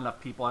 There's not enough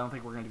people. I don't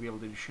think we're going to be able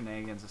to do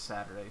shenanigans this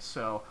Saturday.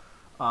 So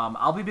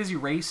I'll be busy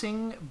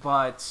racing,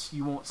 but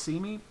you won't see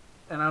me.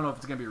 And I don't know if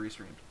it's going to be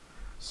restreamed.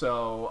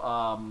 So,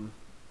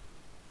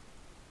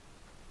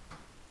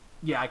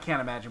 yeah, I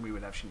can't imagine we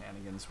would have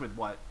shenanigans with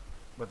what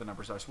the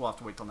numbers are. So we'll have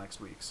to wait till next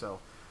week. So,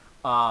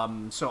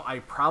 so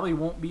I probably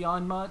won't be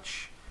on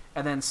much.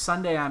 And then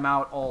Sunday I'm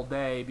out all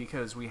day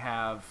because I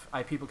have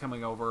people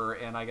coming over,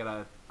 and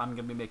I'm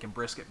gonna be making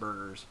brisket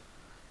burgers,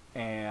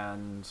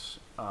 and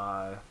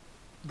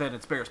then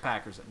it's Bears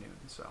Packers at noon.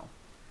 So,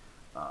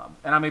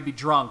 and I may be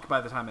drunk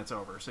by the time it's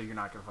over, so you're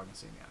not gonna fucking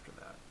see me after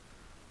that.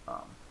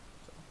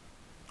 So.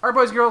 All right,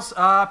 boys and girls,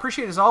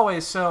 appreciate it as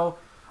always. So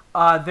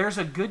there's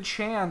a good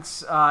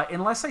chance,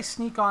 unless I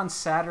sneak on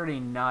Saturday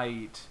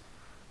night,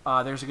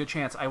 there's a good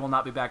chance I will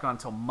not be back on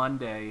until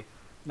Monday.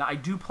 Now, I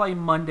do play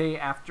Monday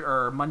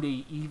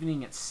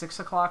evening at 6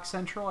 o'clock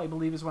Central, I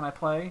believe is when I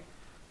play.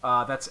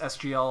 That's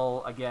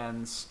SGL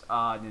against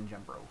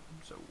Ninjambro.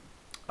 So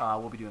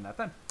we'll be doing that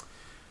then.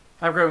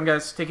 Have a great one,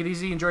 guys. Take it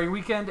easy. Enjoy your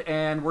weekend.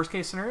 And worst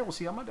case scenario, we'll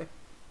see you on Monday.